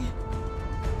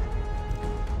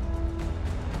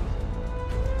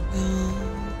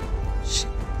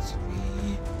 Shield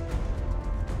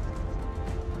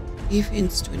 3.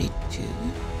 Defense 22.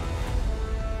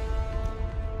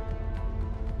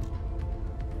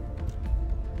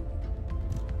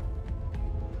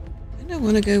 I don't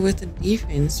want to go with the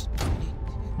defense.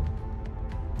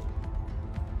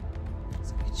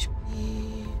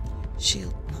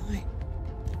 Shield 9.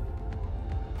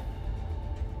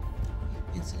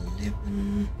 Defense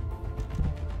 11.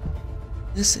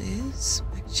 This is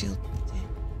max shield 10.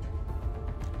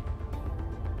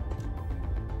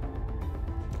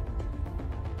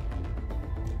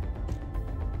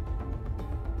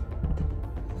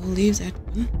 We'll leave that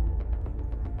one.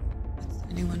 That's the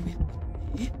only one we've got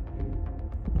there.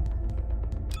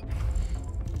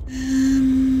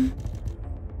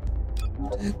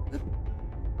 To equip.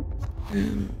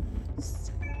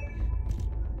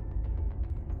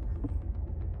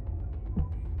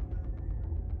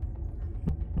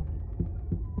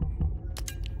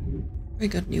 We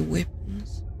got new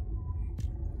weapons.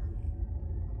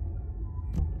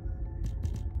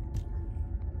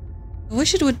 I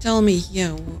wish it would tell me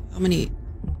here how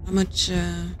much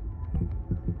ammo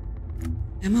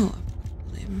I've got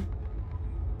for them.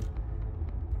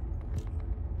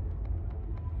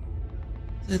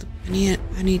 So I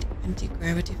need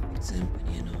anti-gravity fixer and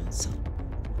plenty enhancer.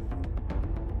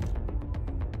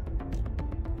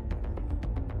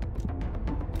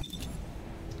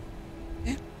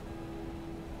 Okay.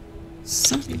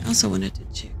 Something else I wanted to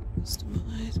check.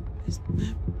 Customize. Where's the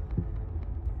map?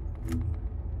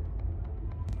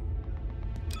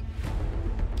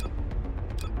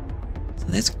 So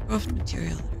that's craft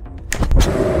material.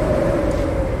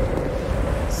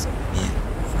 Yeah,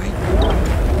 right.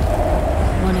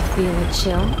 Wanna feel a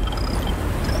chill?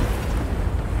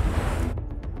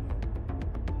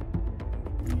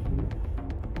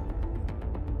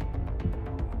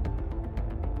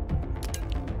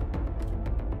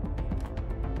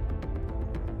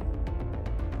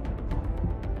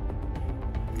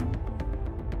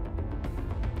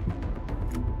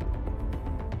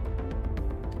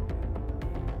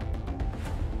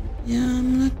 Yeah,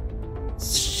 I'm not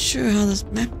sure how this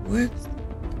map works.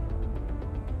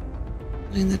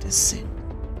 In the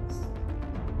Descendants.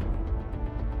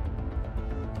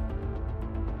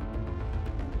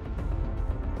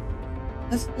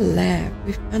 That's the lab.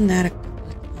 We've done that a couple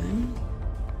of times.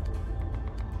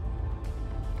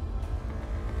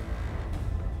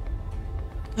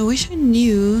 I wish I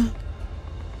knew.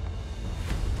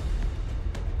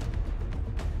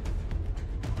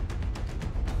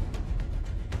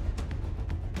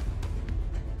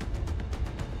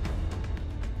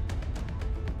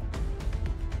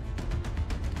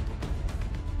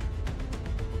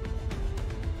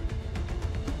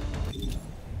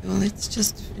 Well, let's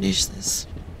just finish this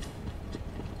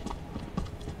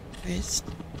first.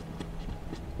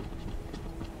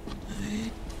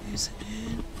 Right, there's a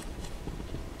hand.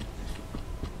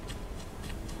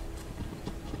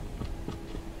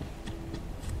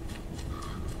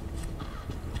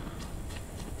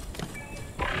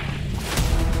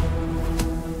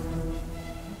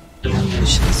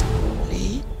 Mission's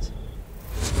complete.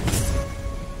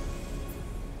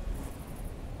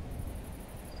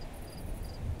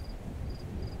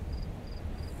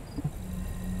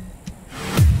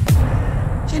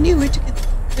 I knew where to get the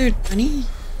third bunny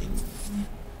thing.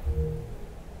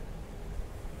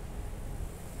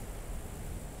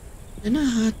 I don't know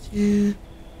how to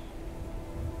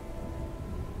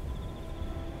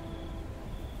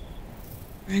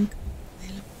rank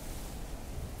available.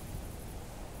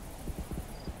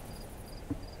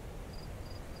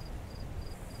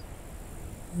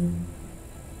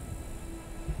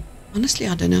 Honestly,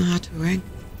 I don't know how to rank.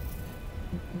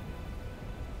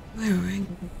 Do I rank?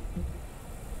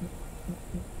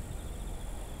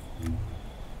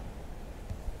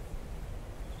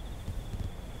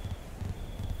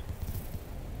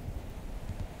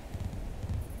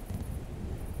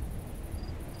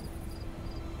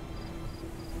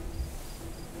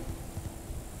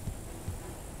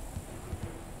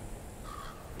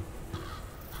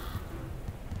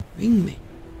 String me.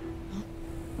 Oh.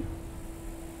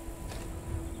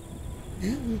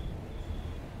 Yeah.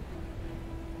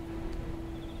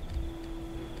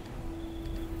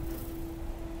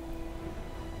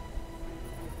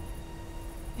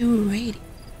 Alrighty.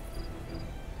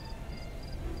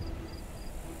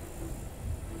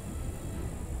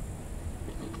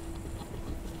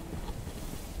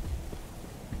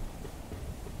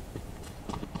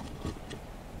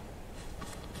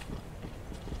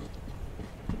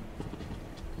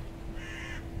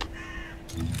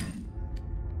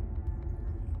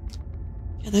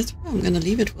 Yeah, that's where I'm going to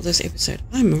leave it for this episode.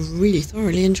 I'm really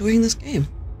thoroughly enjoying this game.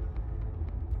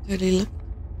 Totally love it.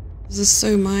 This is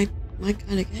so my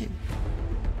kind of game.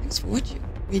 Thanks for watching.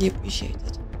 Really appreciate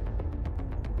it.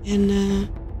 And I'll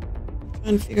try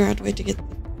and figure out a way to get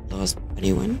the last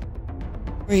funny one.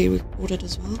 Probably record it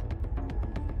as well.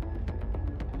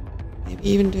 Maybe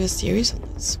even do a series on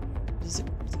this.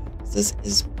 This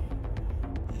is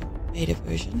a beta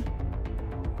version.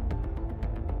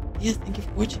 Yeah, thank you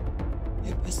for watching. I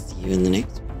hope I see you in the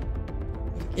next one.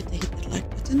 Don't forget to hit that like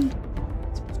button.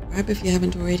 Subscribe if you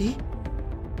haven't already.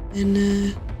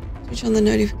 And switch on the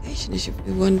notifications if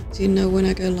you want to know when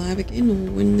I go live again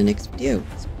or when the next video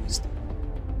is posted.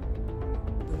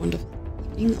 Have a wonderful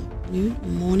evening, afternoon, or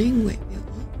morning, wherever you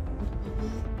are. And I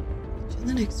will catch you in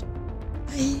the next one.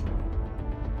 Bye!